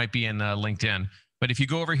 You might be in LinkedIn. But if you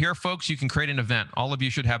go over here, folks, you can create an event. All of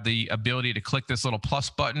you should have the ability to click this little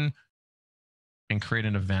plus button and create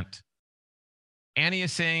an event. Annie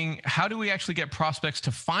is saying, how do we actually get prospects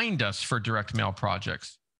to find us for direct mail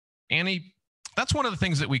projects? Annie, that's one of the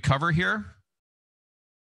things that we cover here.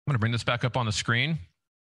 I'm going to bring this back up on the screen.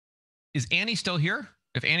 Is Annie still here?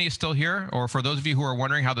 If Annie is still here, or for those of you who are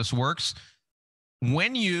wondering how this works,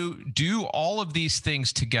 when you do all of these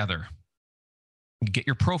things together, you get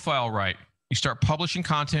your profile right, you start publishing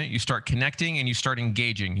content, you start connecting, and you start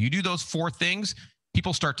engaging. You do those 4 things,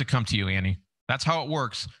 people start to come to you, Annie. That's how it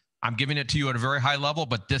works. I'm giving it to you at a very high level,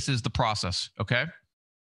 but this is the process, okay?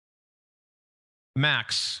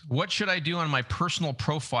 Max, what should I do on my personal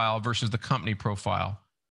profile versus the company profile?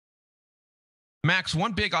 Max,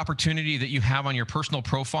 one big opportunity that you have on your personal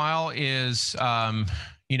profile is,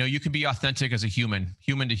 you can be authentic as a human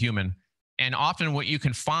to human. And often what you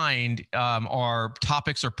can find are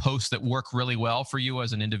topics or posts that work really well for you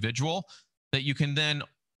as an individual that you can then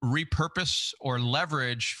repurpose or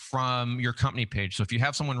leverage from your company page. So if you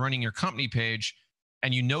have someone running your company page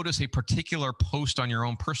and you notice a particular post on your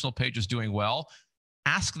own personal page is doing well,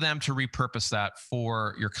 ask them to repurpose that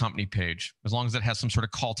for your company page, as long as it has some sort of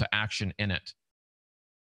call to action in it.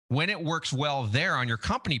 When it works well there on your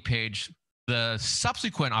company page, the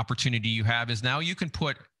subsequent opportunity you have is now you can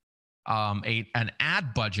put an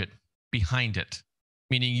ad budget behind it,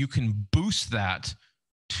 meaning you can boost that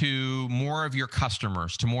to more of your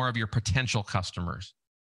customers, to more of your potential customers.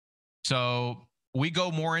 So we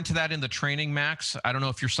go more into that in the training, Max. I don't know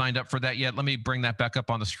if you're signed up for that yet. Let me bring that back up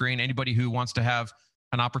on the screen. Anybody who wants to have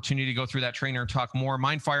an opportunity to go through that training or talk more,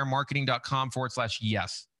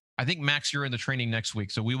 mindfiremarketing.com/yes. I think, Max, you're in the training next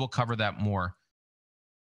week, so we will cover that more.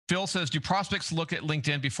 Phil says, do prospects look at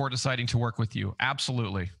LinkedIn before deciding to work with you?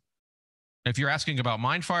 Absolutely. If you're asking about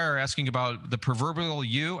Mindfire or asking about the proverbial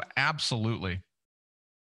you, absolutely.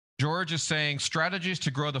 George is saying strategies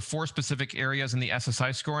to grow the 4 specific areas in the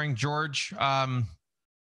SSI scoring. George,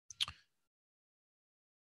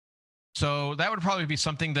 so that would probably be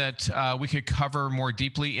something that we could cover more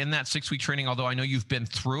deeply in that 6-week training, although I know you've been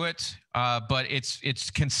through it, but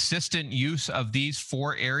it's consistent use of these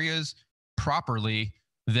 4 areas properly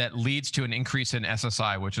that leads to an increase in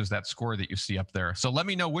SSI, which is that score that you see up there. So let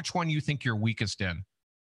me know which one you think you're weakest in.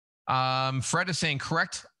 Fred is saying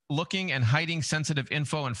correct looking and hiding sensitive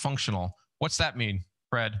info and functional. What's that mean,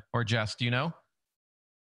 Fred or Jess? Do you know?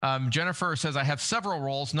 Jennifer says, I have several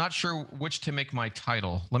roles, not sure which to make my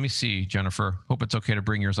title. Let me see, Jennifer. Hope it's okay to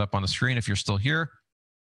bring yours up on the screen if you're still here.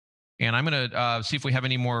 And I'm going to see if we have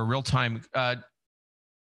any more real-time.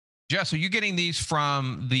 Jess, are you getting these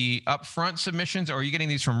from the upfront submissions, or are you getting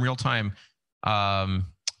these from real-time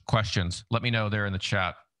questions? Let me know there in the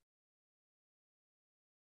chat.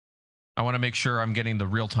 I want to make sure I'm getting the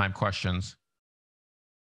real-time questions.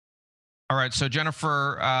 All right, so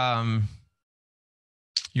Jennifer,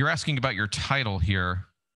 you're asking about your title here.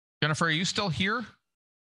 Jennifer, are you still here?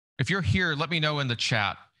 If you're here, let me know in the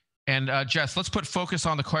chat. And Jess, let's put focus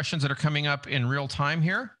on the questions that are coming up in real time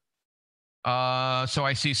here. So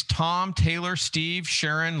I see Tom, Taylor, Steve,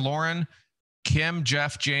 Sharon, Lauren, Kim,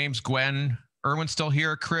 Jeff, James, Gwen, Erwin's still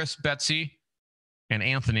here, Chris, Betsy, and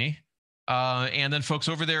Anthony. And then folks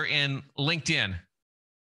over there in LinkedIn,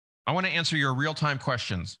 I want to answer your real-time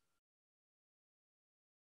questions.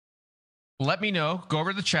 Let me know, go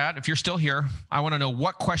over to the chat if you're still here. I want to know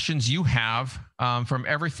what questions you have from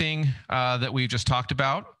everything that we've just talked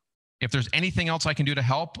about. If there's anything else I can do to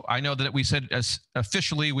help, I know that we said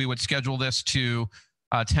officially we would schedule this to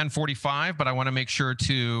 10:45, but I want to make sure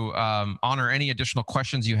to honor any additional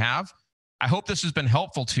questions you have. I hope this has been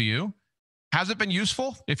helpful to you. Has it been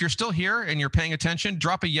useful? If you're still here and you're paying attention,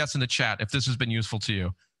 drop a yes in the chat if this has been useful to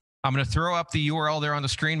you. I'm going to throw up the URL there on the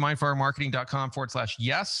screen,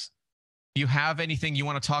 mindfiremarketing.com/yes. Do you have anything you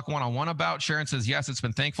want to talk one-on-one about? Sharon says, yes, it's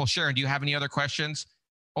been thankful. Sharon, do you have any other questions?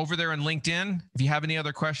 Over there in LinkedIn, if you have any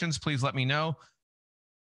other questions, please let me know.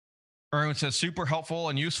 Erwin says, super helpful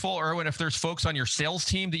and useful. Erwin, if there's folks on your sales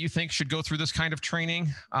team that you think should go through this kind of training,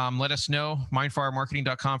 let us know,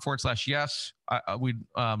 mindfiremarketing.com/yes. We'd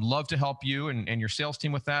love to help you and your sales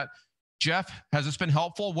team with that. Jeff, has this been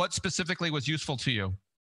helpful? What specifically was useful to you?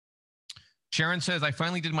 Sharon says, I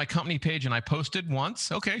finally did my company page and I posted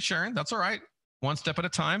once. Okay, Sharon, that's all right. One step at a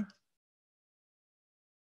time.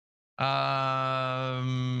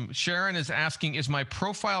 Sharon is asking, is my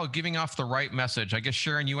profile giving off the right message? I guess,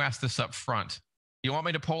 Sharon, you asked this up front. You want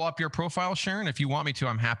me to pull up your profile, Sharon? If you want me to,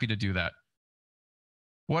 I'm happy to do that.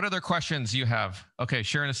 What other questions you have? Okay,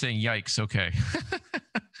 Sharon is saying, yikes. Okay.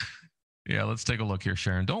 Yeah, let's take a look here,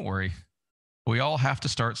 Sharon. Don't worry. We all have to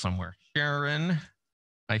start somewhere. Sharon,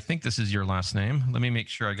 I think this is your last name. Let me make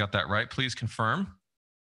sure I got that right. Please confirm.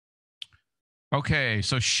 Okay,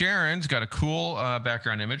 so Sharon's got a cool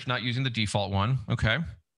background image, not using the default one. Okay.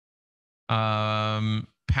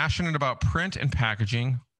 Passionate about print and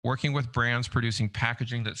packaging, working with brands producing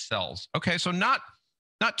packaging that sells. Okay, so not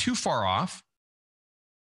too far off.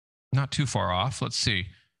 Not too far off. Let's see.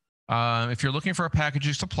 If you're looking for a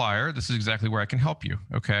packaging supplier, this is exactly where I can help you.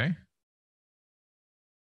 Okay.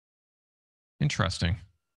 Interesting.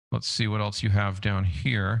 Let's see what else you have down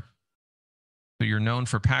here. So you're known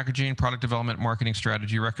for packaging, product development, marketing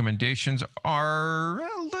strategy. Recommendations are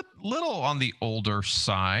a little on the older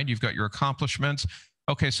side. You've got your accomplishments.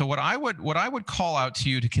 Okay, so what I would call out to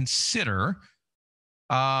you to consider,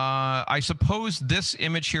 I suppose this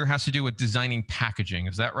image here has to do with designing packaging.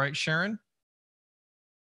 Is that right, Sharon?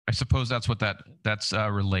 I suppose that's what that's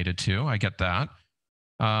related to. I get that.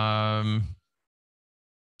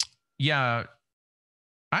 Yeah,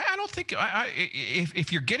 I don't think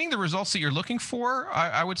if you're getting the results that you're looking for,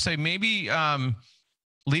 I would say maybe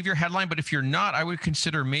leave your headline. But if you're not, I would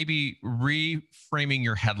consider maybe reframing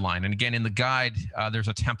your headline. And again, in the guide, there's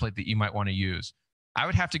a template that you might want to use. I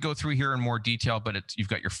would have to go through here in more detail, but you've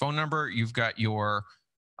got your phone number, you've got your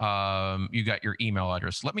email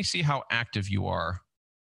address. Let me see how active you are.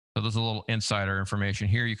 So there's a little insider information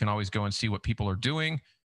here. You can always go and see what people are doing.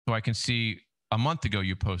 So I can see a month ago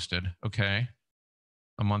you posted. Okay.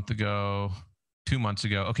 A month ago, 2 months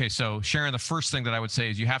ago. Okay, so Sharon, the first thing that I would say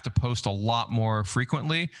is you have to post a lot more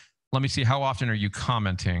frequently. Let me see, how often are you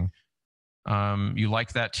commenting? You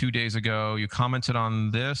liked that 2 days ago. You commented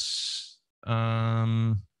on this.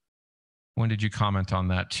 When did you comment on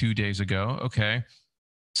that? 2 days ago. Okay.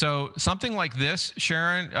 So something like this,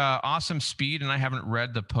 Sharon, awesome speed. And I haven't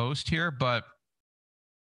read the post here, but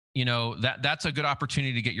you know, that's a good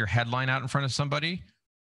opportunity to get your headline out in front of somebody.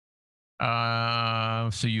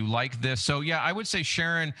 So you like this. So yeah, I would say,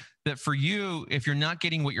 Sharon, that for you, if you're not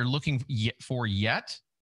getting what you're looking for yet,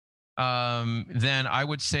 then I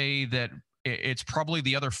would say that it's probably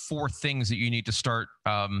the other 4 things that you need to start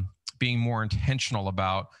being more intentional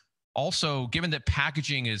about. Also, given that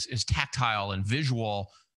packaging is tactile and visual,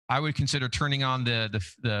 I would consider turning on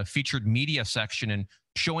the featured media section and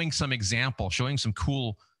showing some example, showing some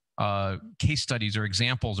cool case studies or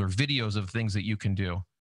examples or videos of things that you can do.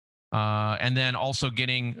 And then also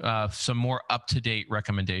getting some more up-to-date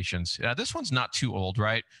recommendations. This one's not too old,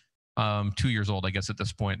 right? 2 years old, I guess, at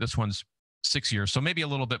this point. This one's 6 years, so maybe a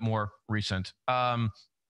little bit more recent.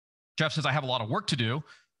 Jeff says, I have a lot of work to do.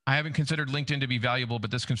 I haven't considered LinkedIn to be valuable, but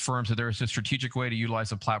this confirms that there is a strategic way to utilize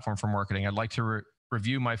the platform for marketing. I'd like to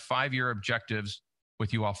review my 5-year objectives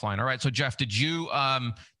with you offline. All right, so Jeff, did you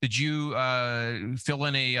fill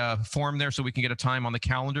in a form there so we can get a time on the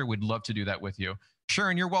calendar? We'd love to do that with you.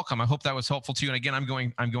 Sharon, you're welcome. I hope that was helpful to you. And again,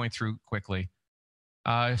 I'm going through quickly.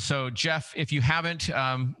 So Jeff, if you haven't,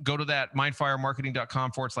 go to that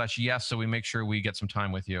mindfiremarketing.com/yes so we make sure we get some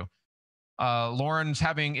time with you. Lauren's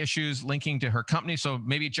having issues linking to her company. So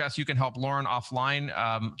maybe, Jess, you can help Lauren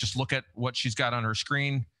offline. Just look at what she's got on her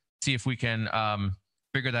screen, see if we can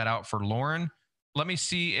figure that out for Lauren. Let me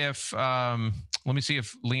see if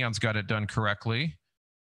Leon's got it done correctly.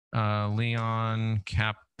 Leon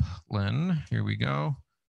Kaplan, here we go.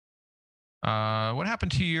 What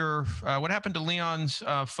happened to Leon's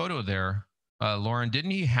photo there? Lauren,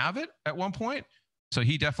 didn't he have it at one point? So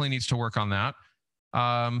he definitely needs to work on that.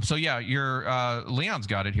 So yeah, Leon's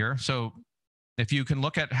got it here. So if you can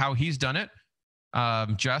look at how he's done it,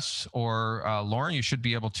 Jess or Lauren, you should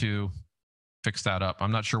be able to fix that up.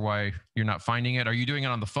 I'm not sure why you're not finding it. Are you doing it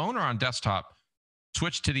on the phone or on desktop?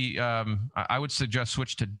 Switch to the, I would suggest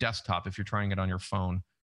switch to desktop if you're trying it on your phone.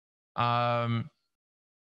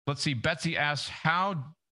 Let's see. Betsy asks how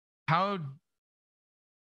to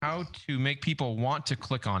make people want to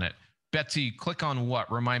click on it. Betsy, click on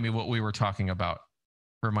what? Remind me what we were talking about.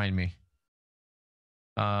 Remind me.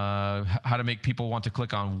 How to make people want to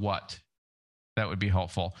click on what? That would be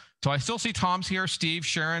helpful. So I still see Tom's here, Steve,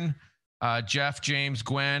 Sharon, Jeff, James,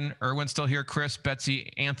 Gwen, Erwin's still here, Chris, Betsy,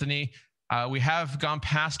 Anthony. We have gone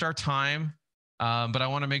past our time, but I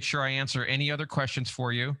want to make sure I answer any other questions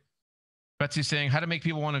for you. Betsy's saying how to make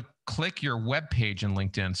people want to click your web page in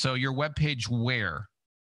LinkedIn. So your web page where,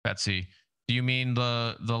 Betsy? Do you mean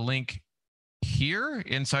the link here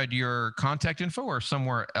inside your contact info or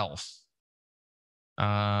somewhere else?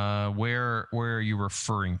 Where are you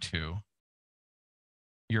referring to?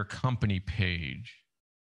 Your company page.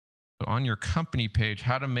 So on your company page,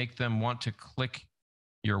 how to make them want to click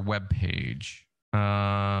your web page.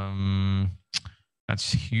 That's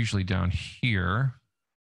usually down here.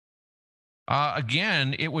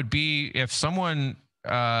 Again, it would be if someone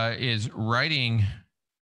is writing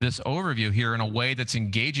this overview here in a way that's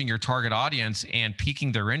engaging your target audience and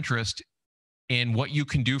piquing their interest in what you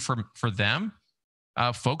can do for them,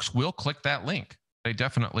 folks will click that link. They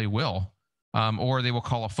definitely will. or they will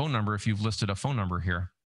call a phone number if you've listed a phone number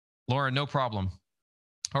here. Lauren, no problem.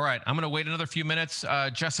 All right, I'm going to wait another few minutes.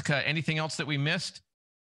 Jessica, anything else that we missed?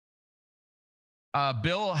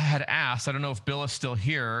 Bill had asked, I don't know if Bill is still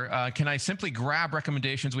here, can I simply grab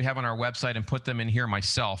recommendations we have on our website and put them in here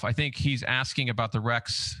myself? I think he's asking about the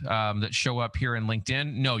recs that show up here in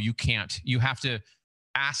LinkedIn. No, you can't. You have to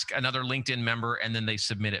ask another LinkedIn member and then they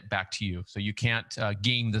submit it back to you. So you can't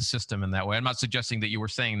game the system in that way. I'm not suggesting that you were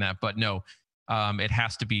saying that, but no, it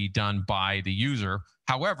has to be done by the user.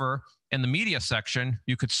 However, in the media section,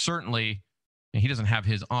 you could certainly, and he doesn't have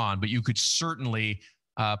his on, but you could certainly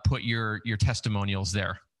put your testimonials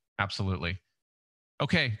there. Absolutely.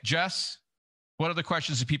 Okay, Jess, what other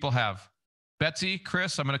questions do people have? Betsy,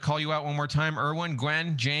 Chris, I'm going to call you out one more time. Erwin,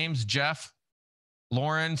 Gwen, James, Jeff,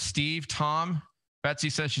 Lauren, Steve, Tom. Betsy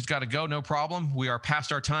says she's got to go. No problem. We are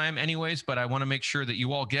past our time anyways, but I want to make sure that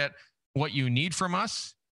you all get what you need from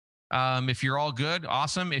us. If you're all good,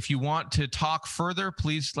 awesome. If you want to talk further,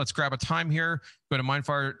 please let's grab a time here. Go to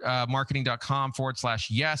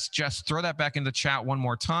mindfiremarketing.com/yes. Just throw that back in the chat one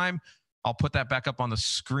more time. I'll put that back up on the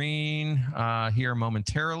screen here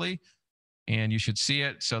momentarily, and you should see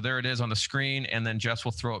it. So there it is on the screen, and then Jess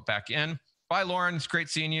will throw it back in. Bye, Lauren. It's great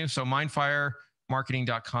seeing you. So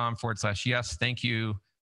mindfiremarketing.com/yes. Thank you,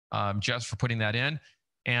 Jess, for putting that in.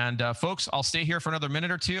 And folks, I'll stay here for another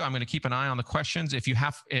minute or two. I'm going to keep an eye on the questions. If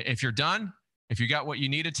you're done, if you got what you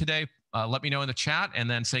needed today, let me know in the chat and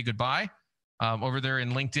then say goodbye over there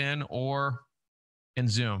in LinkedIn or in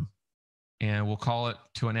Zoom. And we'll call it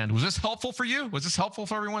to an end. Was this helpful for you? Was this helpful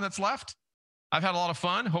for everyone that's left? I've had a lot of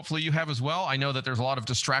fun. Hopefully you have as well. I know that there's a lot of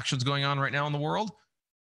distractions going on right now in the world.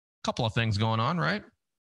 A couple of things going on, right?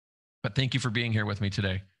 But thank you for being here with me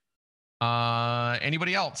today.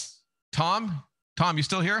 Anybody else? Tom? Tom, you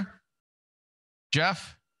still here?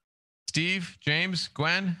 Jeff, Steve, James,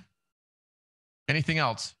 Gwen? Anything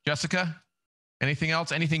else? Jessica? Anything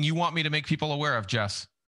else? Anything you want me to make people aware of, Jess?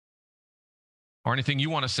 Or anything you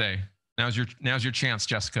want to say? Now's your chance,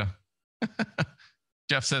 Jessica.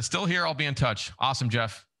 Jeff says, still here, I'll be in touch. Awesome,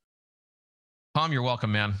 Jeff. Tom, you're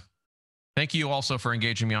welcome, man. Thank you also for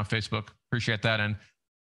engaging me on Facebook. Appreciate that, and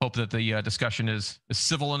hope that the discussion is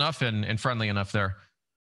civil enough and friendly enough there.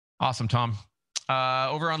 Awesome, Tom.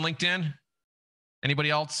 Over on LinkedIn, anybody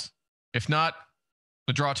else? If not,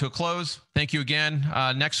 we'll draw it to a close. Thank you again.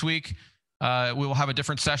 Next week, we will have a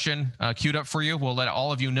different session queued up for you. We'll let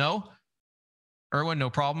all of you know. Erwin, no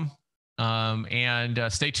problem.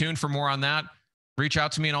 And stay tuned for more on that. Reach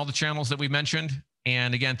out to me in all the channels that we mentioned.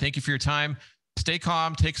 And again, thank you for your time. Stay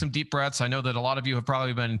calm, take some deep breaths. I know that a lot of you have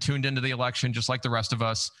probably been tuned into the election just like the rest of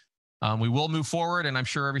us. We will move forward, and I'm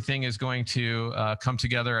sure everything is going to come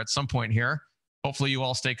together at some point here. Hopefully you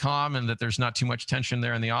all stay calm and that there's not too much tension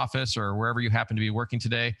there in the office or wherever you happen to be working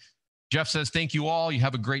today. Jeff says, thank you all. You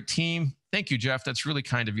have a great team. Thank you, Jeff. That's really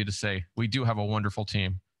kind of you to say. We do have a wonderful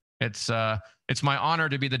team. It's my honor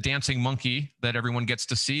to be the dancing monkey that everyone gets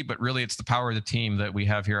to see, but really it's the power of the team that we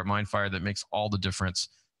have here at Mindfire that makes all the difference.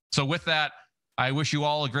 So with that, I wish you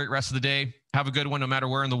all a great rest of the day. Have a good one no matter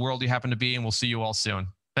where in the world you happen to be, and we'll see you all soon.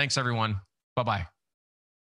 Thanks, everyone. Bye-bye.